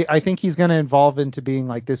I think he's going to evolve into being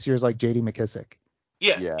like this year's like J.D. McKissick.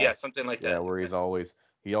 Yeah, something like that. Yeah, where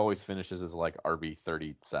he always finishes as like RB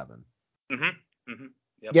 37.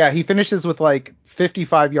 Yep. Yeah, he finishes with like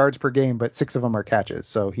 55 yards per game, but 6 of them are catches,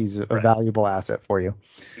 so he's a valuable asset for you.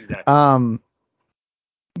 Exactly.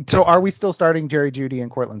 So are we still starting Jerry Jeudy and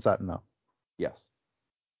Courtland Sutton though? Yes.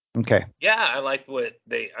 Okay. Yeah, I liked what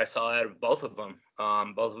I saw out of both of them.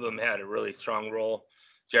 Both of them had a really strong role.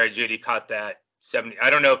 Jerry Jeudy caught that 70. I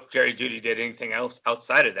don't know if Jerry Jeudy did anything else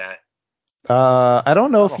outside of that. I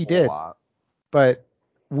don't know if he did, lot. But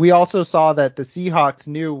we also saw that the Seahawks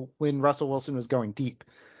knew when Russell Wilson was going deep.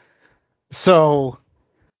 So,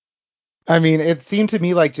 I mean, it seemed to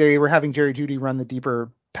me like they were having Jerry Jeudy run the deeper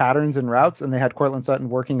patterns and routes, and they had Courtland Sutton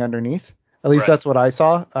working underneath. At least that's what I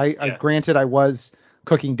saw. Granted, I was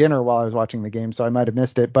cooking dinner while I was watching the game, so I might have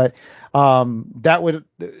missed it. But that would,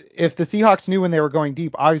 if the Seahawks knew when they were going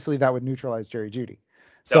deep, obviously that would neutralize Jerry Jeudy.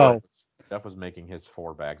 So Jeff was making his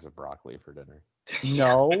 4 bags of broccoli for dinner.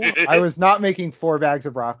 No, I was not making 4 bags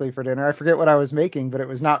of broccoli for dinner. I forget what I was making, but it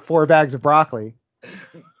was not 4 bags of broccoli.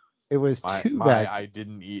 It was 2 bags. I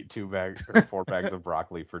didn't eat 4 bags of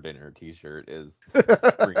broccoli for dinner t-shirt is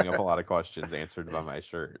bringing up a lot of questions answered by my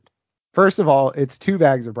shirt. First of all, it's 2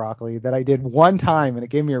 bags of broccoli that I did one time, and it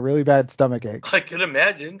gave me a really bad stomachache. I could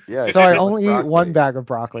imagine. Yeah. So I only eat 1 bag of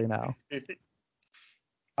broccoli now.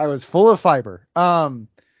 I was full of fiber.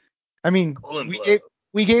 I mean,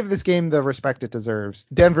 we gave this game the respect it deserves.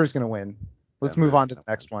 Denver's going to win. Let's move on to the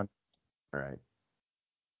next one. All right.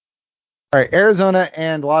 Arizona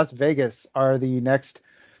and Las Vegas are the next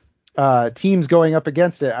teams going up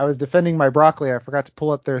against it. I was defending my broccoli. I forgot to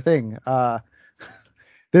pull up their thing.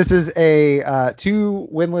 This is a 2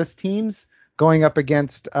 winless teams going up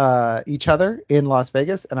against each other in Las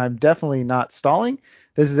Vegas, and I'm definitely not stalling.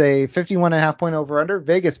 This is a 51.5 point over under.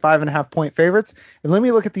 Vegas 5.5 point favorites. And let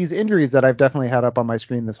me look at these injuries that I've definitely had up on my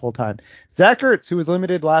screen this whole time. Zach Ertz, who was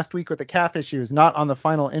limited last week with a calf issue, is not on the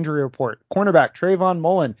final injury report. Cornerback Trayvon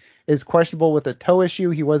Mullen is questionable with a toe issue.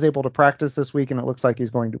 He was able to practice this week, and it looks like he's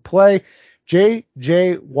going to play.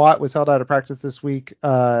 J.J. Watt was held out of practice this week,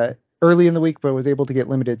 early in the week, but was able to get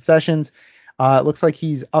limited sessions. It looks like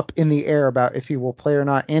he's up in the air about if he will play or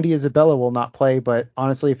not. Andy Isabella will not play, but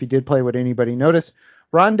honestly, if he did play, would anybody notice?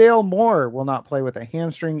 Rondale Moore will not play with a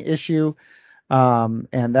hamstring issue. And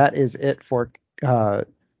that is it for, I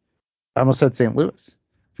almost said St. Louis.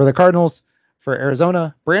 For the Cardinals, for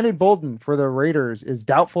Arizona, Brandon Bolden for the Raiders is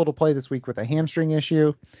doubtful to play this week with a hamstring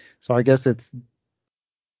issue. So I guess it's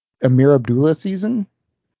Amir Abdullah season.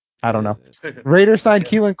 I don't know. Raiders signed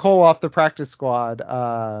Keelan Cole off the practice squad.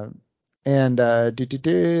 That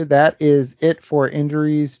is it for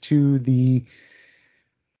injuries to the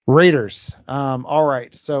Raiders. All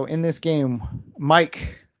right. So in this game,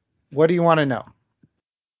 Mike, what do you want to know?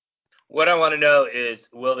 What I want to know is,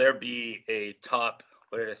 will there be a top,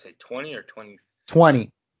 what did I say, 20 or 20? 20.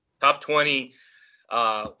 Top 20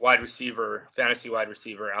 wide receiver, fantasy wide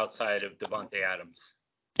receiver outside of Devontae Adams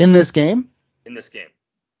In this game? in this game.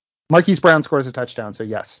 Marquise Brown scores a touchdown, so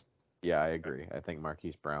yes. Yeah, I agree. I think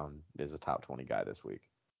Marquise Brown is a top 20 guy this week.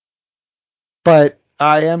 But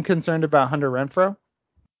I am concerned about Hunter Renfrow.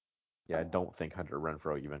 Yeah, I don't think Hunter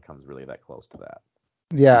Renfrow even comes really that close to that.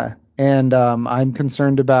 Yeah, and I'm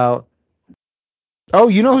concerned about. Oh,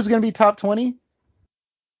 you know who's going to be top 20?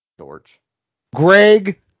 Dortch.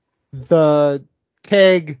 Greg the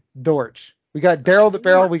Keg Dortch. We got Daryl the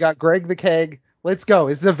Barrel. We got Greg the Keg. Let's go.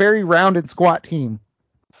 This is a very rounded squat team.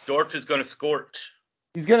 Dortch is going to scorch.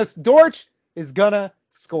 Dortch is gonna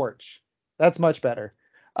scorch. That's much better.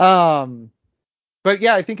 But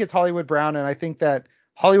yeah, I think it's Hollywood Brown, and I think that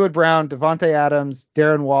Hollywood Brown, Devontae Adams,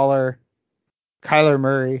 Darren Waller, Kyler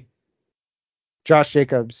Murray, Josh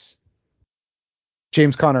Jacobs,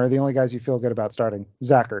 James Conner are the only guys you feel good about starting.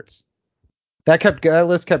 Zach Ertz. That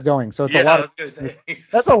list kept going. So it's a lot.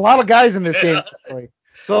 That's a lot of guys in this game. Actually.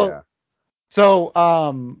 So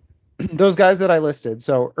those guys that I listed.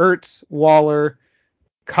 So Ertz, Waller,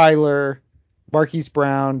 Kyler, Marquise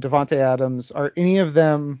Brown, Devontae Adams, are any of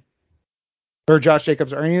them, or Josh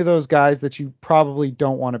Jacobs, are any of those guys that you probably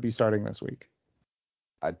don't want to be starting this week?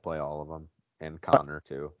 I'd play all of them, and Connor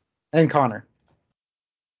too. And Connor.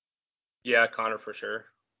 Yeah, Connor for sure.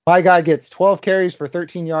 My guy gets 12 carries for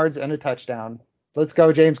 13 yards and a touchdown. Let's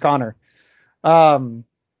go, James Conner. There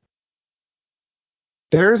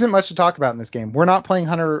isn't much to talk about in this game. We're not playing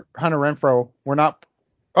Hunter Renfrow. We're not.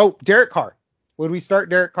 Oh, Derek Carr. Would we start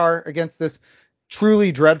Derek Carr against this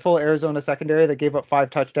truly dreadful Arizona secondary that gave up 5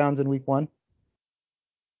 touchdowns in week 1?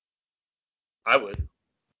 I would.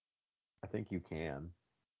 I think you can.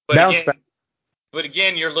 But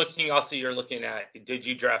again, you're looking at, did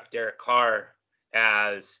you draft Derek Carr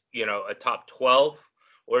as, a top 12,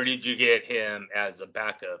 or did you get him as a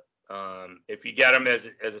backup? If you got him as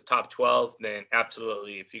a top 12, then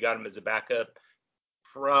absolutely. If you got him as a backup,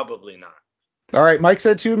 probably not. All right, Mike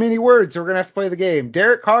said too many words, so we're going to have to play the game.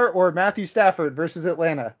 Derek Carr or Matthew Stafford versus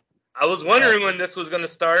Atlanta? I was wondering when this was going to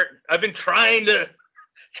start. I've been trying to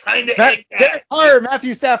Derek Carr or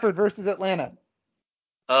Matthew Stafford versus Atlanta?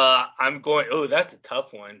 That's a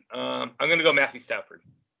tough one. I'm going to go Matthew Stafford.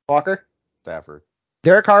 Walker? Stafford.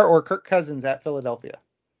 Derek Carr or Kirk Cousins at Philadelphia?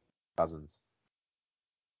 Cousins.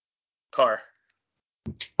 Carr.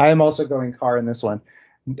 I am also going Carr in this one.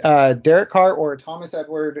 Derek Carr or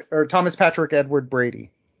Thomas Patrick Edward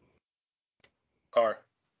Brady? Carr.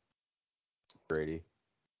 Brady.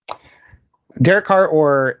 Derek Carr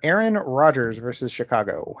or Aaron Rodgers versus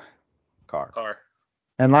Chicago? Carr.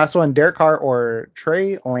 And last one, Derek Carr or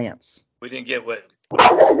Trey Lance? We didn't get what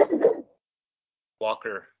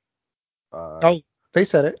Walker. They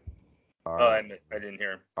said it. I didn't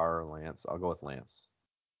hear him. Carr or Lance. I'll go with Lance.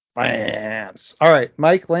 Lance. All right,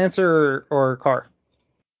 Mike, Lance or Carr?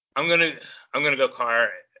 I'm gonna go Carr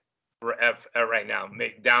right now.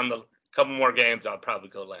 Down the couple more games, I'll probably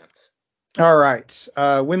go Lance. All right.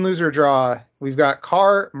 Win, lose, or draw. We've got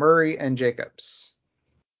Carr, Murray, and Jacobs.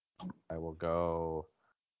 I will go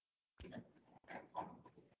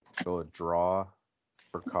a draw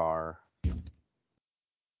for Carr.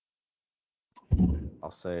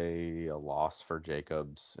 I'll say a loss for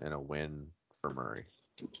Jacobs and a win for Murray.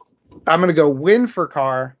 I'm going to go win for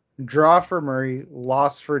Carr, draw for Murray,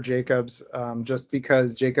 loss for Jacobs, just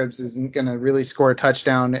because Jacobs isn't going to really score a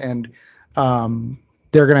touchdown, and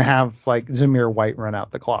they're going to have like Zamir White run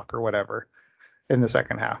out the clock or whatever in the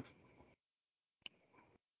second half.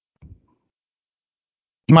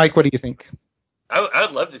 Mike, what do you think? I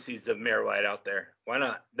would love to see Zamir White out there. Why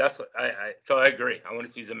not? That's what so I agree. I want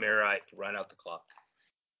to see Zamir White run out the clock.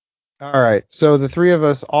 All right. So the three of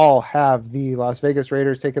us all have the Las Vegas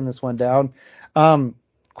Raiders taking this one down.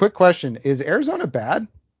 Quick question. Is Arizona bad?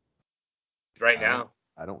 Right now.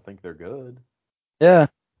 I don't think they're good. Yeah.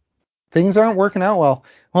 Things aren't working out well.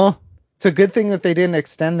 Well, it's a good thing that they didn't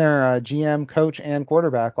extend their GM, coach, and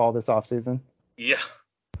quarterback all this offseason. Yeah.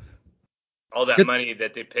 All that money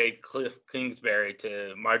that they paid Cliff Kingsbury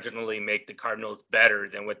to marginally make the Cardinals better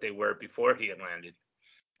than what they were before he had landed.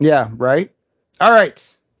 Yeah, right? All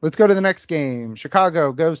right. Let's go to the next game.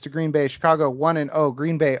 Chicago goes to Green Bay. Chicago 1-0.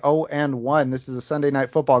 Green Bay 0-1. This is a Sunday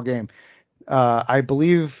night football game. I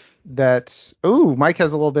believe that. Ooh, Mike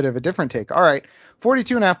has a little bit of a different take. All right.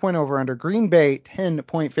 42.5 point over under. Green Bay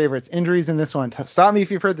 10-point favorites. Injuries in this one. Stop me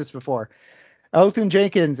if you've heard this before. Elgton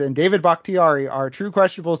Jenkins and David Bakhtiari are true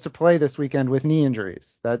questionables to play this weekend with knee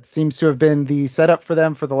injuries. That seems to have been the setup for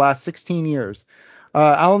them for the last 16 years.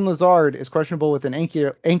 Alan Lazard is questionable with an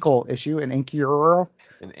ankle issue, an ankle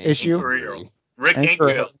issue. Rick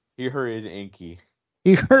Ankiel. He hurt his ankle.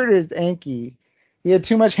 He hurt his ankle. He had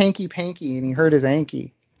too much hanky-panky, and he hurt his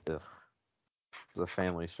ankle. Ugh. It's a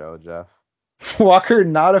family show, Jeff. Walker,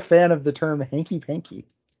 not a fan of the term hanky-panky.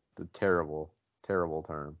 It's a terrible, terrible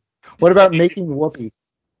term. What about making whoopee?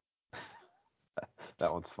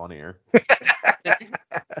 That one's funnier.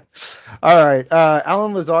 All right.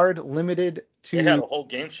 Alan Lazard limited to. They had a whole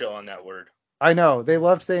game show on that word. I know. They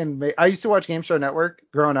loved saying. I used to watch Game Show Network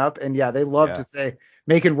growing up, and yeah, they loved to say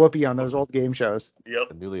making whoopee on those old game shows. Yep.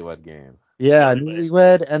 The Newlywed Game. Yeah,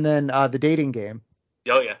 Newlywed, and then the dating game.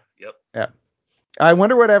 Oh, yeah. Yep. Yeah. I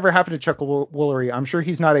wonder whatever happened to Chuck Woolery. I'm sure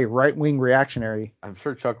he's not a right-wing reactionary. I'm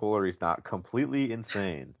sure Chuck Woolery's not completely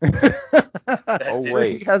insane. Oh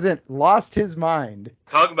wait, he hasn't lost his mind.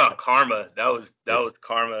 Talk about karma. That was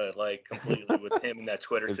karma, like completely with him in that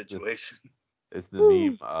Twitter situation. It's the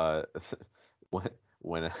meme.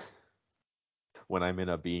 When I'm in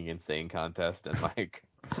a being insane contest and my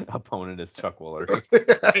opponent is Chuck Woolery.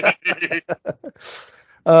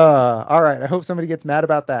 All right. I hope somebody gets mad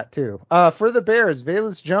about that too. For the Bears,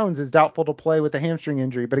 Velus Jones is doubtful to play with a hamstring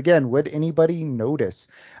injury, but again, would anybody notice?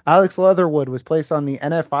 Alex Leatherwood was placed on the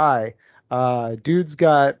NFI. Dude's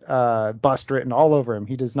got bust written all over him.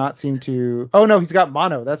 He does not seem to. Oh no, he's got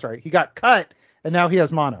mono. That's right. He got cut and now he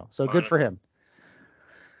has mono. So good for him.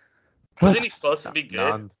 Wasn't he supposed to be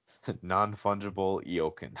good? Non-fungible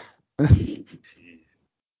Eokin.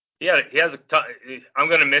 Yeah, he has I'm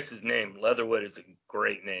gonna miss his name. Leatherwood is a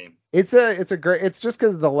great name. It's a great. It's just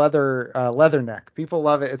because the leather neck. People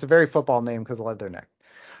love it. It's a very football name because of leather neck.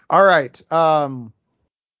 All right.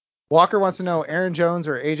 Walker wants to know Aaron Jones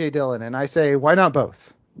or AJ Dillon, and I say why not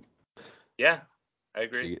both? Yeah, I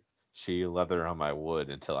agree. She leather on my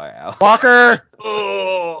wood until I out. Walker.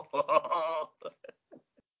 Oh.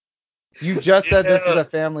 You just said this is a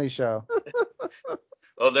family show.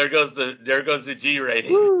 Oh, there goes the G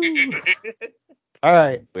rating. All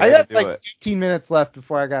right. I have like 15 minutes left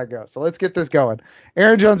before I gotta go. So let's get this going.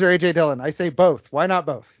 Aaron Jones or AJ Dillon? I say both. Why not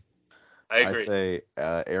both? I agree. I say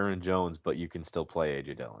Aaron Jones, but you can still play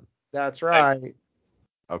AJ Dillon. That's right.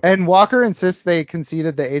 Okay. And Walker insists they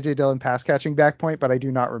conceded the AJ Dillon pass catching back point, but I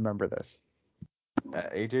do not remember this.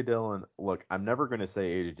 AJ Dillon, look, I'm never going to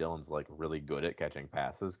say AJ Dillon's like really good at catching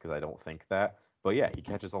passes because I don't think that. But yeah, he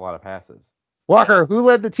catches a lot of passes. Walker, who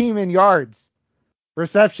led the team in yards,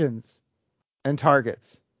 receptions, and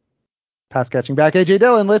targets? Pass catching back, AJ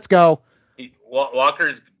Dillon. Let's go.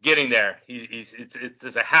 Walker's getting there.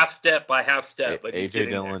 It's a half step by half step, but he's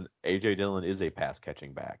getting there. AJ Dillon is a pass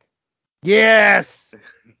catching back. Yes.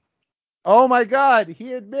 Oh my God,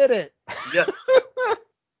 he admitted it. Yes.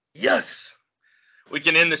 Yes. We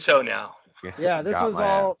can end the show now. Yeah, this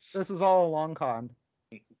was all a long con.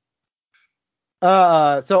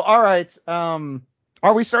 So all right.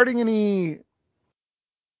 Are we starting any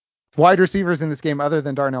wide receivers in this game other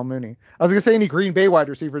than Darnell Mooney? I was gonna say any Green Bay wide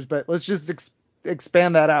receivers, but let's just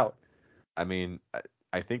expand that out. I mean,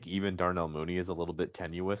 I think even Darnell Mooney is a little bit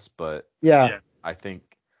tenuous, but yeah. I think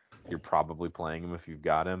you're probably playing him if you've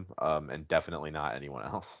got him, and definitely not anyone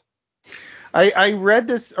else. I read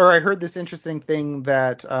this or I heard this interesting thing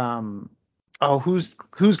that who's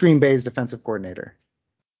Green Bay's defensive coordinator?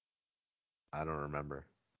 I don't remember.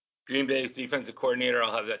 Green Bay's defensive coordinator,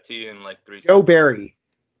 I'll have that to you in like 3 seconds. Joe Barry.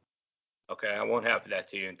 Okay, I won't have that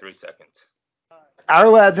to you in 3 seconds. Our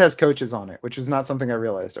Lads has coaches on it, which is not something I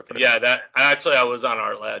realized at first. Yeah, I was on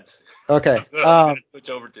Our Lads. Okay. That's what I was gonna switch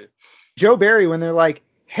over to. Joe Barry, when they're like,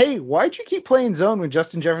 hey, why'd you keep playing zone when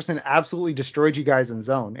Justin Jefferson absolutely destroyed you guys in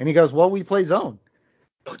zone? And he goes, well, we play zone.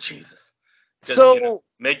 Oh, Jesus. So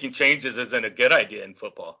making changes isn't a good idea in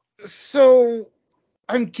football. So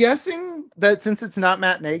I'm guessing that since it's not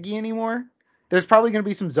Matt Nagy anymore, there's probably going to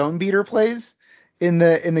be some zone beater plays in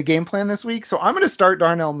the game plan this week. So I'm going to start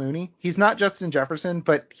Darnell Mooney. He's not Justin Jefferson,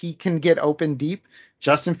 but he can get open deep.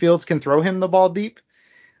 Justin Fields can throw him the ball deep.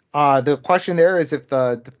 The question there is if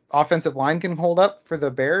the offensive line can hold up for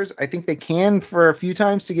the Bears. I think they can for a few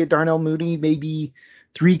times to get Darnell Mooney maybe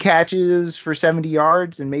 3 catches for 70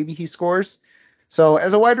 yards and maybe he scores. So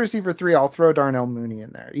as a wide receiver 3, I'll throw Darnell Mooney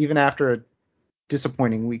in there, even after a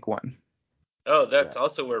disappointing week 1. Oh, that's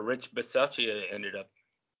also where Rich Bisaccia ended up.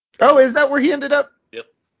 Oh, is that where he ended up? Yep.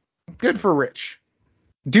 Good for Rich.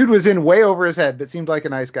 Dude was in way over his head, but seemed like a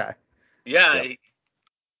nice guy. Yeah, Yep.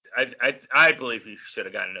 I believe he should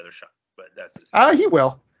have gotten another shot, but that's just He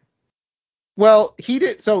will. Well, he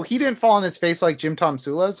did. So he didn't fall on his face like Jim Tom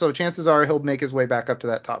Sula. So chances are he'll make his way back up to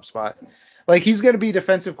that top spot. Like he's going to be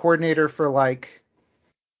defensive coordinator for like.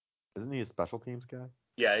 Isn't he a special teams guy?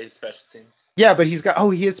 Yeah, he's special teams. Yeah, but he's got. Oh,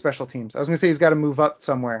 he is special teams. I was going to say he's got to move up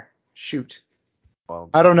somewhere. Shoot. Well,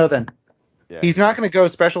 I don't know then. yeah, He's not going to go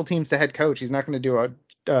special teams to head coach. He's not going to do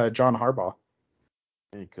a John Harbaugh.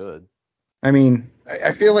 he could. I mean,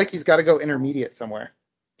 I feel like he's got to go intermediate somewhere.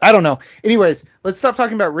 I don't know. Anyways, let's stop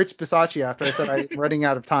talking about Rich Bisaccia after I said I'm running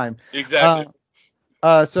out of time. Exactly.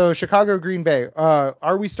 So Chicago, Green Bay.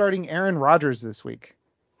 Are we starting Aaron Rodgers this week?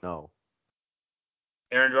 No.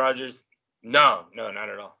 Aaron Rodgers? No, not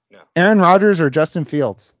at all. No. Aaron Rodgers or Justin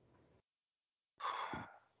Fields?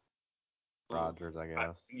 Rodgers, I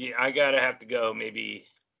guess. I gotta have to go. Maybe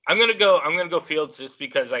I'm gonna go Fields just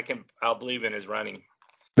because I'll believe in his running.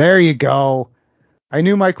 There you go. I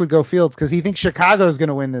knew Mike would go Fields because he thinks Chicago's going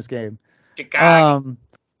to win this game. Chicago.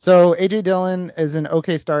 So A.J. Dillon is an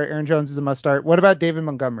okay start. Aaron Jones is a must start. What about David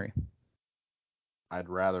Montgomery? I'd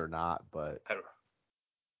rather not, but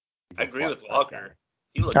I agree with flex Walker. guy.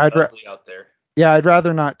 He looked ugly out there. Yeah, I'd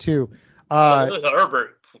rather not too.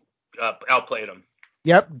 Herbert outplayed him.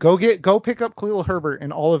 Yep, go pick up Khalil Herbert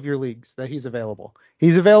in all of your leagues that he's available.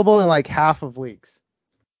 He's available in like half of leagues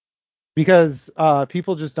because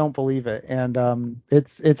people just don't believe it, and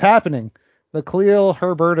it's happening. The Khalil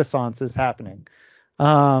Herbert assance is happening.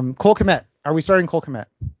 Cole Kmet. Are we starting Cole Kmet?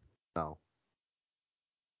 No.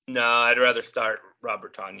 No, I'd rather start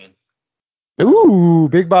Robert Tonyan. Ooh,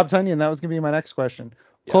 Big Bob Tunyon. That was gonna be my next question.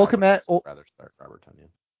 Yeah, Cole I would Kmet. rather start Robert Tonyan.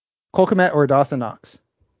 Cole Kmet or Dawson Knox?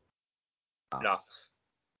 No.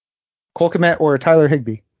 Cole Kmet or Tyler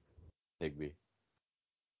Higbee? Higbee.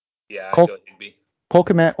 Yeah, Cole- I'd go Higbee. Cole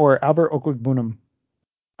Kmet or Albert Okwuegbunam?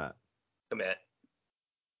 Komet.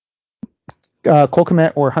 Cole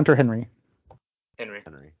Kmet or Hunter Henry? Henry.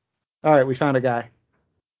 All right, we found a guy.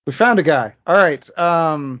 All right.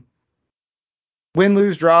 Win,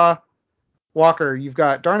 lose, draw. Walker, you've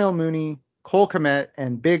got Darnell Mooney, Cole Kmet,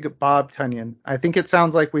 and Big Bob Tunyon. I think it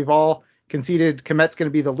sounds like we've all conceded Kmet's going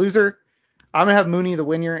to be the loser. I'm going to have Mooney the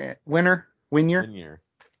winner.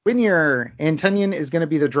 And Tunyon is going to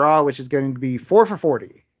be the draw, which is going to be 4 for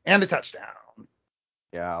 40 and a touchdown.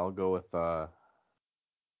 Yeah, I'll go with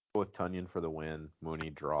Tunyon for the win, Mooney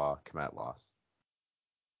draw, Kmet loss.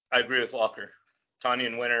 I agree with Walker.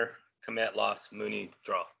 Tonyan winner, Komet loss, Mooney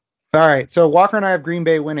draw. All right, so Walker and I have Green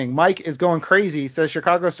Bay winning. Mike is going crazy. Says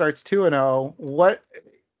Chicago starts 2-0. What?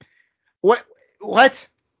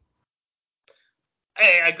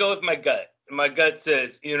 Hey, I go with my gut. My gut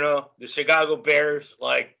says, the Chicago Bears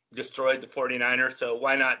destroyed the 49ers, so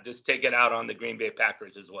why not just take it out on the Green Bay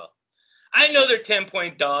Packers as well? I know they're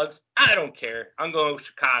 10-point dogs. I don't care. I'm going with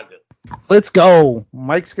Chicago. Let's go.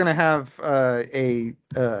 Mike's gonna have a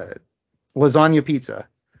lasagna pizza.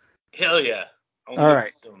 Hell yeah. All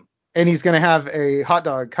right. And he's going to have a hot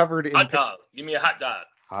dog covered in hot dog. Give me a hot dog.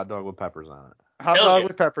 Hot dog with peppers on it. Hot dog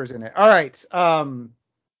with peppers in it. All right.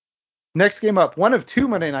 Next game up. One of 2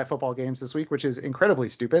 Monday Night Football games this week, which is incredibly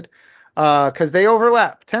stupid because they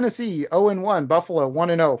overlap. Tennessee 0-1, Buffalo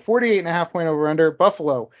 1-0, 48.5-point over-under.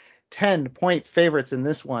 Buffalo 10-point favorites in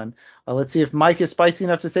this one. Let's see if Mike is spicy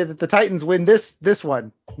enough to say that the Titans win this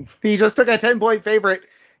one. He just took a 10-point favorite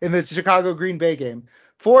in the Chicago Green Bay game.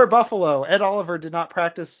 For Buffalo, Ed Oliver did not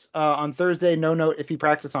practice on Thursday. No note if he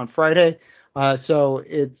practiced on Friday. So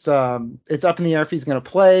it's up in the air if he's going to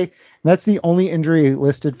play. And that's the only injury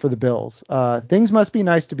listed for the Bills. Things must be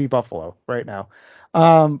nice to be Buffalo right now.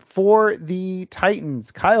 For the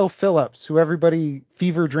Titans, Kyle Phillips, who everybody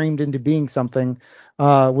fever dreamed into being something,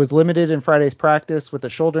 was limited in Friday's practice with a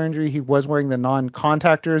shoulder injury. He was wearing the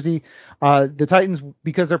non-contact jersey. The Titans,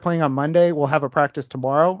 because they're playing on Monday, will have a practice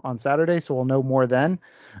tomorrow on Saturday, so we'll know more then.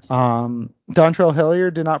 Dontrell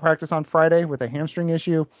Hilliard did not practice on Friday with a hamstring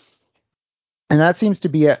issue. And that seems to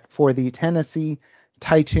be it for the Tennessee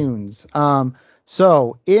Titans.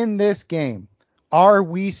 So in this game, are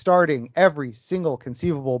we starting every single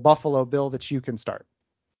conceivable Buffalo Bill that you can start?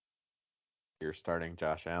 You're starting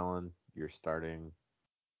Josh Allen. You're starting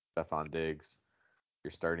Stephon Diggs.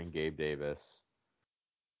 You're starting Gabe Davis.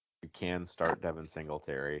 You can start Devin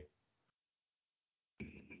Singletary.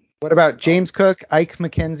 What about James Cook, Ike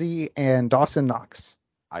McKenzie, and Dawson Knox?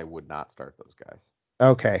 I would not start those guys.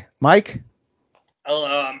 Okay. Mike?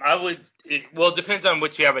 I would. Well, it depends on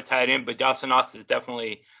which you have a tight end, but Dawson Knox is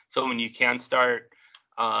definitely someone you can start.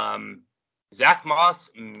 Zach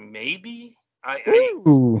Moss, maybe.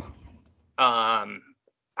 Ooh.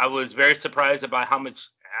 I was very surprised about how much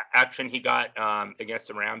action he got against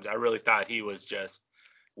the Rams. I really thought he was just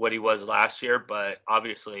what he was last year, but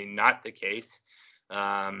obviously not the case.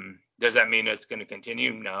 Does that mean it's going to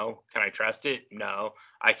continue? No. Can I trust it? No.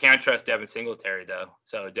 I can trust Devin Singletary, though.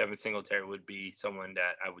 So Devin Singletary would be someone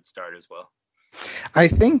that I would start as well. I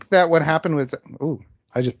think that what happened was,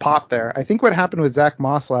 I just popped there. I think what happened with Zach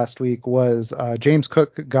Moss last week was James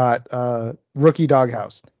Cook got rookie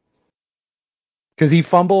doghoused because he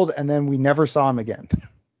fumbled and then we never saw him again.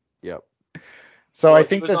 Yep. So well, I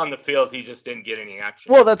think he was on the field. He just didn't get any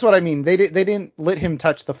action. Well, that's what I mean. They didn't let him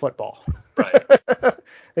touch the football. Right.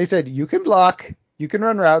 They said you can block, you can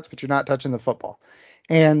run routes, but you're not touching the football.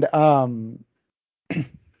 And so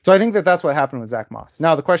I think that's what happened with Zach Moss.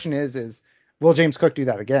 Now the question is will James Cook do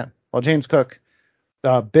that again? Well, James Cook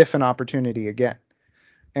biff an opportunity again.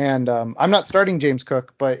 And I'm not starting James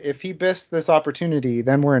Cook, but if he biffs this opportunity,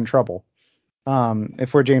 then we're in trouble.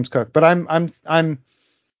 If we're James Cook, but I'm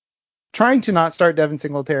trying to not start Devin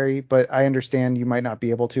Singletary, but I understand you might not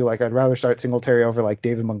be able to. Like, I'd rather start Singletary over like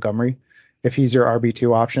David Montgomery if he's your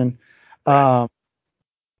RB2 option. Right.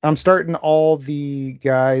 I'm starting all the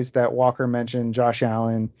guys that Walker mentioned: Josh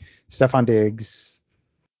Allen, Stephon Diggs,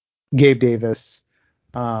 Gabe Davis.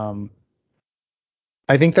 I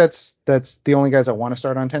think that's the only guys I want to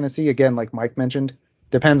start on Tennessee. Again, like Mike mentioned,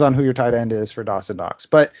 depends on who your tight end is for Dawson Knox.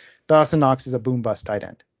 But Dawson Knox is a boom bust tight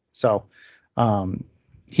end. So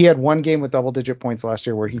he had one game with double-digit points last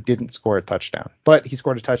year where he didn't score a touchdown, but he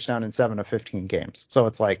scored a touchdown in 7 of 15 games. So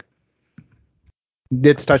it's like,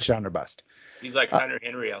 it's touchdown or bust. He's like Hunter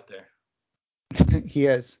Henry out there. He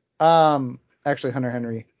is. Actually, Hunter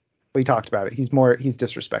Henry, we talked about it. He's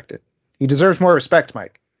disrespected. He deserves more respect,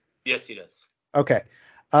 Mike. Yes, he does. Okay.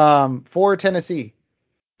 For Tennessee,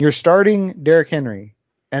 you're starting Derrick Henry,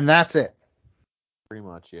 and that's it. Pretty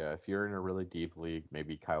much, yeah. If you're in a really deep league,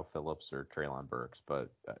 maybe Kyle Phillips or Treylon Burks, but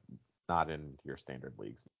not in your standard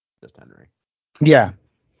leagues, just Henry. Yeah.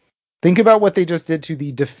 Think about what they just did to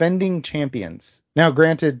the defending champions. Now,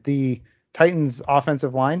 granted, the Titans'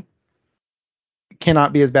 offensive line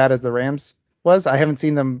cannot be as bad as the Rams was. I haven't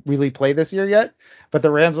seen them really play this year yet, but the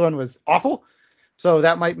Rams one was awful. So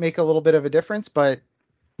that might make a little bit of a difference. But,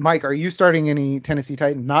 Mike, are you starting any Tennessee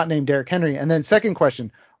Titan not named Derrick Henry? And then second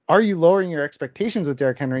question, are you lowering your expectations with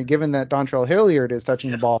Derrick Henry given that Dontrell Hilliard is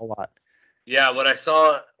touching the ball a lot? Yeah, what I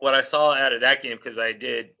saw out of that game, because I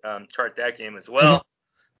did chart that game as well. Mm-hmm.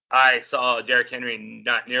 I saw Derrick Henry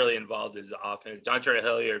not nearly involved in the offense. Dontrell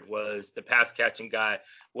Hilliard was the pass catching guy,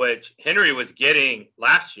 which Henry was getting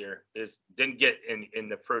last year. Didn't get in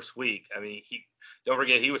the first week. I mean, don't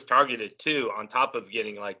forget he was targeted too, on top of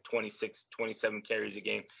getting like 26, 27 carries a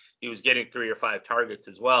game. He was getting 3 or 5 targets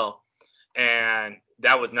as well. And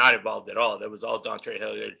that was not involved at all. That was all Dontrell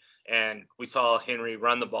Hilliard. And we saw Henry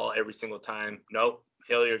run the ball every single time. Nope.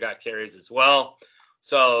 Hilliard got carries as well.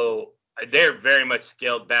 So they're very much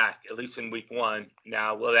scaled back, at least in week 1.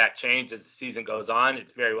 Now, will that change as the season goes on?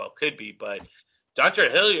 It very well could be. But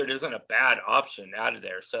Dontrell Hilliard isn't a bad option out of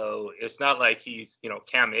there. So it's not like he's,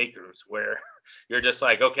 Cam Akers, where you're just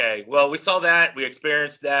like, okay, well, we saw that. We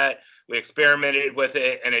experienced that. We experimented with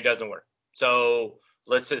it, and it doesn't work. So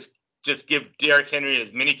let's just give Derrick Henry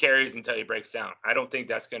as many carries until he breaks down. I don't think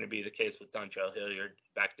that's going to be the case with Dontrell Hilliard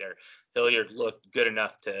back there. Hilliard looked good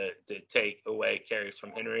enough to take away carries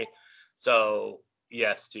from Henry. So,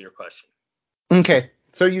 yes, to your question. Okay,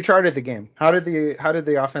 so you charted the game. How did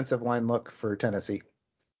the offensive line look for Tennessee?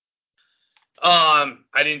 I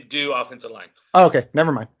didn't do offensive line. Oh, okay,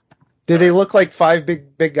 never mind. Did they look like 5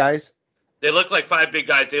 big guys? They look like 5 big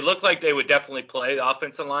guys. They look like they would definitely play the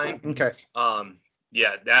offensive line. Okay.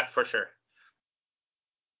 Yeah, that for sure.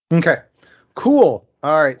 Okay, cool.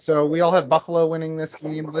 All right, so we all have Buffalo winning this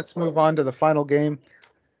game. Let's move on to the final game.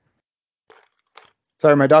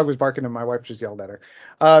 Sorry, my dog was barking and my wife just yelled at her.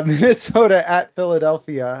 Minnesota at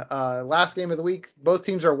Philadelphia. Last game of the week. Both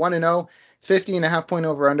teams are 1-0, 50.5 point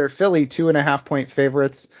over under. Philly 2.5 point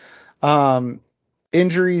favorites.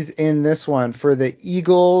 injuries in this one. For the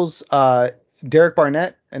Eagles, Derek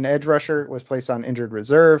Barnett, an edge rusher, was placed on injured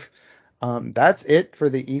reserve. That's it for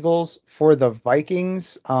the Eagles. For the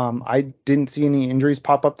Vikings, I didn't see any injuries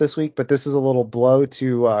pop up this week, but this is a little blow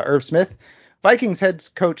to Irv Smith. Vikings head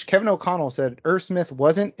coach Kevin O'Connell said Irv Smith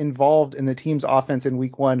wasn't involved in the team's offense in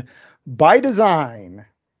week 1 by design.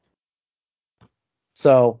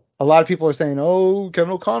 So a lot of people are saying, "Oh,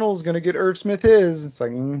 Kevin O'Connell's going to get Irv Smith his." It's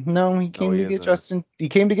like, no, he came to get Justin. He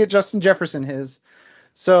came to get Justin Jefferson his.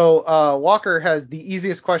 So Walker has the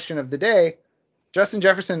easiest question of the day. Justin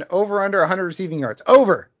Jefferson over under 100 receiving yards.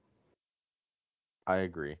 Over. I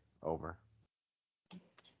agree. Over.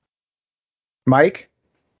 Mike?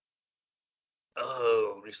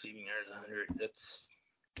 Oh, receiving yards 100. That's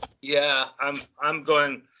I'm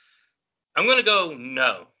going to go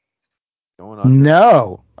no. Going under.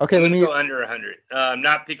 No. Okay, I'm let going me to go under 100.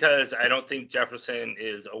 Not because I don't think Jefferson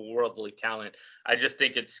is a worldly talent. I just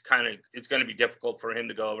think it's going to be difficult for him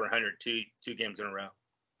to go over 100 two games in a row.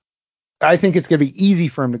 I think it's going to be easy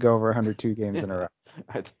for him to go over 102 games in a row.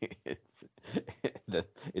 I think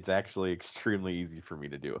it's actually extremely easy for me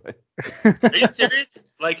to do it. Are you serious?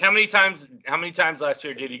 Like how many times last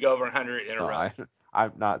year did he go over 100 in a row?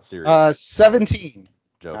 I'm not serious. 17.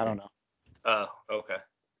 Joking. I don't know. Oh, okay.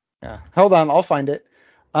 Yeah. Hold on, I'll find it.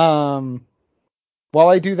 While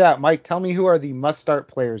I do that, Mike, tell me who are the must-start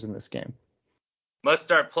players in this game.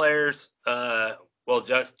 Must-start players,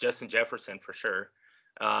 Justin Jefferson for sure.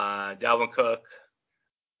 Dalvin Cook,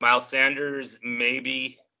 Miles Sanders,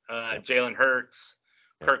 maybe. Jalen Hurts,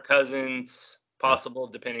 Kirk Cousins, possible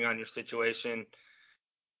depending on your situation.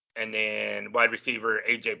 And then wide receiver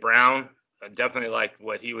A.J. Brown. I definitely like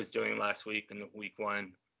what he was doing last week in week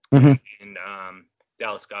 1. Mm-hmm. And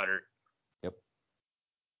Dallas Goedert. Yep.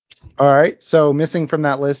 All right. So missing from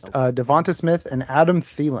that list, Devonta Smith and Adam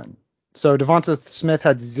Thielen. So Devonta Smith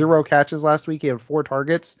had 0 catches last week. He had 4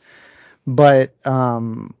 targets. But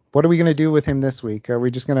what are we going to do with him this week? Are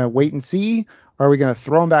we just going to wait and see? Or are we going to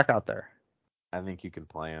throw him back out there? I think you can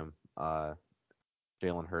play him.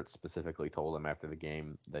 Jalen Hurts specifically told him after the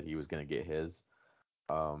game that he was going to get his.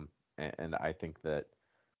 And I think that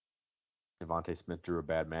Devonta Smith drew a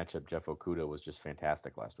bad matchup. Jeff Okudah was just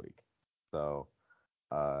fantastic last week. So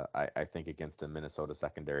I think against a Minnesota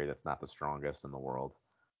secondary that's not the strongest in the world,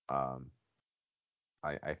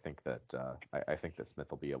 I think that Smith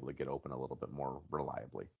will be able to get open a little bit more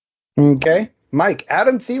reliably. Okay. Mike,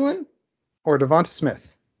 Adam Thielen or Devonta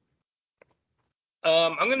Smith?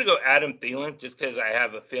 I'm going to go Adam Thielen just because I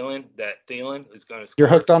have a feeling that Thielen is going to score. You're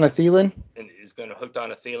hooked on a Thielen? And is going to hooked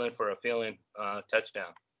on a Thielen for a Thielen touchdown.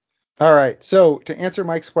 All right. So to answer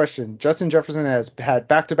Mike's question, Justin Jefferson has had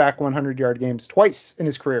back-to-back 100-yard games twice in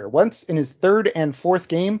his career. Once in his 3rd and 4th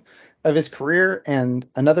game of his career, and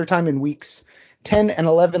another time in weeks 10 and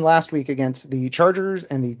 11 last week against the Chargers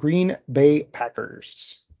and the Green Bay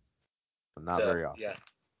Packers. Not very often. Yeah.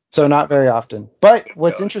 So not very often. But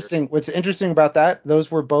what's interesting about that, those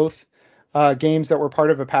were both games that were part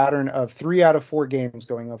of a pattern of 3 out of 4 games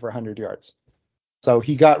going over 100 yards. So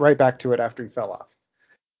he got right back to it after he fell off.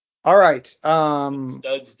 All right.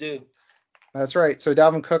 Studs do. That's right. So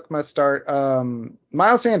Dalvin Cook must start.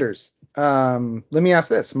 Miles Sanders. Let me ask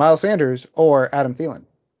this: Miles Sanders or Adam Thielen?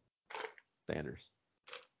 Sanders.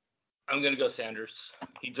 I'm gonna go Sanders.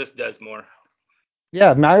 He just does more.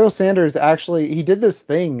 Yeah, Miles Sanders he did this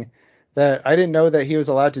thing that I didn't know that he was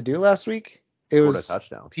allowed to do last week. Scored a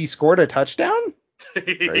touchdown. He scored a touchdown?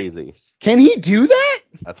 Crazy. Can he do that?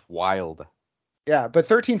 That's wild. Yeah, but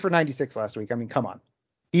 13 for 96 last week. I mean, come on.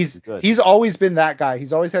 He's always been that guy.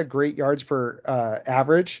 He's always had great yards per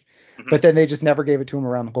average, but then they just never gave it to him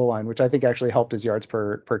around the goal line, which I think actually helped his yards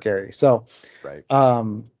per carry. So, right.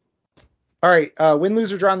 All right, win,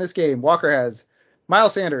 lose, or draw in this game. Walker has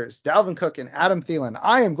Miles Sanders, Dalvin Cook, and Adam Thielen.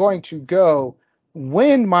 I am going to go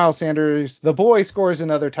win Miles Sanders. The boy scores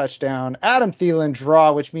another touchdown. Adam Thielen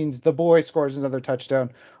draw, which means the boy scores another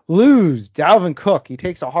touchdown. Lose Dalvin Cook. He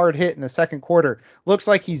takes a hard hit in the second quarter. Looks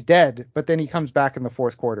like he's dead, but then he comes back in the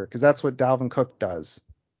fourth quarter because that's what Dalvin Cook does.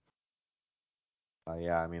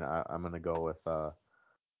 Yeah, I mean, I'm gonna go with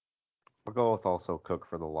I'll go with also Cook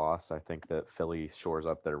for the loss. I think that Philly shores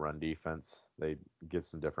up their run defense. They give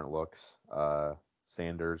some different looks.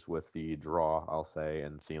 Sanders with the draw, I'll say,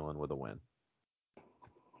 and Thielen with a win.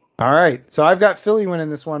 All right, so I've got Philly winning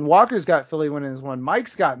this one. Walker's got Philly winning this one.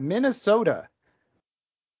 Mike's got Minnesota.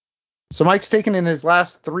 So Mike's taken in his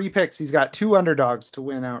last 3 picks. He's got 2 underdogs to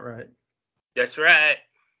win outright. That's right.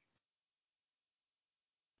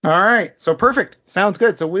 All right, so perfect. Sounds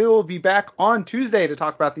good. So we will be back on Tuesday to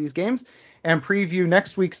talk about these games and preview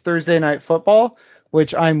next week's Thursday Night Football.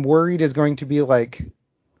 which I'm worried is going to be like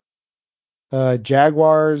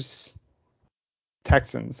Jaguars,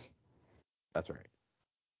 Texans. That's right.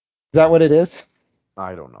 Is that what it is?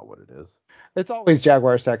 I don't know what it is. It's always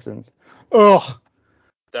Jaguars, Texans. Ugh.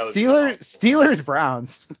 That was Steelers,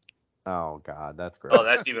 Browns. Oh God, that's gross. Oh,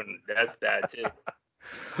 that's bad too.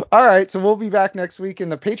 All right, so we'll be back next week in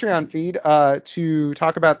the Patreon feed to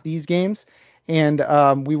talk about these games, and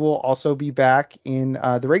we will also be back in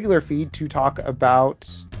the regular feed to talk about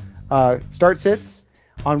start sits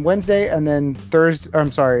on Wednesday, and then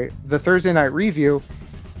the Thursday night review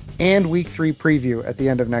and week 3 preview at the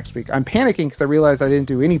end of next week. I'm panicking because I realized I didn't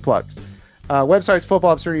do any plugs. Websites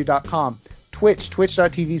footballabsurdity.com,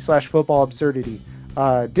 twitch.tv/footballabsurdity.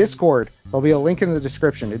 Discord, there'll be a link in the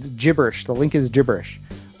description. It's gibberish. The link is gibberish.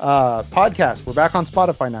 Podcast, we're back on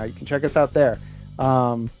Spotify now. You can check us out there.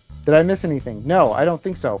 Did I miss anything? No, I don't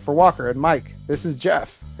think so. For Walker and Mike, this is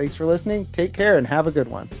Jeff. Thanks for listening. Take care and have a good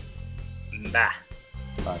one. Nah.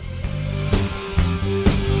 Bye.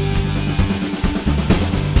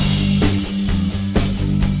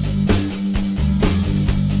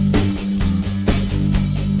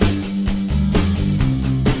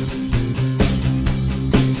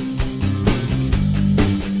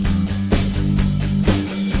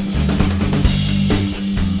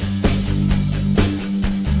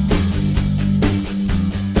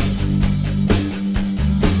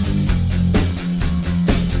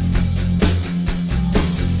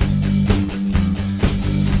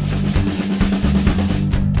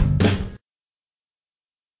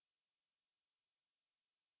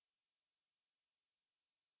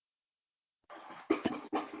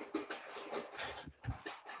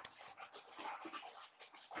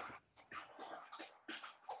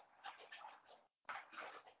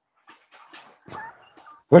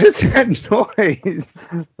 What is that noise?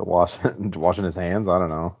 Washing his hands. I don't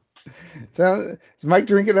know. Is Mike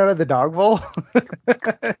drinking out of the dog bowl?